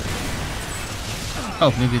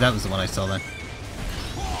 Oh, maybe that was the one I saw then.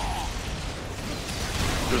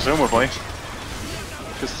 Presumably.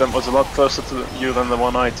 Because that was a lot closer to you than the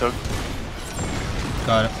one I took.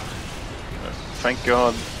 Got it. Thank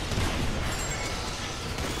God.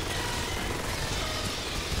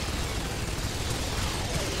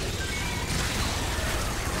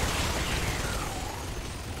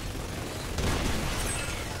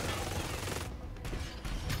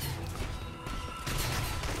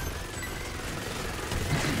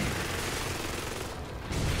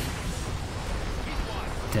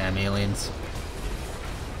 Damn aliens.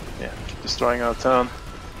 Yeah, keep destroying our town.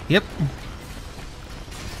 Yep.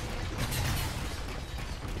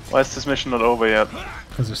 Why is this mission not over yet?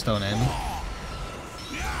 Because there's still an enemy.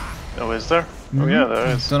 Oh, is there? Oh yeah, there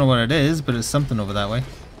is. Don't know what it is, but it's something over that way.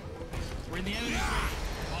 We're in the enemy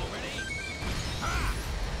already.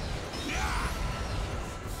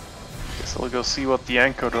 Guess I'll go see what the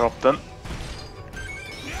anchor dropped then.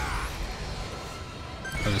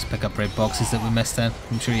 I'll just pick up red boxes that we missed then.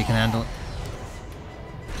 I'm sure you can handle it.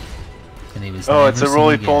 And he was oh, it's a never seen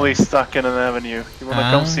roly-poly again. stuck in an avenue. You wanna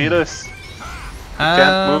come see this? You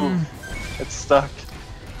can't move. It's stuck.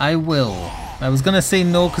 I will. I was gonna say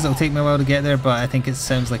no because it'll take me a while to get there, but I think it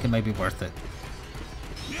sounds like it might be worth it.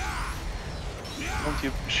 Don't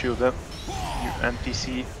you shoot it, you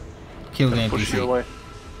NPC. Kill the Push you NPC. away.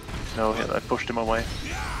 No, yeah, I pushed him away.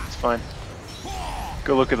 It's fine.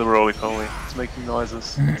 Go look at the roly-poly. It's making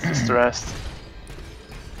noises. It's distressed.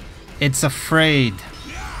 It's afraid.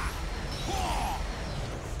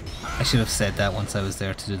 I should have said that once I was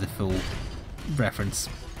there to do the full reference.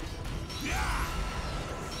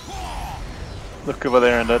 Look over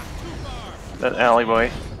there in that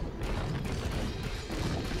alleyway.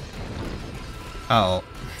 Oh.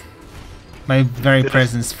 My very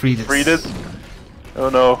presence freed it. Freed it? Oh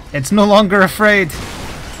no. It's no longer afraid.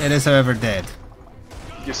 It is, however, dead.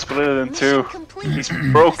 You split it in two. Complete. He's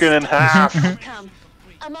broken in half.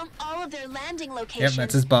 Among all of their landing Yep, locations,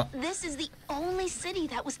 that's his butt. this is the only city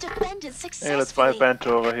that was defended successfully. Hey, let's buy a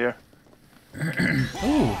bento over here.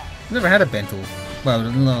 Ooh, never had a bento. Well,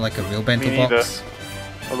 not like a real bento Me neither. box.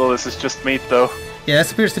 Although this is just meat, though. Yeah,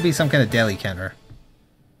 this appears to be some kind of deli counter.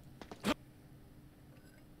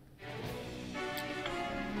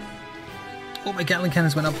 Oh, my Gatling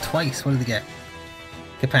cannons went up twice. What did they get?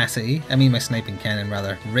 Capacity, I mean my sniping cannon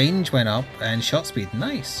rather. Range went up and shot speed.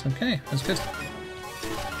 Nice, okay, that's good.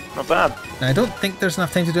 Not bad. Now, I don't think there's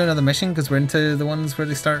enough time to do another mission because we're into the ones where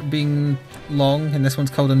they start being long, and this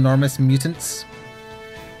one's called Enormous Mutants.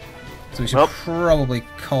 So we should probably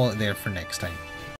call it there for next time.